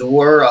at my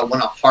door,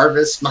 want to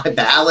harvest my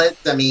ballot.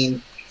 I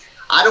mean,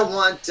 I don't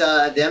want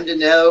them to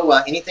know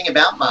anything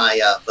about my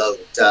vote.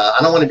 I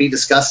don't want to be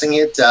discussing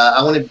it.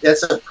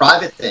 That's a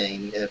private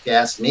thing, if you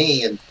ask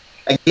me. And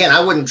again,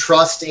 I wouldn't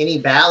trust any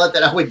ballot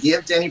that I would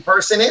give to any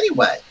person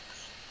anyway.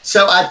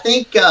 So I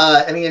think,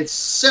 it's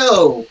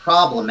so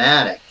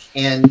problematic.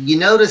 And you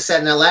notice that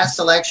in the last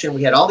election,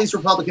 we had all these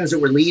Republicans that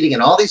were leading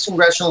in all these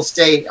congressional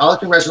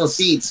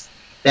seats.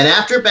 Then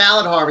after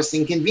ballot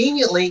harvesting,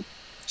 conveniently,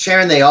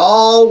 Sharron, they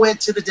all went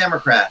to the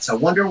Democrats. I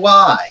wonder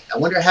why. I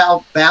wonder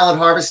how ballot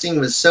harvesting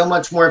was so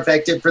much more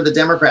effective for the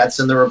Democrats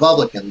than the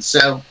Republicans.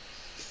 So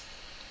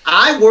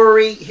I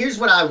worry. Here's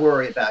what I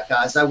worry about,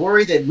 guys. I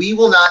worry that we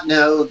will not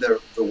know the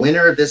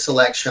winner of this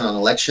election on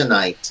election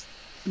night,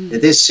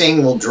 that this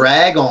thing will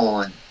drag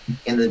on,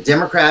 and the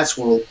Democrats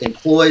will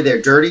employ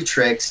their dirty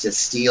tricks to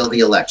steal the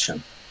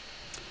election.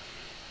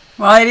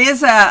 Well, it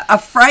is a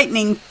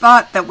frightening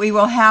thought that we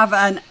will have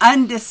an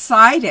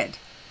undecided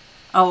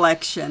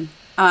election.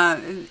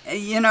 If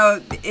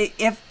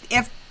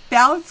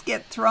ballots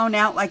get thrown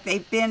out like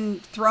they've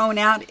been thrown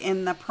out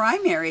in the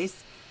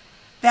primaries,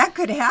 that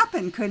could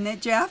happen, couldn't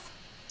it, Jeff?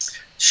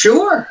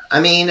 Sure. I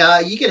mean,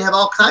 you could have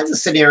all kinds of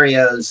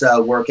scenarios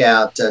work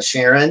out,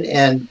 Sharron,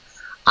 and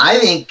I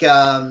think,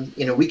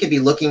 we could be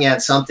looking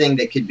at something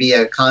that could be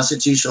a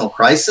constitutional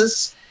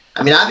crisis.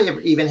 I mean,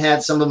 I've even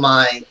had some of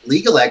my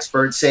legal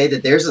experts say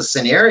that there's a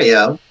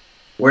scenario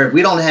where if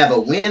we don't have a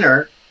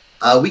winner,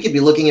 we could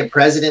be looking at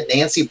President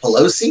Nancy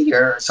Pelosi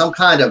or some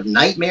kind of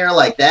nightmare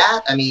like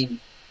that. I mean,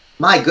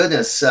 my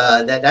goodness,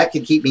 that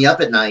could keep me up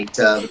at night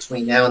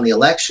between now and the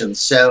election.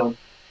 So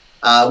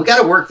we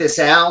got to work this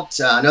out.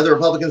 I know the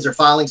Republicans are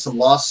filing some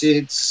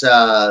lawsuits,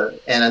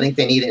 and I think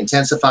they need to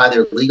intensify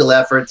their legal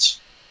efforts.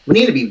 We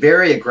need to be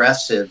very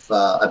aggressive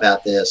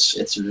about this.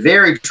 It's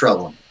very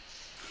troubling.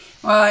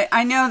 Well,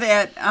 I know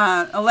that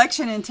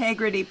Election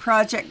Integrity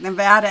Project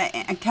Nevada,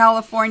 and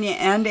California,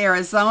 and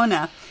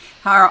Arizona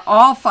are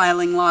all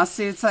filing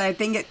lawsuits. I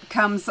think it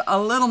comes a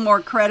little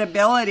more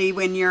credibility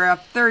when you're a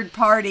third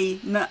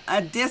party,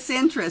 a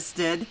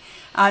disinterested,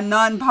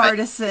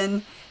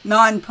 nonpartisan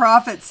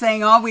nonprofit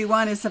saying all we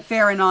want is a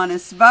fair and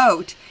honest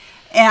vote.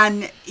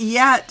 And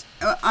yet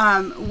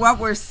what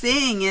we're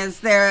seeing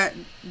is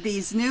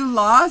these new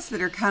laws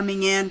that are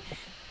coming in,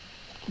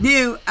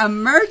 new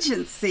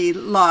emergency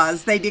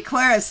laws. They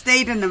declare a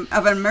state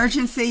of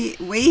emergency.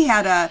 We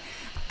had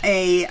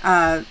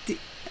an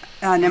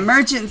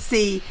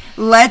emergency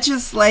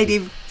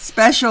legislative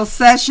special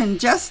session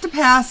just to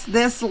pass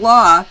this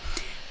law.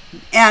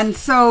 And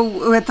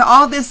so with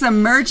all this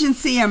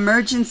emergency,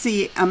 we're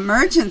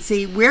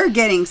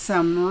getting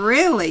some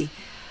really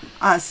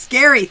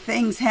scary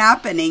things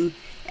happening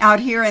out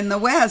here in the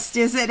West.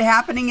 Is it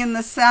happening in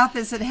the South?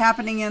 Is it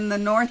happening in the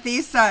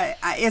Northeast?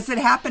 Is it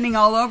happening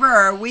all over, or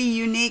are we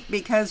unique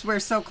because we're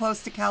so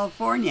close to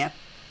California?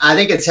 I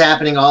think it's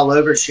happening all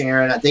over,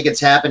 Sharron. I think it's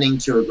happening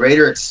to a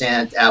greater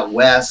extent out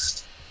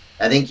West.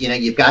 I think,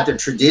 you've got the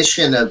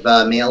tradition of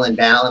mail-in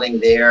balloting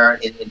there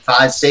in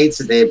 5 states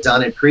that they've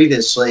done it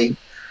previously,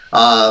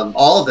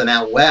 all of them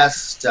out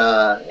West.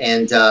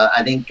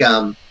 I think,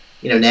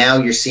 now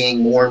you're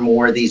seeing more and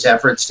more of these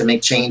efforts to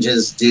make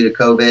changes due to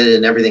COVID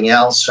and everything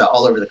else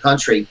all over the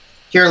country.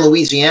 Here in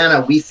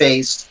Louisiana, we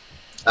faced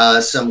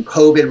some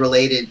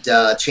COVID-related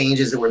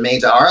changes that were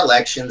made to our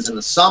elections in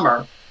the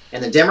summer,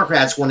 and the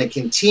Democrats want to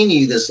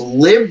continue this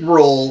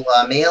liberal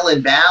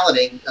mail-in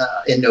balloting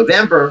in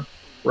November.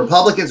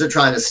 Republicans are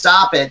trying to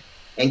stop it,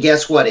 and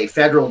guess what? A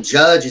federal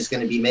judge is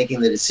going to be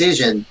making the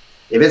decision.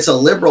 If it's a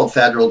liberal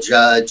federal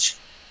judge,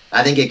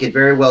 I think it could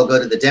very well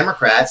go to the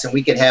Democrats, and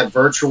we could have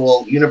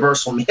virtual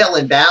universal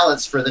mail-in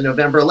ballots for the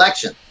November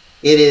election.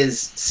 It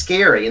is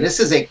scary, and this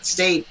is a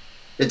state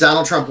that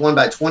Donald Trump won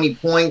by 20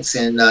 points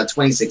in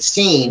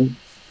 2016,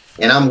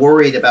 and I'm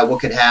worried about what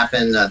could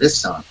happen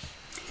this time.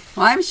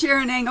 Well, I'm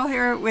Sharron Engel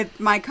here with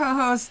my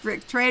co-host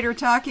Rick Trader,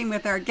 talking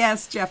with our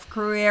guest Jeff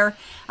Crouere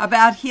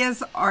about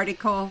his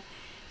article,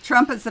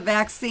 Trump is the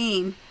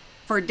vaccine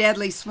for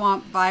deadly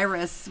swamp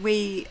virus.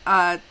 We,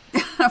 of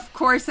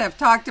course, have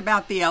talked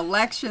about the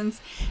elections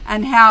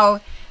and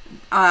how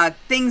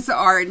things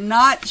are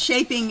not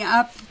shaping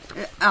up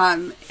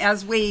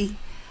as we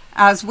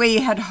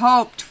had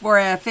hoped for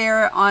a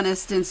fair,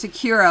 honest, and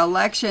secure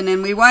election.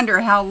 And we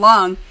wonder how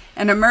long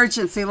an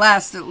emergency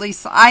lasts. At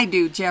least I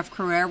do, Jeff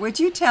Crouere. Would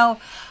you tell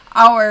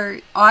our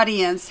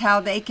audience how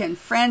they can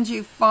friend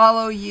you,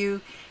 follow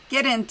you,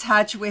 get in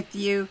touch with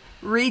you,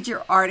 read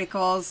your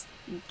articles,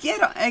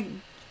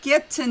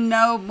 get to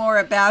know more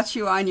about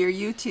you on your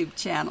YouTube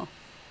channel?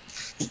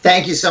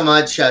 Thank you so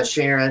much,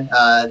 Sharon.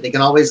 They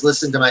can always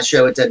listen to my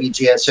show at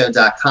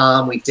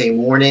WGSO.com weekday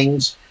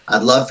mornings.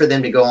 I'd love for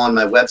them to go on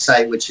my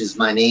website, which is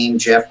my name,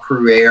 Jeff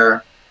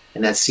Crouere,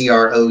 and that's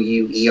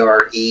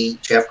Crouere,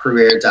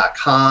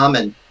 jeffcrouere.com.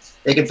 And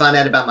they can find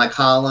out about my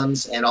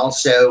columns and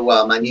also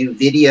my new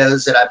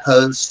videos that I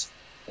post.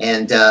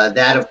 And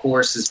that, of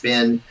course, has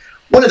been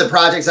one of the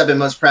projects I've been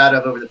most proud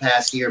of over the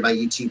past year, my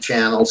YouTube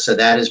channel. So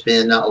that has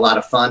been a lot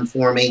of fun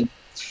for me.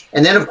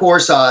 And then, of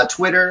course,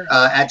 Twitter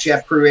at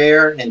Jeff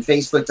Crouere and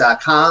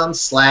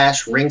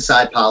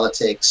Facebook.com/Ringside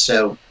Politics.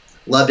 So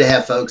love to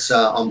have folks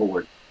on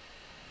board.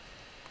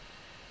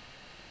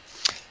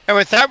 And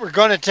with that, we're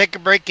going to take a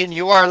break, and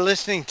you are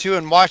listening to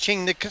and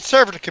watching the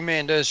Conservative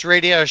Commandos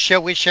radio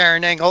show with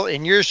Sharron Engel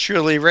and yours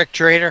truly, Rick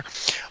Trader.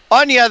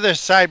 On the other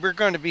side, we're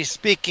going to be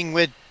speaking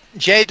with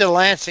Jay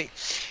Delancy.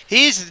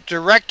 He's the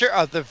director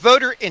of the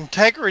Voter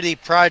Integrity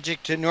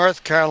Project in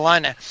North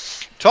Carolina,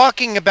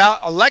 talking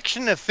about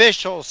election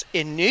officials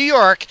in New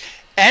York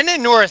and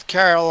in North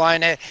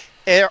Carolina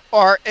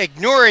are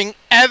ignoring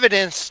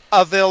evidence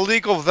of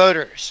illegal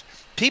voters.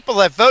 People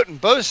that vote in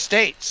both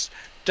states.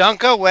 Don't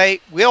go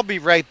away. We'll be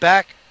right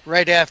back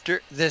right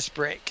after this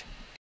break.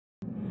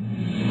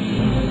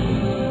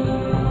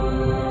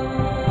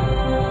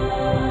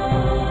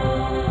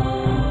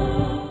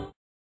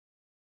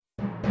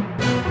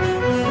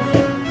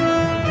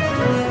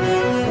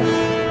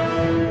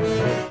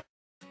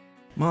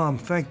 Mom,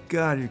 thank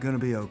God you're going to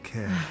be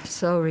okay.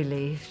 So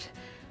relieved.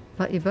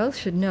 But you both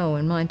should know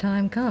when my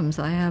time comes,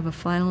 I have a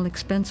final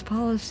expense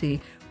policy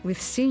with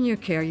Senior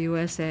Care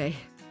USA.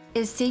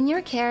 Is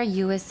Senior Care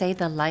USA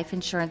the life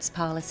insurance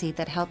policy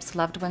that helps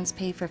loved ones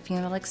pay for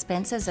funeral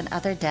expenses and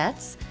other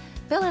debts?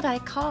 Bill and I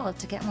called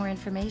to get more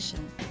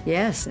information.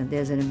 Yes, and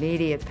there's an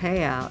immediate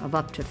payout of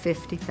up to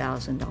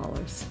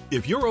 $50,000.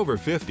 If you're over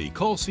 50,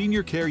 call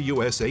Senior Care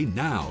USA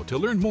now to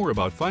learn more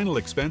about final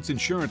expense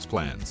insurance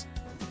plans.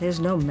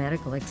 There's no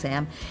medical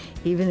exam,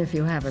 even if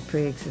you have a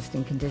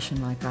pre-existing condition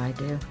like I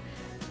do.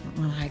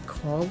 When I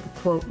called, the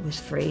quote was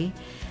free,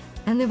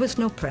 and there was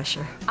no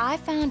pressure. I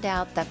found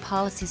out that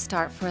policies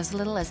start for as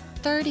little as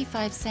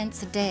 35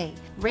 cents a day.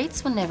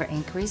 Rates will never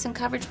increase and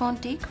coverage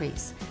won't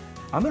decrease.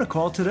 I'm going to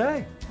call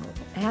today.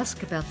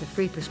 Ask about the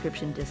free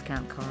prescription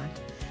discount card.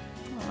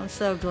 Oh, I'm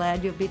so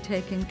glad you'll be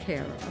taken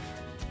care of.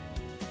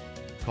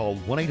 Call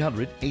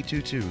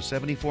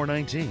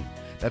 1-800-822-7419.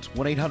 That's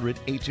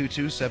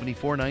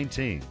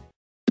 1-800-822-7419.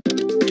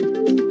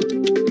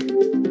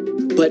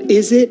 But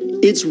is it?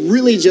 It's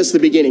really just the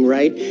beginning,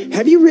 right?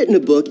 Have you written a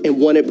book and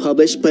want it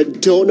published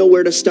but don't know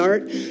where to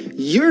start?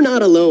 You're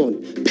not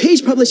alone.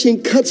 Page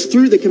Publishing cuts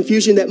through the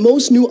confusion that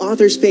most new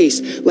authors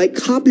face, like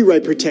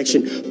copyright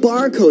protection,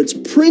 barcodes,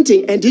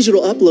 printing, and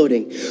digital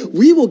uploading.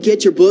 We will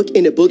get your book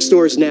into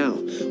bookstores now.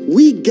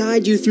 We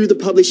guide you through the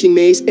publishing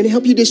maze and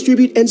help you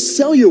distribute and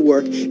sell your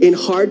work in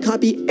hard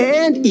copy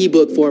and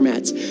ebook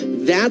formats.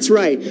 That's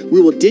right.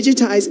 We will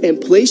digitize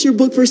and place your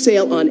book for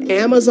sale on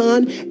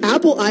Amazon,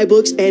 Apple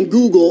iBooks, and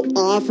Google,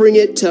 offering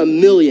it to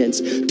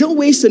millions. Don't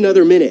waste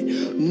another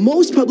minute.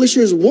 Most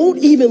publishers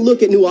won't even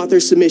look at new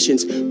author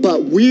submissions,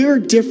 but we're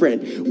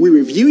different. We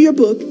review your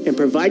book and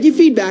provide you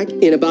feedback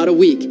in about a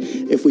week.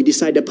 If we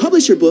decide to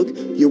publish your book,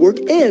 your work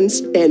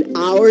ends and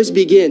ours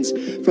begins.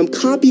 From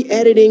copy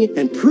editing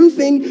and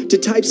proofing to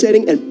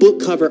typesetting and book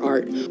cover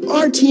art,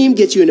 our team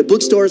gets you into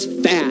bookstores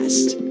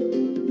fast.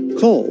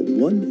 Call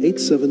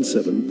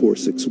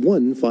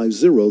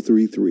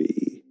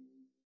 1-877-461-5033.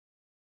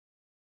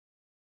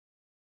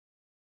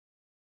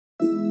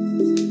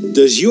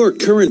 Does your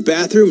current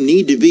bathroom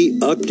need to be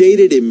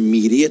updated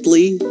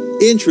immediately?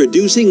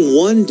 Introducing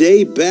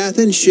one-day bath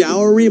and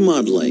shower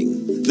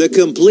remodeling. The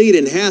complete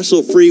and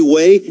hassle-free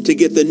way to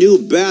get the new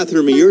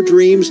bathroom of your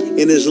dreams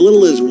in as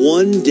little as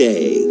 1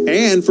 day.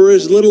 And for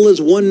as little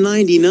as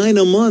 $1.99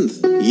 a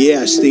month.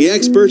 Yes, the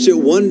experts at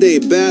One Day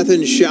Bath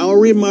and Shower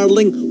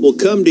Remodeling will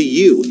come to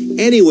you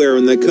anywhere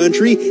in the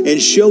country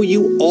and show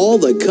you all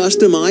the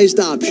customized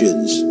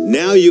options.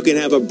 Now you can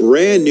have a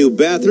brand new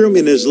bathroom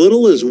in as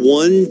little as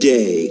 1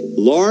 day.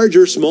 Large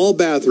or small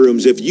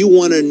bathrooms, if you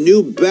want a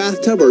new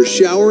bathtub or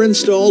shower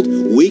installed,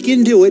 we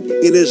can do it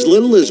in as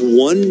little as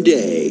 1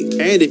 day.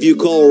 And if you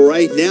call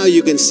right now,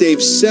 you can save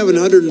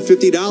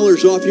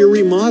 $750 off your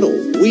remodel.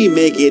 We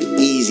make it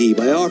easy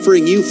by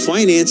offering you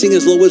financing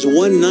as low as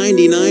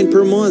 $199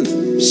 per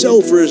month.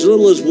 So for as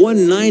little as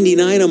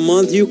 $199 a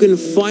month, you can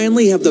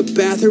finally have the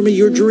bathroom of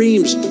your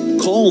dreams.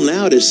 Call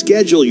now to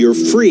schedule your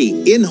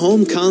free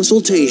in-home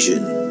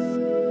consultation.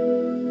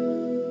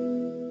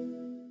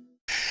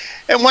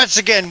 And once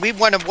again, we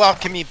want to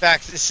welcome you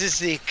back. This is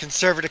the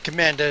Conservative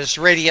Commandos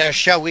radio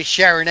show with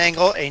Sharron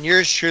Engel and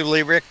yours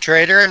truly, Rick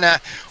Trader. And I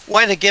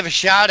want to give a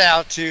shout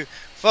out to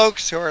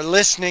folks who are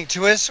listening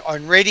to us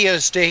on radio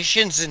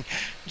stations in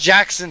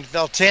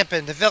Jacksonville, Tampa,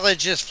 and the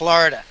Villages,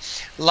 Florida,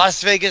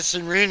 Las Vegas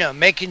and Reno,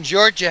 Macon,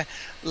 Georgia,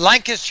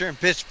 Lancaster and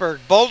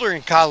Pittsburgh, Boulder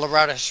and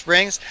Colorado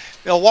Springs,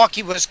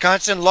 Milwaukee,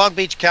 Wisconsin, Long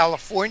Beach,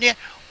 California,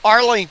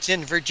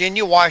 Arlington,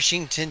 Virginia,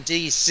 Washington,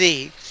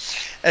 D.C.,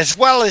 as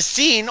well as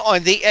seen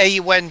on the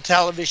AUN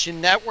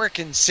television network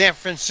in San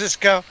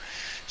Francisco,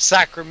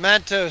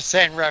 Sacramento,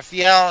 San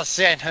Rafael,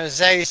 San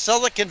Jose,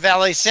 Silicon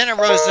Valley, Santa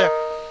Rosa,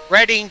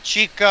 Redding,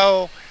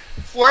 Chico,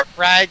 Fort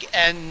Bragg,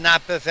 and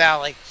Napa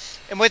Valley.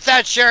 And with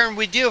that, Sharron,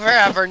 we do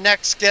have our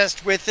next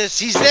guest with us.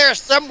 He's there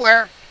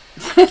somewhere.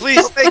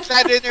 Please make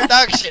that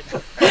introduction.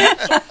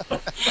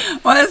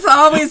 Well, it's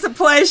always a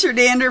pleasure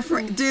to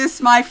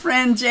introduce my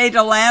friend Jay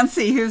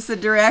Delancy, who's the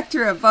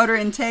director of Voter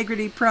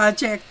Integrity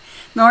Project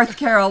North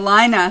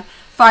Carolina,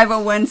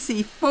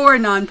 501c4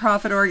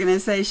 nonprofit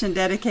organization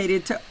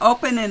dedicated to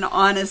open and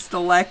honest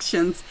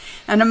elections.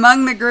 And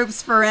among the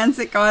group's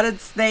forensic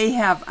audits, they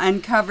have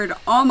uncovered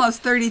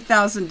almost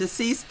 30,000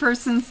 deceased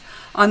persons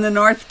on the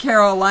North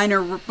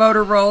Carolina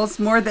voter rolls,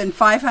 more than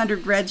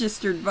 500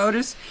 registered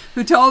voters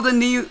who told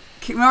the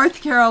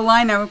North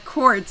Carolina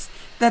courts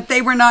that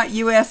they were not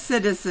U.S.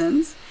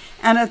 citizens,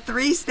 and a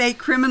 3-state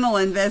criminal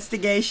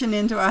investigation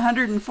into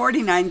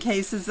 149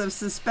 cases of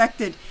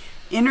suspected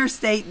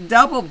interstate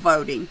double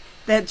voting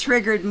that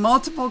triggered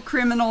multiple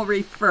criminal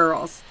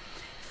referrals,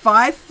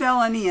 5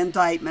 felony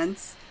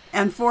indictments,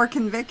 and 4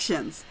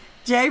 convictions.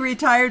 Jay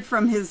retired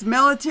from his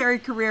military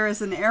career as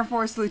an Air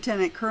Force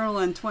Lieutenant Colonel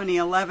in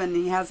 2011.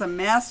 He has a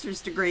master's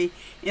degree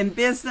in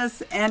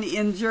business and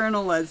in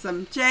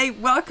journalism. Jay,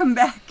 welcome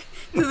back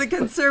to the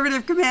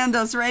Conservative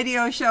Commandos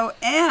radio show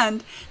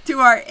and to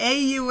our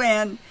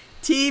AUN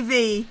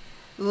TV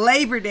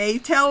Labor Day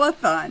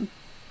telethon.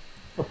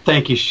 Well,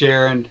 thank you,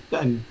 Sharron.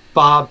 And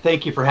Bob,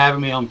 thank you for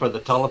having me on for the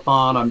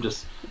telethon. I'm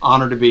just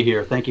honored to be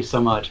here. Thank you so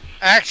much.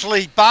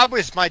 Actually, Bob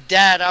was my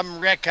dad. I'm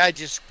Rick. I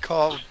just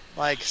called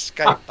my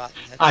Skype button.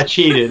 I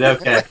cheated.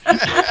 Okay.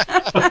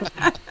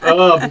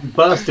 Oh,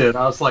 busted.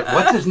 I was like,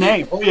 what's his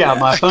name? Oh, yeah,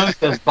 my phone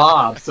says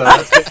Bob, so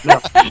that's good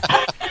enough.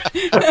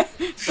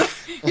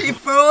 He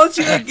fooled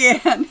you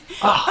again.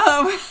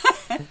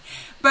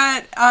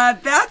 But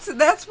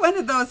that's one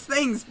of those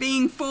things,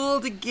 being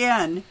fooled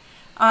again.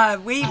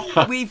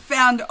 We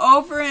found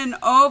over and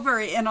over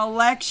in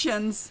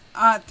elections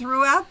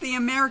throughout the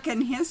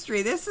American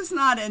history. This is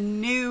not a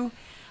new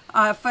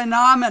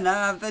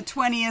phenomena of the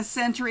 20th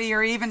century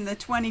or even the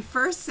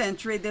 21st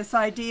century, this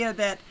idea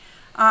that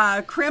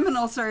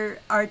criminals are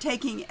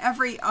taking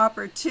every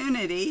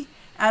opportunity,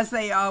 as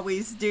they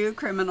always do.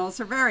 Criminals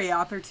are very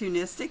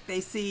opportunistic. They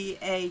see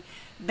a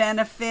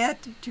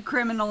benefit to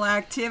criminal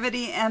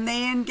activity and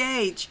they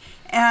engage.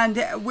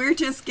 And we're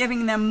just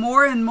giving them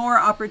more and more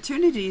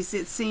opportunities,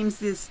 it seems,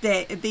 these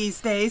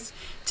days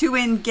to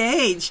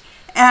engage.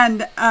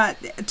 And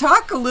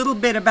talk a little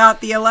bit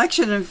about the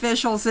election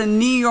officials in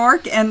New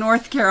York and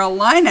North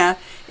Carolina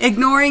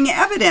ignoring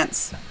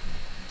evidence.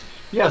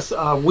 Yes,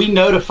 we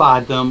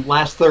notified them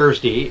last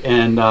Thursday,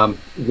 and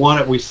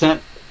we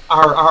sent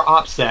our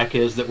OPSEC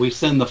is that we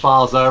send the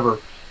files over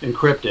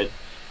encrypted.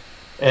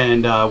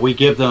 And we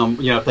give them,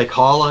 if they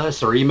call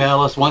us or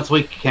email us, once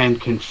we can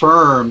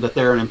confirm that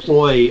they're an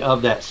employee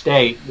of that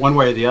state, one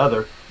way or the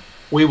other,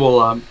 we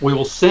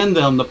will send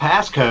them the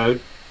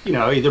passcode,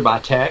 either by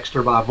text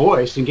or by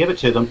voice, and give it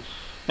to them.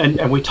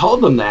 And we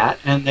told them that,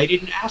 and they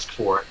didn't ask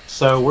for it.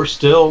 So we're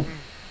still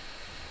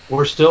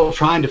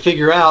trying to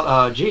figure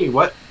out, gee,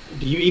 what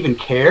do you even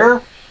care?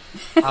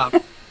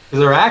 Because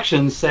their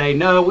actions say,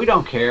 no, we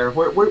don't care.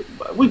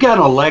 We've got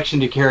an election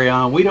to carry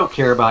on. We don't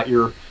care about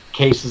your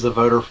cases of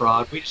voter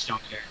fraud. We just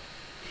don't care.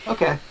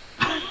 Okay.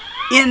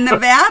 In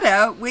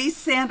Nevada, we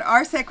sent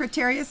our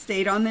Secretary of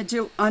State on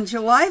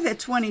July the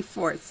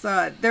 24th.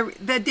 So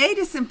the date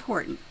is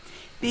important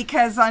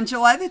because on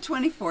July the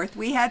 24th,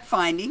 we had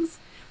findings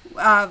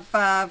of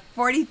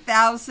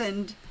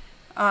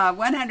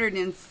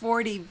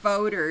 40,140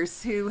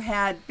 voters who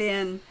had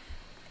been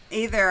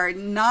either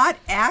not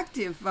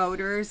active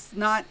voters,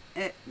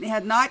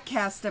 had not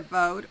cast a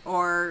vote,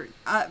 or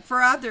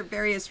for other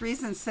various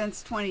reasons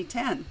since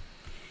 2010.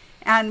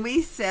 And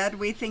we said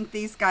we think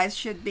these guys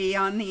should be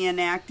on the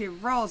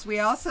inactive rolls. We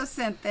also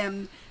sent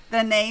them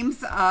the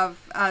names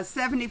of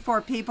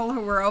 74 people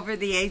who were over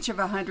the age of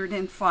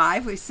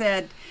 105. We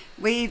said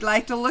we'd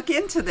like to look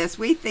into this.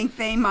 We think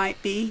they might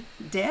be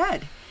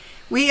dead.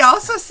 We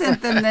also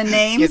sent them the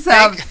names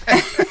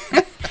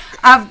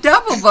of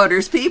double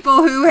voters,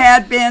 people who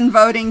had been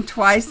voting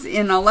twice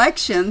in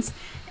elections,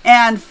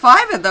 and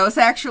 5 of those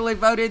actually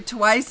voted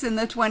twice in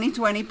the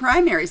 2020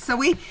 primaries. So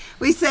we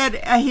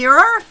said, here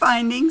are our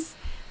findings,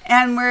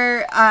 and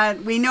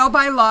we know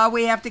by law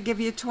we have to give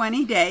you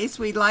 20 days.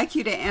 We'd like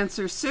you to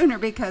answer sooner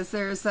because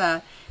there's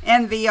a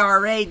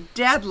NVRA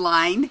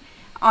deadline.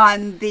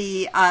 on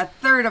the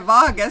 3rd of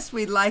August.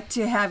 We'd like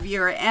to have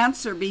your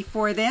answer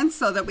before then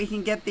so that we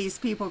can get these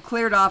people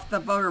cleared off the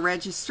voter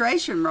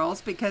registration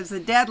rolls, because the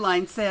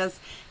deadline says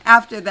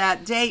after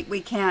that date we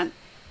can't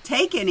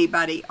take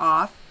anybody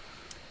off.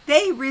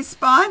 They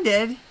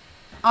responded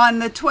on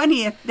the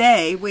 20th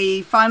day.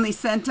 We finally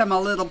sent them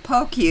a little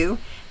poke you.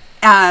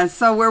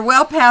 So we're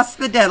well past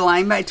the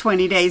deadline by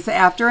 20 days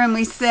after, and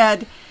we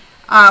said,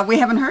 we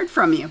haven't heard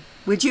from you.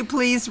 Would you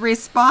please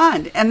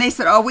respond? And they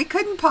said, oh, we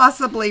couldn't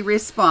possibly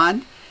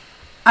respond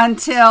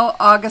until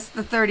August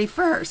the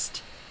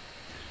 31st.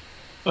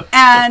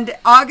 And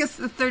August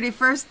the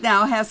 31st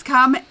now has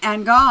come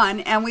and gone,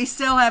 and we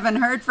still haven't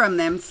heard from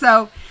them.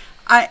 So,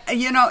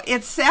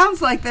 it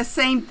sounds like the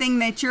same thing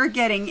that you're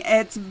getting.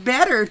 It's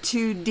better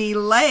to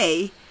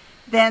delay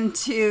than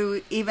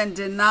to even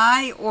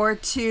deny or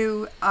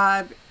to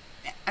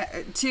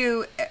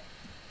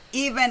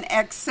even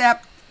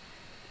accept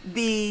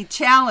the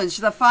challenge,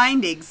 the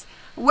findings.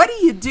 What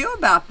do you do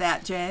about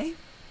that, Jay?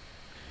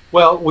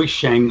 Well, we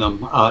shame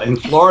them. In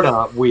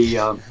Florida, we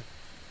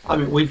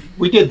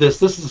did this.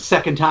 This is the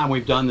second time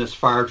we've done this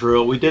fire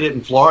drill. We did it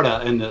in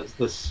Florida, and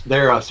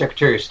their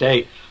Secretary of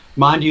State,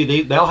 mind you,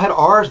 they all had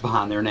R's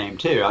behind their name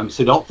too.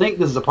 So don't think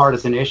this is a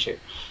partisan issue.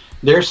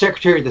 Their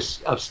Secretary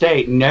of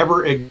State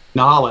never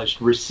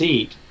acknowledged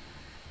receipt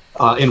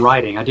in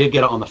writing. I did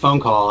get it on the phone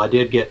call. I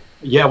did get,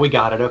 yeah, we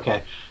got it.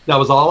 Okay, that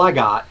was all I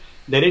got.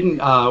 They didn't,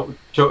 to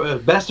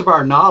the best of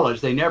our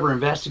knowledge, they never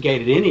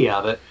investigated any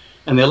of it,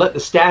 and they let the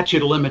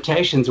statute of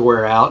limitations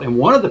wear out. And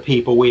one of the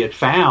people we had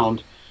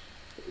found,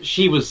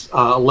 she was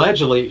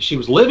allegedly, she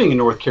was living in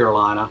North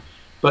Carolina,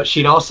 but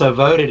she'd also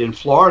voted in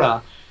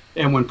Florida.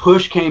 And when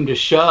push came to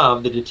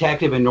shove, the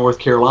detective in North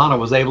Carolina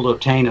was able to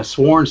obtain a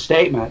sworn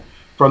statement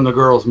from the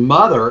girl's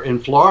mother in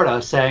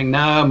Florida saying,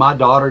 no, my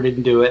daughter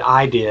didn't do it,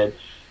 I did.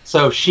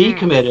 So she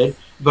committed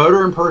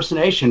voter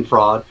impersonation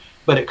fraud,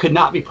 but it could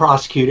not be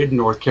prosecuted in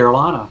North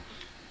Carolina.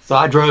 So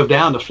I drove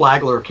down to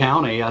Flagler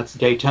County, that's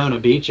Daytona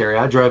Beach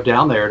area. I drove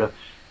down there to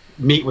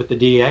meet with the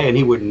DA, and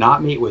he would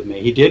not meet with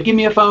me. He did give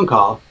me a phone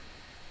call,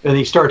 and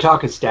he started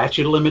talking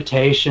statute of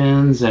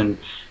limitations and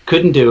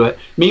couldn't do it.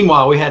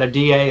 Meanwhile, we had a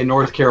DA in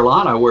North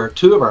Carolina where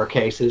 2 of our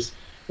cases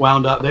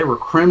wound up, they were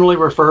criminally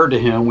referred to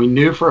him. We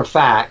knew for a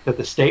fact that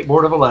the State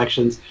Board of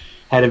Elections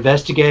had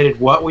investigated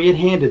what we had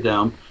handed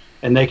them,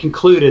 and they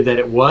concluded that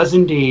it was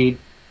indeed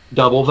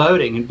double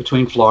voting in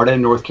between Florida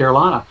and North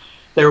Carolina.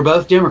 They were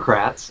both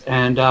Democrats,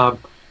 and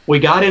we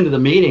got into the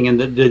meeting, and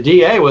the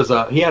DA was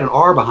he had an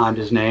R behind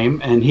his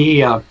name, and he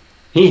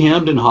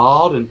hemmed and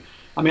hawed. And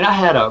I mean, I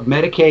had a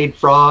Medicaid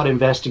fraud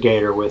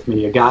investigator with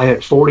me, a guy who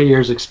had 40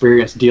 years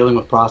experience dealing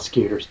with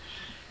prosecutors,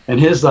 and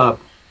his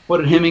what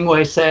did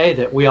Hemingway say?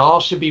 That we all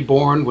should be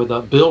born with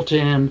a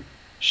built-in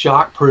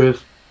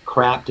shock-proof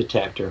crap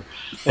detector.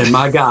 And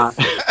my God,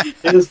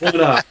 his went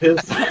up.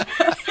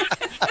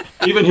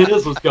 Even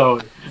his was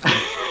going.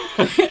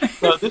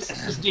 So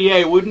this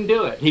DA wouldn't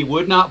do it. He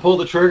would not pull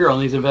the trigger on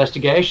these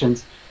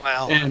investigations.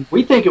 Wow. And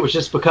we think it was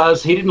just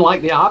because he didn't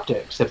like the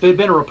optics. If it had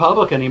been a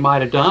Republican, he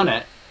might have done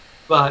it.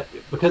 But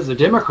because of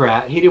the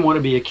Democrat, he didn't want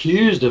to be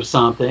accused of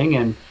something.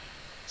 And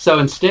so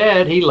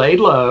instead, he laid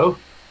low.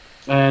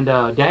 And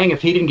dang,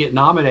 if he didn't get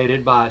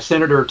nominated by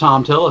Senator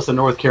Tom Tillis in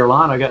North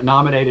Carolina, got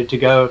nominated to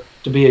go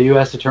to be a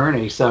U.S.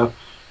 attorney. So,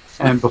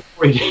 and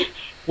before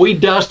we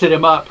dusted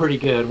him up pretty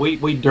good.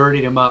 We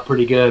dirtied him up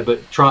pretty good,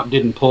 but Trump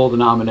didn't pull the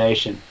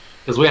nomination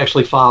because we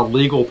actually filed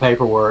legal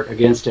paperwork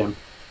against him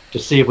to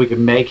see if we could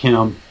make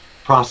him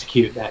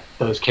prosecute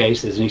those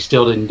cases, and he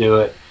still didn't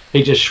do it.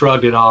 He just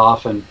shrugged it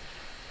off, and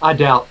I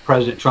doubt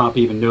President Trump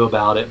even knew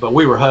about it, but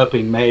we were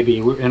hoping maybe,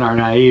 in our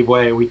naive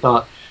way, we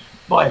thought,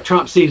 boy, if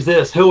Trump sees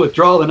this, he'll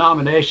withdraw the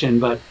nomination.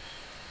 But,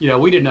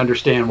 we didn't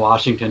understand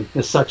Washington.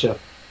 It's such a,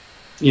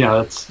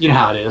 it's,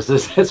 how it is.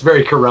 It's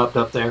very corrupt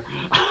up there.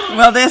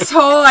 Well, this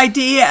whole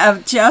idea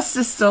of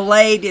justice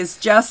delayed is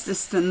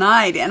justice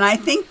denied, and I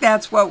think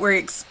that's what we're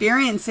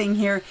experiencing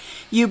here.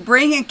 You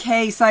bring a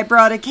case, I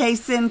brought a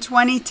case in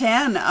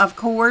 2010 of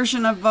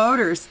coercion of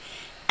voters,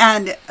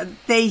 and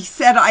they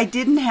said I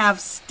didn't have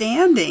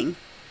standing,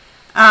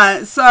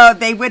 so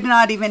they would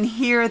not even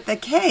hear the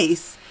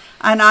case.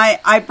 And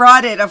I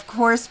brought it, of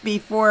course,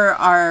 before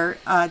our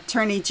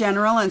Attorney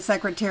General and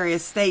Secretary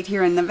of State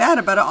here in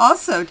Nevada, but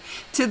also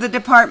to the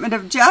Department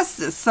of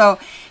Justice. So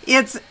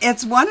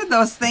it's one of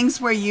those things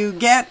where you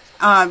get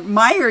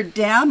mired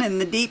down in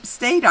the deep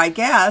state, I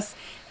guess,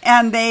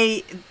 and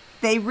they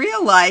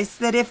realize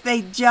that if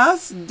they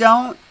just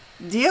don't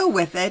deal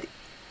with it,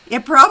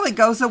 it probably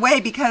goes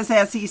away because,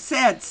 as he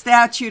said,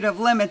 statute of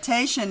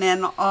limitation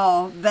and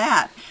all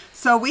that.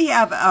 So we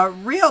have a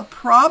real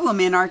problem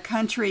in our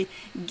country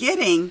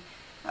getting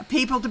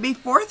people to be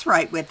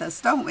forthright with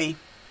us, don't we?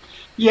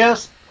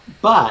 Yes,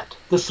 but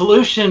the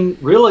solution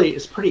really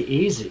is pretty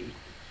easy.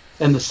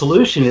 And the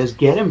solution is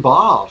get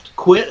involved.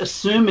 Quit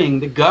assuming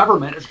the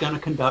government is going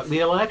to conduct the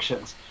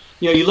elections.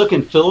 You look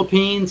in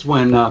Philippines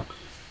when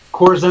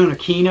Corazon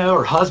Aquino,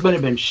 her husband,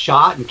 had been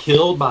shot and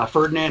killed by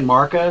Ferdinand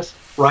Marcos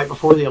right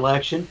before the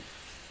election,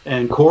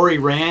 and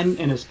Crouere ran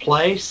in his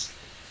place.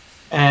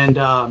 And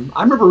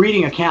I remember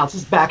reading accounts,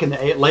 this is back in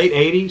the late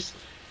 80s,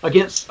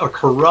 against a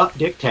corrupt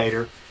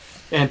dictator,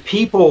 and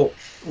people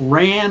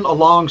ran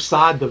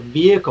alongside the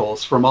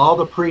vehicles from all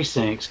the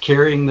precincts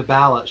carrying the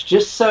ballots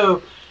just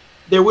so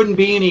there wouldn't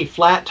be any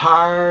flat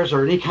tires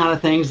or any kind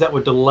of things that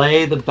would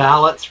delay the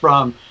ballots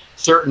from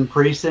certain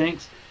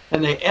precincts.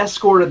 And they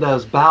escorted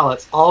those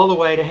ballots all the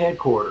way to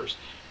headquarters.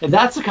 And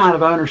that's the kind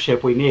of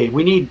ownership we need.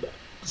 We need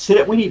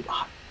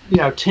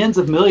tens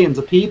of millions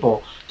of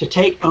people to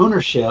take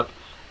ownership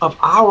of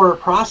our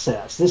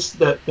process.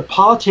 The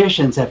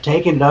politicians have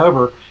taken it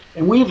over,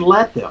 and we've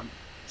let them.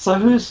 So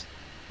who's,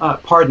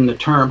 pardon the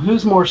term,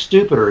 who's more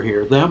stupider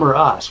here, them or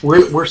us?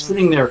 We're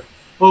sitting there,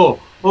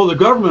 oh, the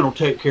government will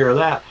take care of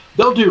that.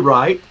 They'll do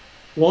right,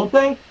 won't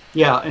they?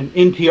 Yeah, and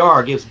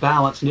NPR gives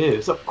balanced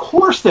news. Of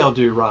course they'll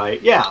do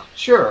right. Yeah,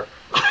 sure.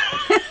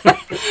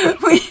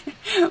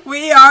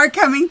 We are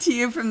coming to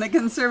you from the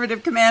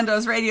Conservative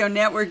Commandos Radio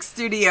Network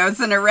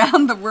studios and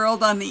around the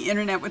world on the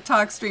internet with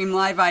TalkStream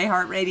Live,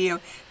 iHeartRadio,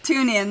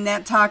 TuneIn,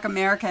 NetTalk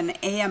America, and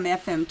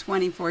AM/FM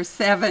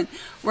 24/7.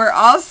 We're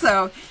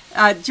also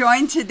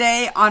joined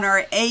today on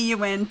our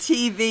AUN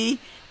TV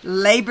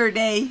Labor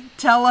Day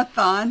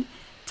telethon,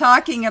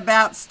 talking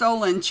about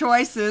stolen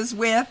choices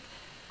with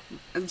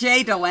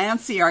Jay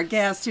Delancy, our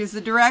guest, who's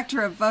the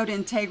director of Vote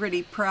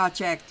Integrity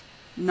Project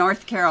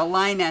North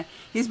Carolina.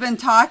 He's been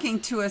talking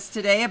to us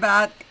today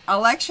about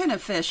election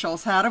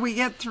officials. How do we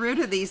get through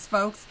to these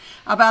folks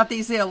about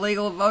these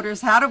illegal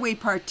voters? How do we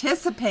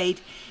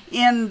participate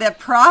in the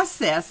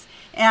process?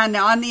 And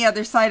on the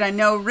other side, I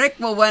know Rick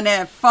will want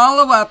to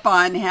follow up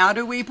on how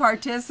do we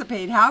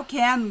participate? How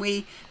can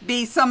we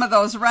be some of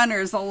those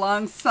runners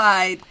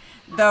alongside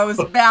those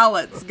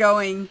ballots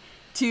going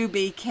to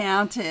be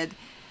counted?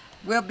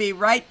 We'll be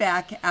right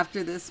back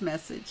after this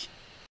message.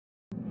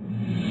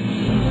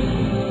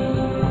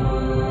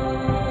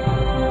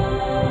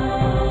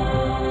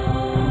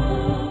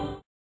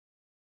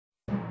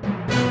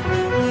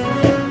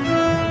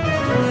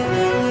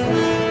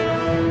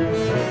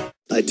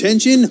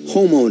 Attention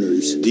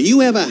homeowners. Do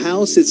you have a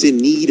house that's in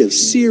need of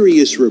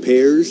serious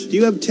repairs? Do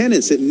you have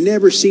tenants that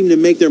never seem to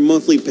make their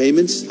monthly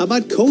payments? How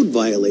about code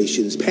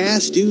violations,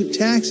 past due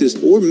taxes,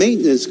 or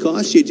maintenance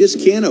costs you just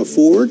can't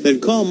afford? Then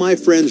call my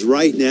friends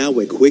right now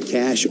at Quick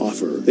Cash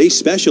Offer. They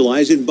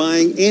specialize in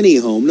buying any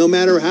home, no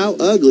matter how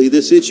ugly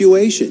the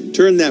situation.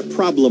 Turn that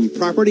problem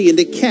property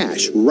into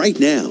cash right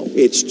now.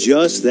 It's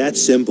just that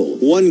simple.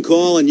 One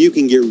call and you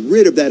can get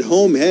rid of that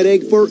home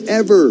headache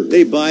forever.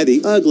 They buy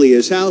the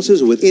ugliest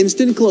houses with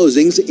instant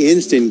closings,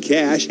 instant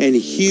cash, and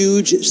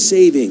huge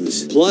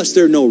savings. Plus,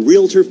 there are no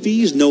realtor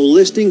fees, no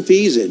listing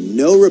fees, and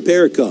no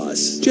repair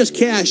costs. Just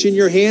cash in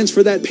your hands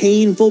for that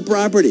painful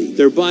property.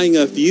 They're buying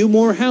a few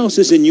more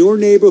houses in your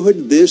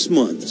neighborhood this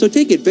month. So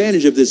take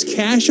advantage of this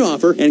cash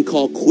offer and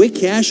call Quick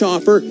Cash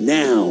Offer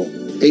now.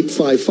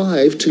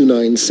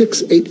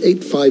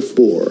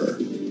 855-296-8854.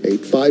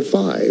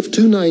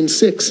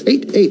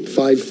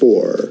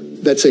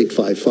 855-296-8854. That's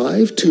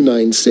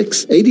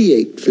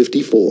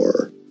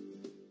 855-296-8854.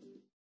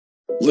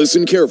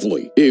 Listen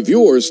carefully. If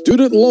your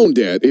student loan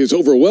debt is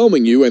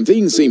overwhelming you and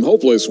things seem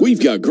hopeless,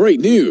 we've got great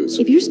news.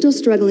 If you're still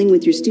struggling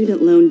with your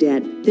student loan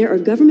debt, there are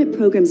government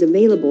programs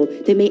available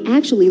that may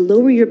actually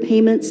lower your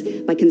payments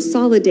by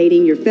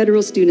consolidating your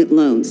federal student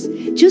loans.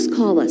 Just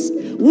call us.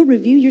 We'll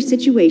review your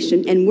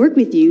situation and work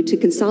with you to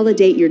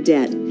consolidate your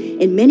debt.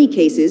 In many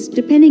cases,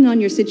 depending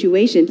on your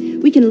situation,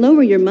 we can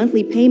lower your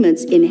monthly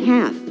payments in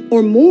half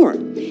or more.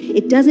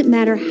 It doesn't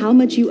matter how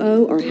much you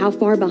owe or how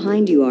far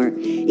behind you are.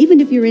 Even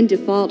if you're in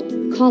default,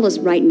 call us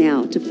right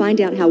now to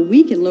find out how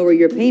we can lower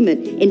your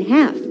payment in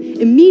half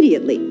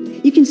immediately.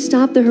 You can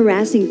stop the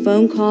harassing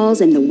phone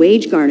calls and the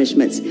wage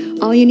garnishments.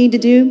 All you need to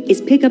do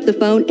is pick up the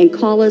phone and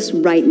call us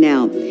right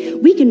now.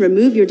 We can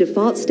remove your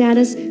default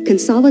status,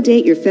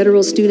 consolidate your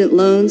federal student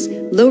loans,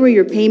 lower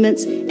your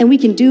payments, and we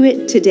can do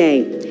it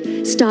today.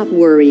 Stop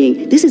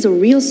worrying. This is a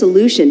real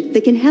solution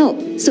that can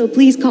help. So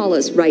please call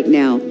us right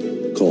now.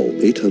 Call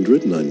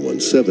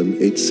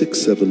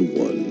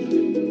 800-917-8671.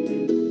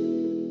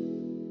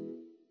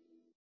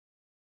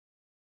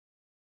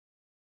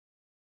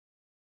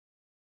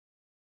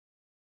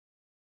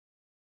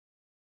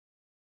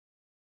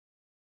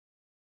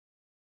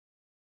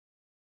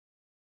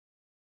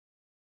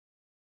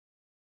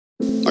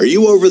 Are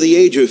you over the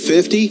age of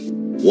 50?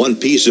 Want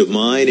peace of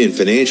mind and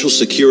financial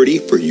security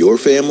for your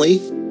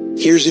family?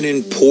 Here's an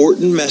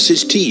important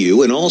message to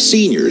you and all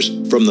seniors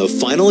from the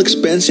Final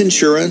Expense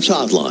Insurance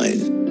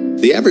Hotline.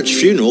 The average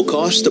funeral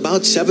costs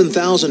about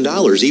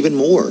 $7,000, even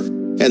more.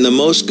 And the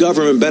most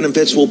government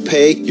benefits will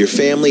pay your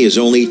family is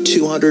only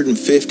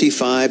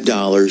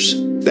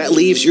 $255. That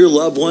leaves your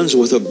loved ones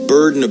with a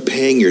burden of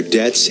paying your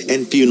debts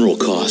and funeral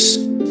costs.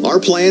 Our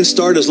plans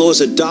start as low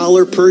as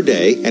 $1 per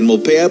day and will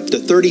pay up to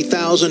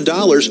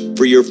 $30,000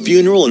 for your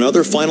funeral and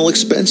other final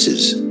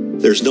expenses.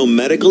 There's no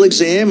medical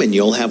exam and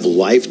you'll have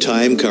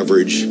lifetime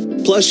coverage.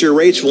 Plus, your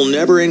rates will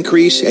never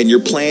increase and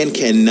your plan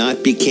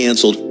cannot be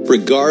canceled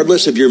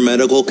regardless of your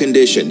medical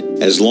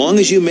condition, as long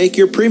as you make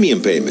your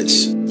premium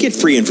payments. Get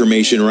free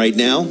information right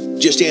now.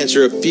 Just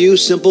answer a few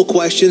simple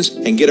questions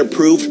and get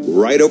approved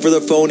right over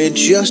the phone in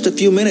just a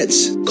few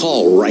minutes.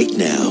 Call right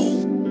now.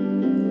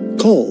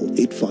 Call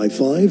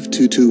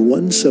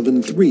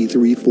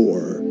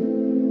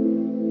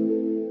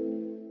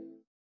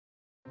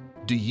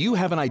 855-221-7334. Do you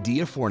have an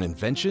idea for an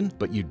invention,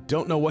 but you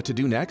don't know what to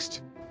do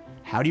next?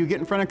 How do you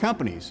get in front of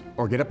companies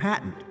or get a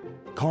patent?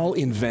 Call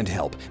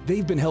InventHelp.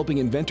 They've been helping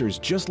inventors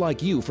just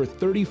like you for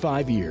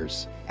 35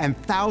 years.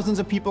 And thousands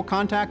of people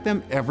contact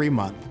them every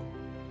month.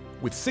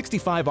 With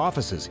 65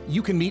 offices,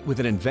 you can meet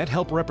with an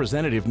InventHelp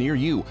representative near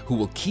you who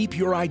will keep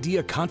your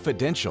idea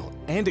confidential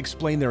and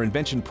explain their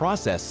invention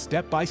process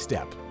step by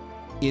step.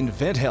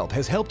 InventHelp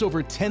has helped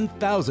over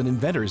 10,000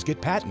 inventors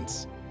get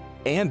patents.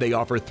 And they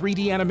offer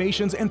 3D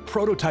animations and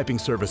prototyping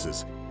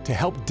services to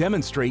help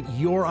demonstrate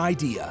your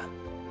idea.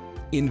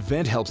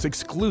 InventHelp's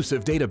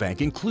exclusive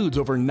databank includes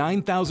over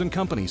 9,000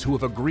 companies who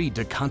have agreed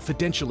to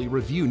confidentially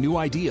review new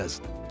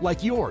ideas,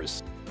 like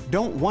yours.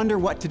 Don't wonder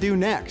what to do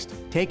next.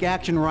 Take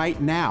action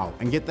right now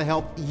and get the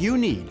help you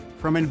need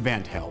from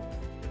InventHelp.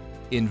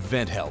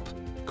 InventHelp.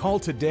 Call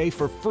today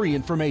for free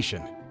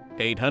information.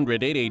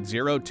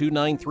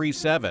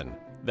 800-880-2937.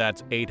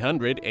 That's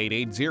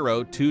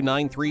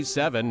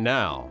 800-880-2937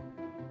 now.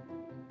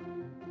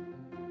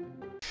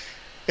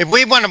 And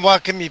we want to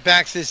welcome you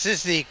back. This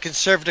is the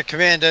Conservative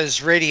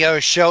Commandos radio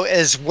show,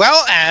 as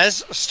well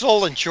as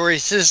Stolen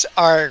Choices,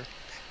 our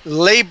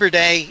Labor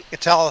Day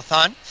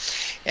telethon.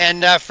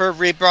 And for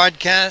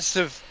rebroadcast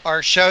of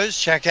our shows,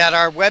 check out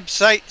our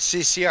website,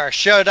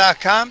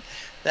 ccrshow.com.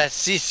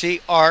 That's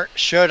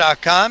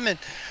ccrshow.com. And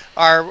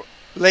our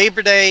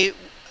Labor Day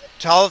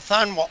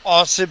telethon will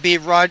also be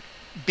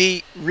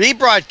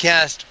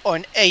rebroadcast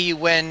on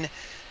AUN-TV.com.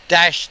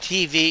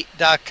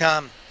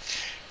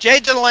 Jay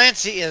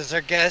Delancy is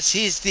our guest.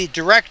 He's the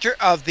director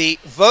of the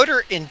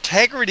Voter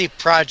Integrity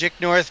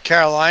Project, North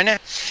Carolina.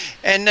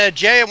 And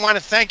Jay, I want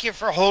to thank you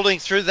for holding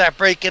through that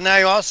break. And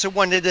I also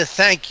wanted to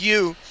thank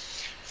you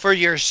for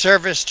your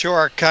service to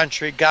our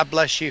country. God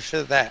bless you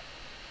for that.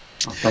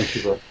 Oh, thank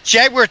you, bro.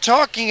 Jay, we're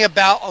talking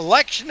about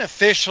election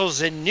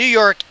officials in New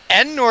York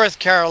and North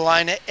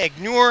Carolina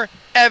ignore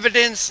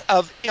evidence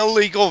of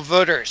illegal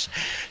voters.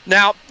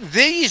 Now,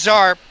 these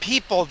are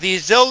people,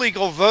 these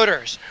illegal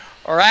voters,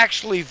 are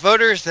actually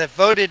voters that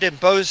voted in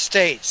both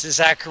states. Is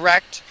that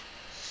correct?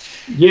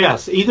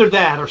 Yes, either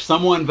that or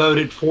someone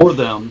voted for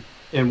them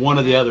in one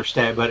of the other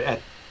states. But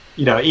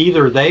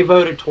either they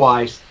voted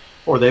twice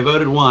or they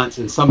voted once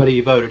and somebody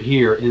voted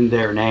here in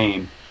their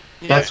name.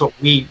 Yeah. That's what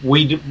we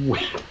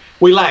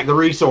lack the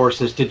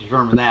resources to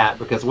determine that,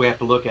 because we have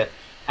to look at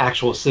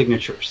actual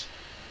signatures,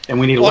 and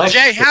we need. Well,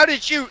 Jay, how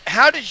did you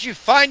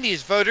find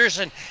these voters,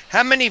 and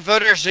how many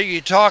voters are you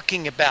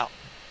talking about?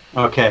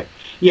 Okay.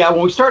 Yeah,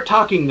 when we start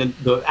talking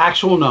the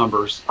actual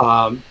numbers,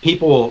 they'll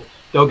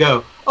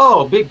go,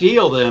 oh, big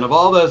deal then. Of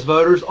all those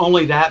voters,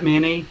 only that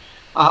many.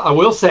 I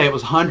will say it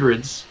was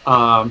hundreds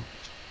of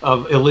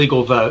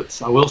illegal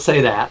votes. I will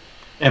say that.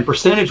 And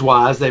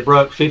percentage-wise, they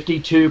broke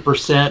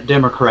 52%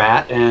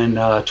 Democrat and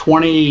about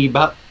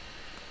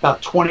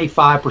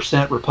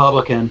 25%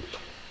 Republican,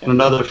 and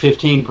another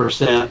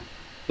 15%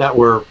 that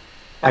were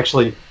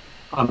actually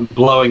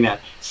blowing that.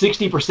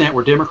 60%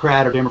 were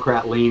Democrat or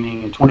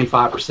Democrat-leaning, and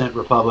 25%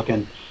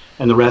 Republican,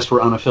 and the rest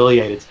were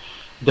unaffiliated.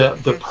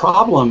 The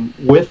problem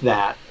with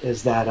that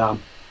is that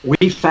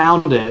we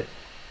found it,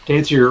 to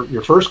answer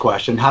your first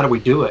question, how do we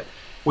do it?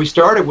 We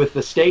started with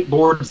the state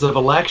boards of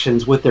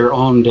elections with their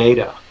own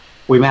data.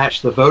 We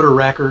matched the voter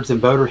records and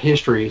voter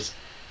histories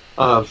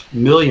of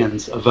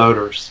millions of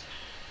voters.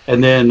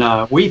 And then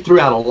we threw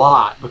out a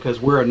lot, because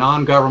we're a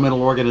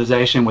non-governmental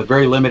organization with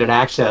very limited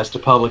access to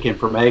public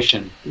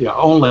information,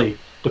 only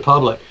to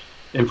public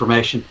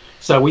information.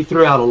 So we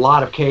threw out a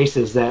lot of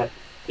cases that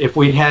if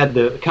we had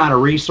the kind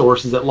of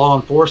resources that law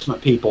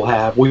enforcement people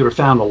have, we would have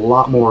found a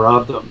lot more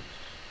of them.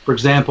 For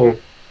example,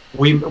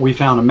 we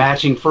found a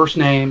matching first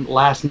name,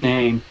 last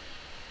name,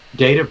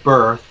 date of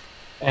birth,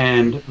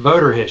 and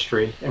voter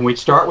history, and we'd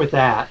start with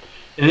that.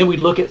 And then we'd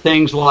look at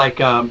things like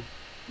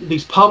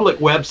these public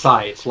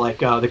websites, like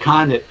the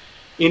kind that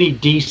any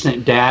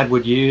decent dad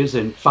would use,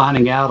 and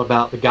finding out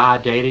about the guy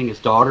dating his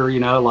daughter,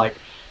 like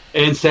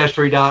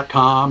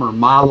Ancestry.com or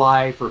My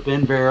Life or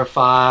Been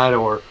Verified,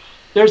 or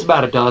there's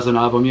about a dozen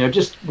of them,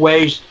 just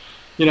ways,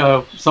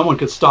 someone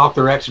could stalk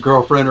their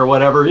ex-girlfriend or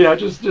whatever,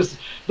 just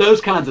those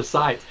kinds of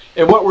sites.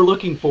 And what we're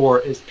looking for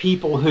is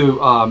people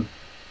who,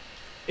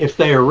 if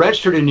they are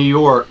registered in New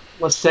York,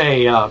 let's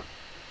say,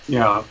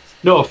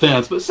 no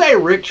offense, but say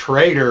Rick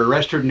Trader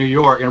registered in New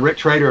York and Rick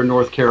Trader in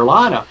North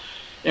Carolina,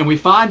 and we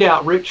find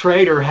out Rick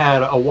Trader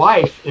had a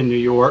wife in New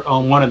York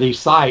on one of these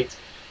sites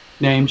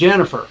named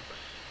Jennifer.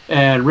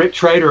 And Rick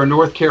Trader in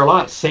North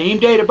Carolina, same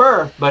date of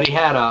birth, but he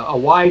had a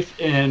wife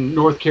in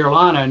North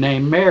Carolina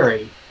named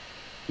Mary.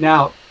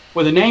 Now,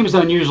 with a name as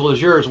unusual as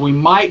yours, we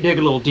might dig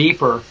a little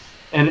deeper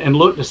and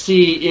look to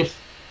see if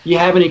you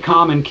have any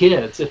common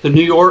kids. If the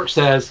New York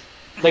says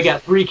they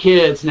got 3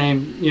 kids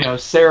named,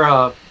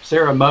 Sarah,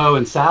 Mo,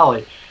 and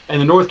Sally,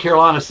 and the North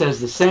Carolina says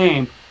the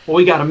same, well,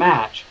 we got a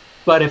match.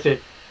 But if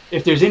it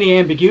if there's any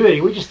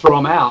ambiguity, we just throw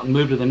them out and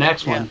move to the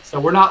next one. So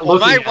we're not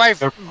looking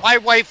at my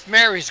wife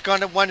Mary's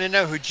going to want to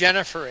know who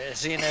Jennifer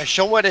is. You know,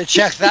 she'll want to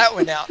check that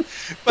one out.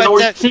 But no,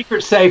 we're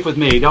secret safe with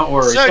me. Don't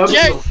worry.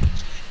 So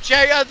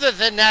Jay, other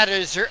than that,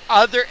 is there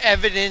other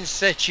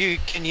evidence that you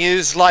can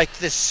use, like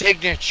the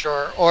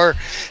signature, or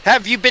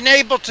have you been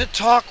able to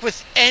talk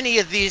with any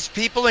of these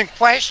people and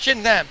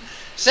question them?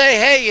 Say,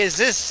 hey, is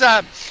this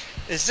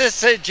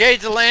Jay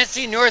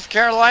Delancy, North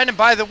Carolina?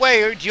 By the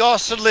way, do you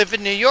also live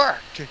in New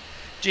York?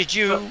 Did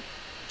you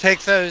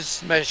take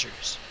those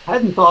measures? I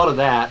hadn't thought of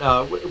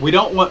that. We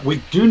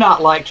do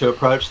not like to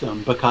approach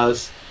them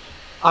because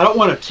I don't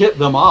want to tip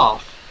them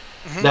off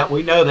that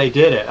we know they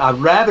did it. I'd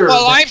rather.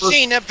 Well, I've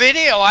seen a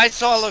video. I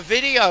saw a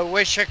video. I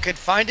wish I could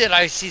find it.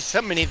 I see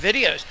so many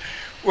videos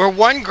where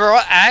one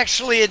girl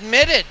actually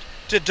admitted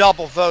to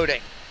double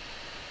voting.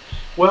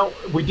 Well,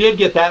 we did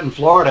get that in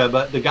Florida,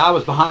 but the guy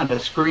was behind a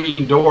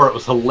screen door. It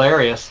was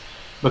hilarious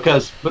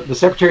because the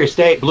Secretary of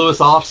State blew us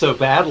off so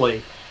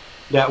badly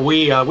that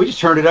we just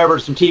turned it over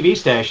to some TV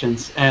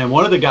stations. And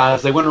one of the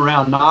guys, they went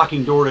around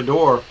knocking door to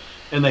door,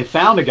 and they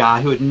found a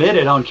guy who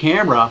admitted on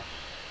camera.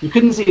 You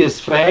couldn't see his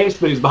face,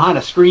 but he was behind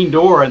a screen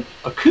door, and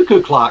a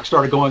cuckoo clock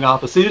started going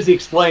off as soon as he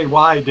explained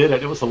why he did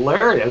it. It was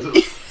hilarious. It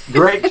was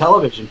great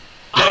television.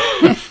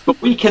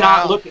 But we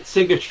cannot look at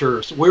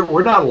signatures.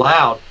 We're not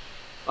allowed.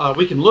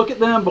 We can look at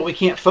them, but we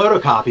can't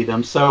photocopy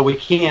them, so we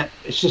can't.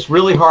 It's just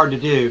really hard to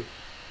do.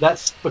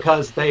 That's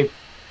because they've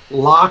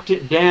locked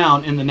it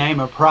down in the name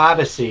of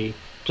privacy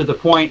to the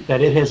point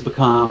that it has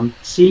become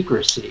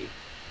secrecy.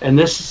 And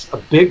this is a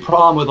big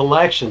problem with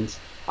elections.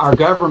 Our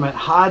government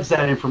hides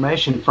that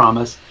information from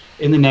us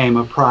in the name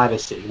of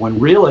privacy, when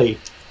really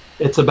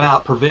it's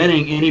about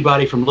preventing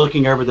anybody from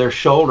looking over their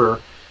shoulder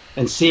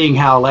and seeing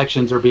how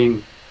elections are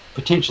being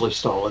potentially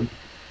stolen.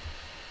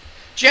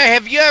 Jay,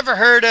 have you ever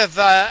heard of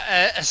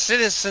a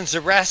citizen's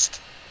arrest?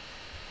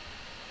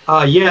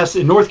 Yes,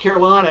 in North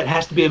Carolina it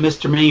has to be a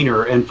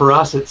misdemeanor, and for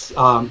us it's those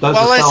are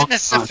well, isn't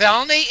this a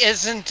felony?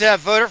 Isn't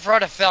voter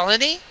fraud a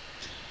felony?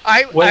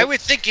 I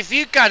would think if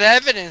you've got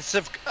evidence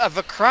of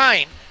a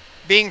crime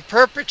being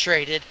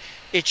perpetrated,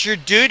 it's your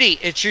duty.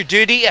 It's your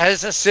duty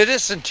as a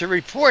citizen to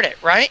report it,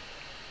 right?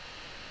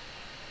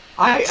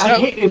 I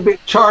hate to be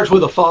charged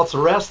with a false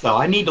arrest, though.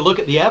 I need to look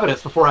at the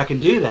evidence before I can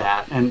do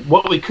that. And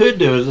what we could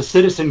do is a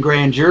citizen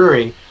grand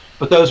jury,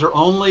 but those are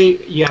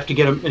only, you have to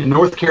get them, in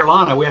North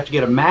Carolina, we have to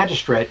get a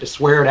magistrate to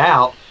swear it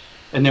out,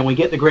 and then we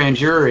get the grand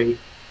jury,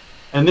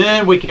 and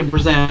then we can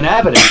present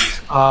evidence.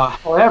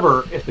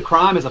 However, if the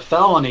crime is a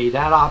felony,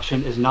 that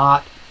option is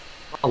not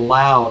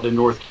allowed in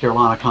North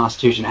Carolina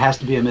Constitution. It has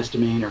to be a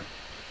misdemeanor.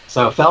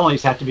 So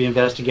felonies have to be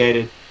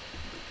investigated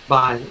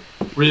by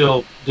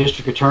real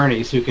district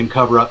attorneys who can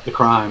cover up the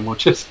crime,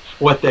 which is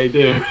what they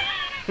do.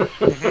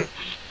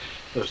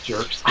 Those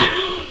jerks.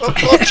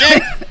 Well,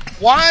 Jay,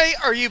 why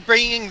are you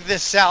bringing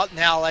this out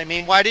now? I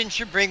mean, why didn't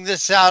you bring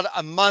this out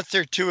a month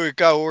or two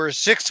ago or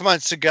 6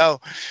 months ago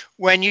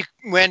when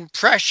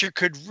pressure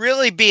could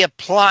really be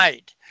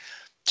applied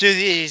to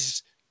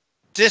these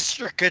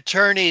district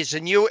attorneys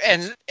and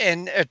U.S.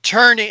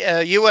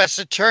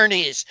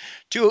 attorneys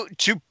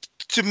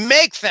to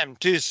make them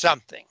do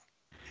something?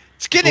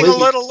 It's getting a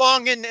little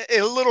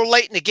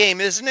late in the game,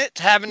 isn't it?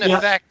 To have an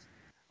effect,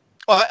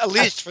 at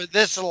least for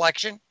this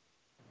election.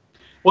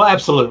 Well,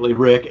 absolutely,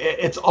 Rick.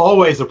 It's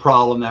always a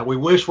problem that we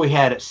wish we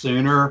had it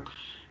sooner.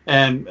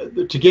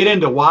 And to get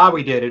into why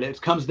we did it,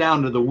 it comes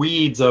down to the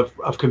weeds of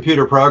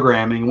computer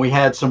programming. We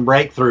had some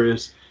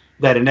breakthroughs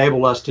that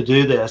enabled us to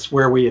do this,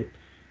 where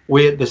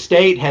the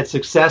state had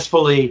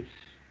successfully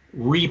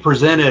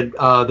represented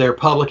their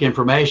public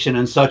information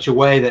in such a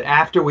way that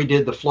after we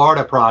did the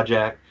Florida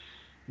project,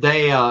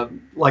 they,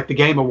 like the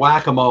game of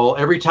whack-a-mole,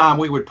 every time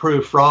we would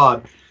prove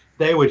fraud,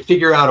 they would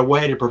figure out a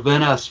way to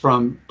prevent us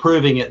from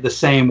proving it the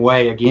same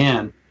way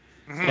again.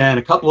 Mm-hmm. And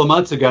a couple of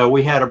months ago,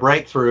 we had a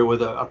breakthrough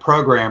with a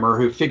programmer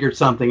who figured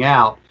something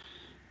out,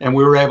 and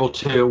we were able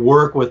to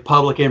work with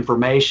public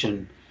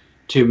information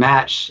to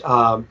match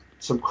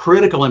some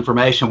critical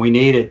information we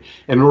needed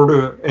in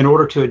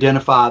order to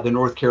identify the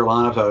North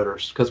Carolina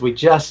voters, because we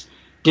just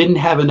didn't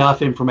have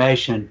enough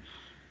information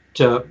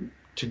to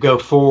go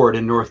forward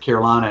in North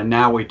Carolina, and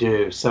now we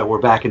do. So we're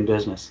back in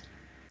business.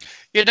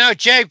 You know,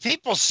 Jay,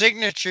 people's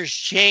signatures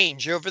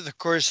change over the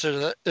course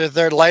of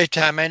their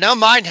lifetime. I know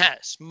mine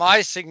has.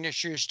 My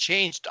signature's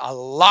changed a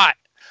lot.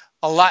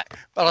 But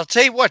I'll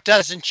tell you what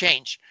doesn't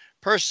change: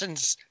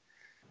 person's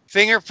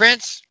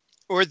fingerprints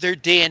or their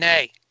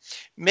DNA.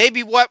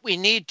 Maybe what we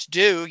need to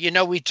do, you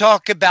know, we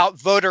talk about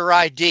voter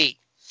ID.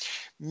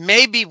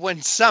 Maybe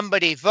when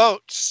somebody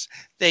votes,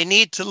 they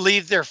need to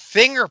leave their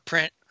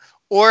fingerprint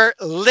or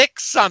lick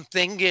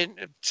something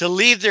to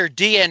leave their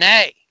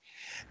DNA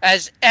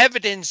as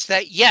evidence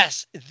that,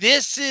 yes,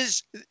 this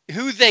is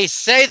who they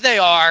say they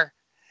are.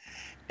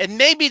 And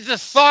maybe the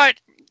thought,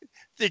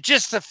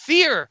 just the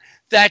fear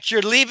that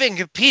you're leaving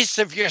a piece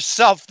of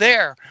yourself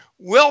there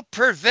will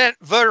prevent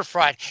voter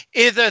fraud.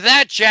 Either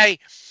that, Jay,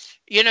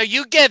 you know,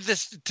 you gave the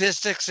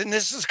statistics, and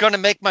this is going to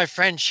make my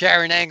friend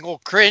Sharron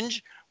Angle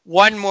cringe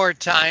one more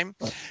time.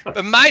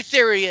 But my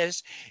theory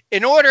is,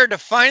 in order to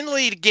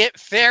finally get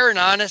fair and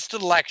honest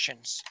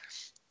elections,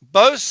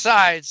 both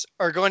sides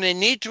are going to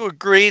need to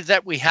agree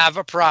that we have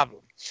a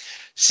problem.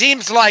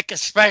 Seems like,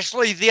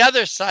 especially the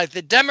other side,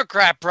 the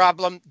Democrat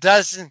problem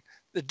doesn't,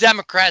 the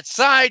Democrat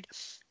side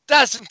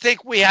doesn't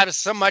think we have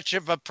so much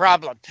of a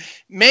problem.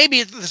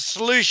 Maybe the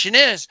solution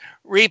is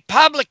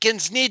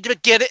Republicans need to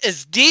get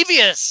as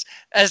devious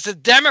as the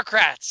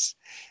Democrats.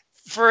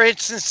 For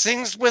instance,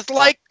 things with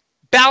like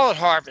ballot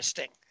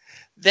harvesting.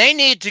 They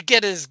need to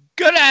get as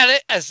good at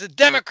it as the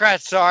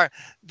Democrats are.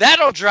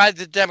 That'll drive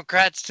the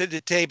Democrats to the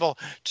table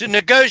to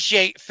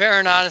negotiate fair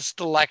and honest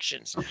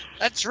elections.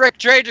 That's Rick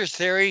Trader's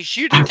theory.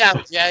 Shoot it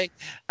down, Jay.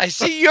 I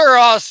see you're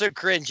also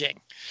cringing.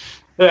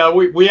 Yeah,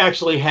 we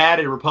actually had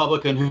a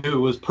Republican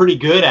who was pretty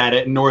good at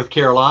it in North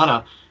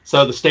Carolina.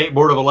 So the State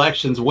Board of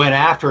Elections went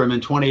after him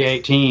in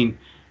 2018,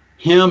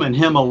 him and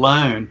him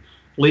alone,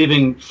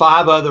 leaving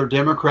 5 other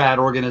Democrat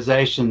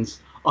organizations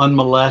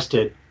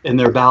unmolested in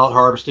their ballot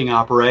harvesting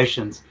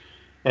operations.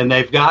 And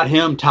they've got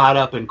him tied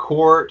up in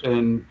court,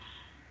 and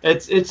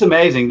it's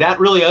amazing. That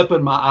really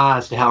opened my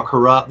eyes to how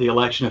corrupt the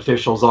election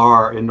officials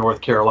are in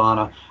North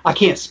Carolina. I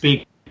can't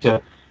speak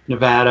to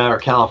Nevada or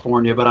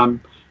California, but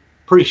I'm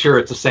pretty sure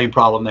it's the same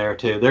problem there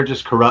too. They're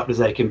just corrupt as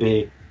they can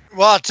be.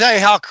 Well, I'll tell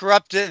you how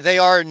corrupt they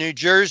are in New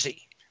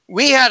Jersey.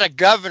 We had a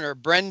governor,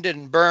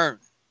 Brendan Byrne,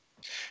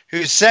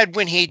 who said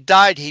when he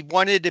died he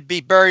wanted to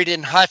be buried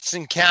in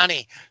Hudson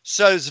County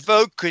so his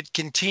vote could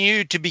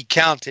continue to be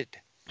counted.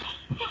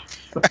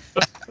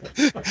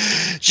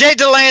 Jay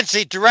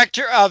Delancy,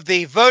 director of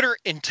the Voter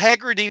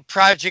Integrity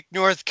Project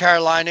North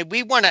Carolina,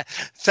 we want to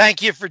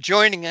thank you for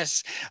joining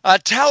us.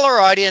 Tell our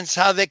audience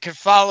how they can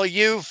follow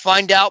you,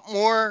 find out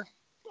more,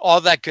 all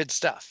that good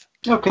stuff.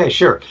 Okay,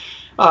 sure.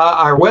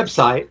 Our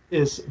website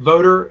is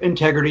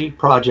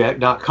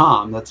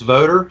voterintegrityproject.com. That's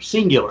voter,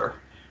 singular,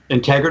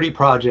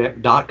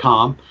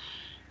 integrityproject.com.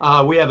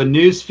 We have a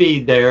news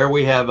feed there.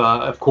 We have,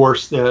 of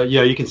course,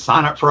 you can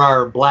sign up for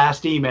our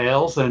blast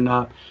emails. And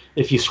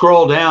if you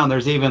scroll down,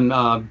 there's even,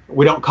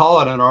 we don't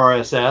call it an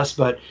RSS,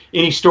 but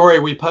any story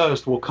we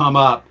post will come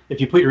up.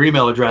 If you put your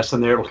email address in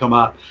there, it'll come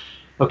up.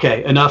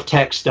 Okay, enough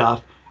tech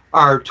stuff.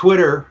 Our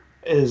Twitter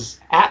is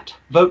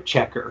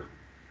 @VoteChecker.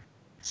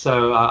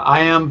 So I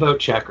am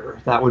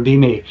VoteChecker. That would be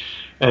me.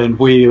 And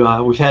we've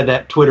had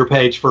that Twitter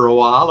page for a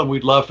while, and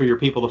we'd love for your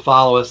people to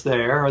follow us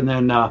there. And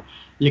then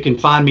you can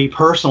find me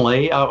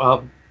personally.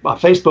 My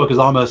Facebook is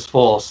almost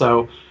full.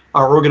 So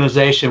our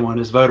organization one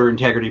is Voter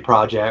Integrity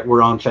Project.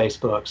 We're on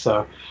Facebook.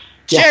 So,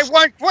 yes. Jay,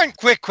 one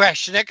quick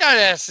question. I got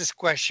to ask this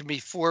question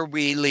before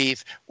we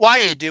leave. Why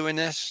are you doing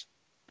this?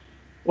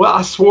 Well,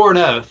 I swore an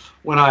oath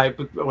when I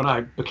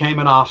became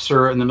an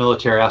officer in the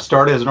military. I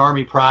started as an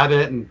Army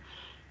private, and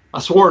I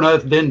swore an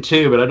oath then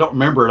too, but I don't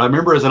remember it. I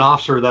remember as an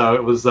officer, though,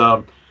 it was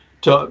to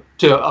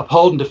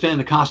uphold and defend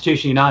the Constitution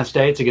of the United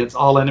States against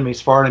all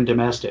enemies, foreign and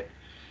domestic.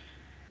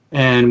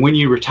 And when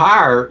you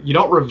retire, you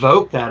don't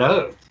revoke that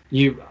oath.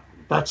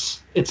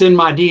 It's in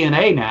my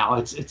DNA now.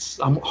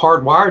 I'm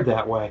hardwired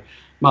that way.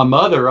 My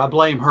mother, I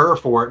blame her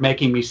for it,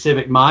 making me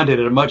civic minded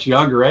at a much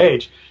younger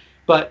age.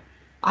 But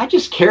I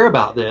just care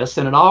about this,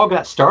 and it all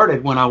got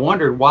started when I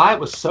wondered why it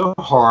was so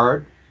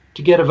hard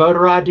to get a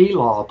voter ID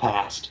law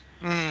passed.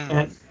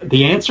 And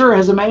the answer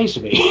has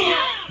amazed me.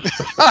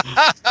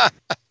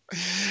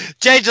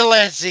 Jay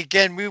Delancy,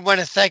 again, we want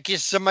to thank you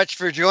so much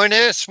for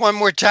joining us. One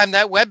more time,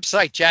 that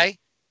website, Jay.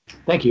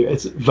 Thank you.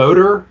 It's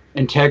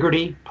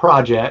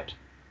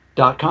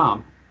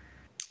voterintegrityproject.com.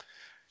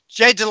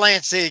 Jay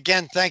Delancy,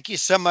 again, thank you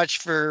so much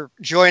for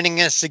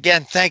joining us.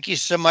 Again, thank you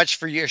so much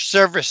for your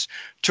service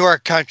to our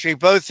country,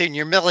 both in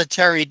your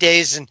military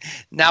days and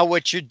now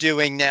what you're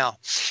doing now.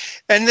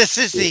 And this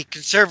is the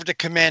Conservative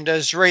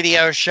Commandos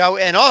radio show,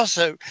 and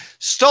also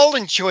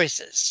Stolen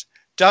Choices.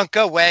 Don't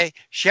go away.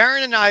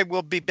 Sharron and I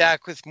will be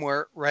back with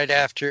more right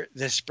after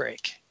this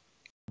break.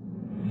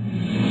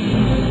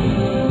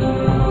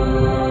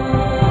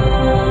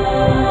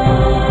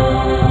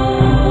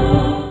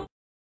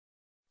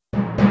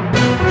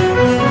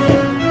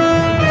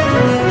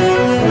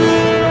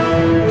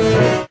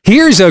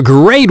 Here's a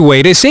great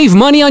way to save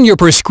money on your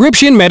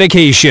prescription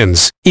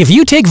medications. If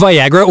you take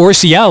Viagra or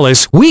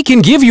Cialis, we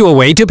can give you a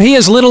way to pay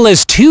as little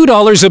as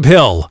 $2 a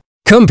pill.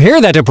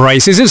 Compare that to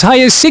prices as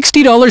high as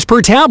 $60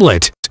 per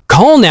tablet.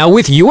 Call now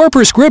with your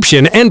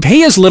prescription and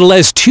pay as little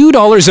as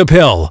 $2 a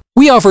pill.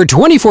 We offer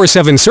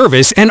 24/7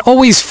 service and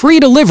always free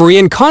delivery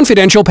and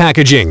confidential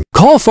packaging.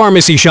 Call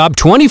Pharmacy Shop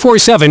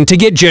 24/7 to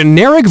get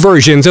generic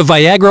versions of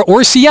Viagra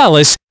or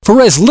Cialis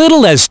for as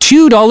little as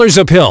 $2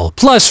 a pill,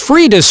 plus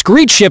free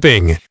discreet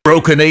shipping.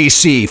 Broken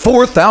AC,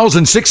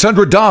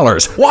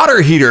 $4,600.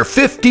 Water heater,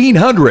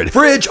 $1,500.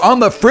 Fridge on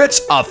the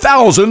fritz,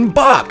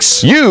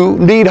 $1,000. You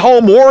need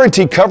home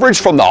warranty coverage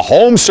from the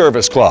Home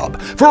Service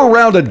Club for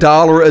around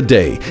 $1 a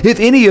day. If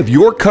any of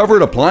your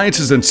covered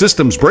appliances and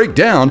systems break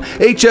down,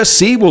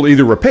 HSC will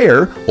either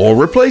repair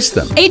or replace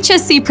them.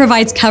 HSC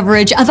provides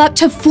coverage of up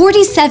to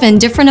 47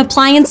 different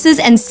appliances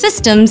and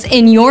systems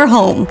in your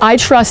home. I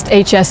trust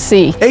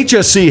HSC.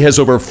 HSC HSC has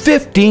over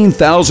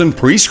 15,000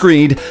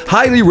 pre-screened,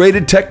 highly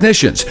rated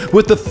technicians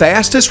with the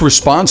fastest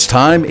response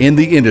time in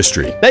the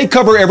industry. They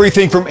cover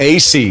everything from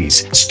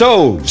ACs,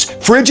 stoves,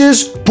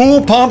 fridges,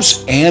 pool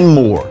pumps, and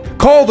more.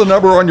 Call the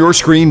number on your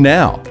screen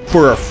now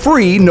for a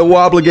free,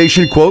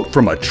 no-obligation quote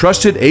from a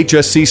trusted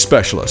HSC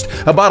specialist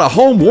about a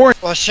home warranty.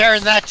 Well,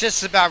 Sharron, that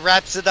just about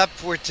wraps it up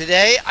for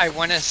today. I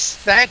want to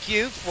thank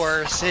you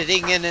for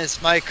sitting in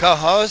as my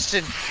co-host.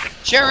 And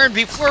Sharron,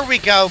 before we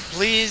go,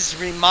 please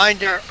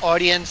remind our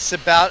audience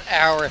about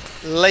our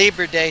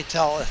Labor Day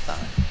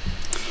telethon.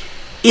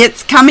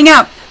 It's coming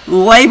up.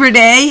 Labor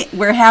Day,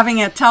 we're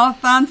having a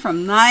telethon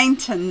from 9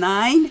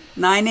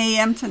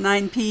 a.m. to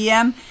 9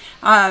 p.m.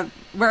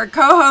 We're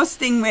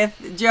co-hosting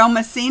with Joe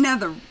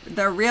Messina,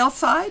 the Real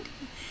Side,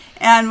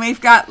 and we've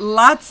got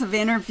lots of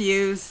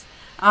interviews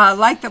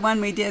like the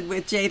one we did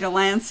with Jay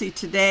Delancy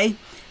today,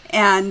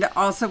 and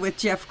also with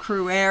Jeff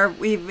Crouere.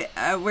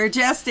 We're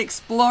just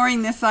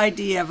exploring this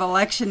idea of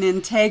election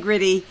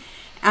integrity,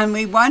 and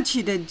we want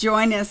you to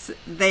join us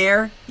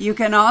there. You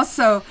can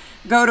also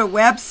go to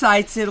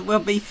websites. It will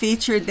be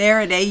featured there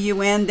at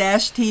aun-tv.com.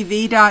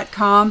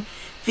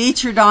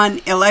 Featured on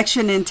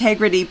Election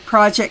Integrity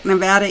Project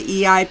Nevada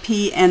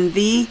EIP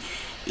NV,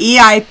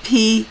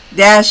 EIP-CA.com,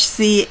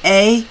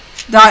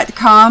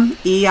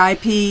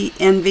 EIPNV.com,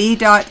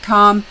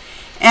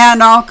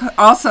 and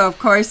also, of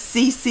course,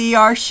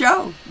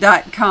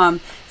 CCRshow.com.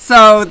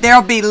 So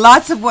there'll be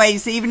lots of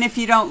ways, even if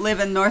you don't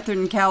live in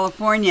Northern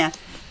California,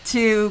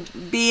 to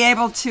be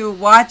able to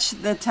watch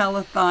the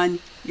telethon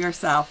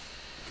yourself.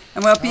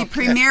 And we'll be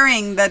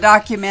premiering the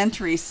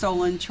documentary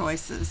Stolen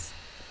Choices.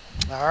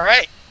 All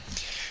right.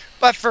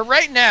 But for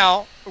right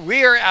now,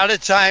 we are out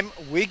of time.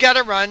 We got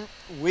to run.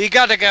 We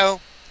got to go.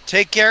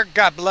 Take care.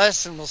 God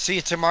bless. And we'll see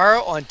you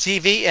tomorrow on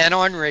TV and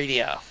on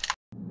radio.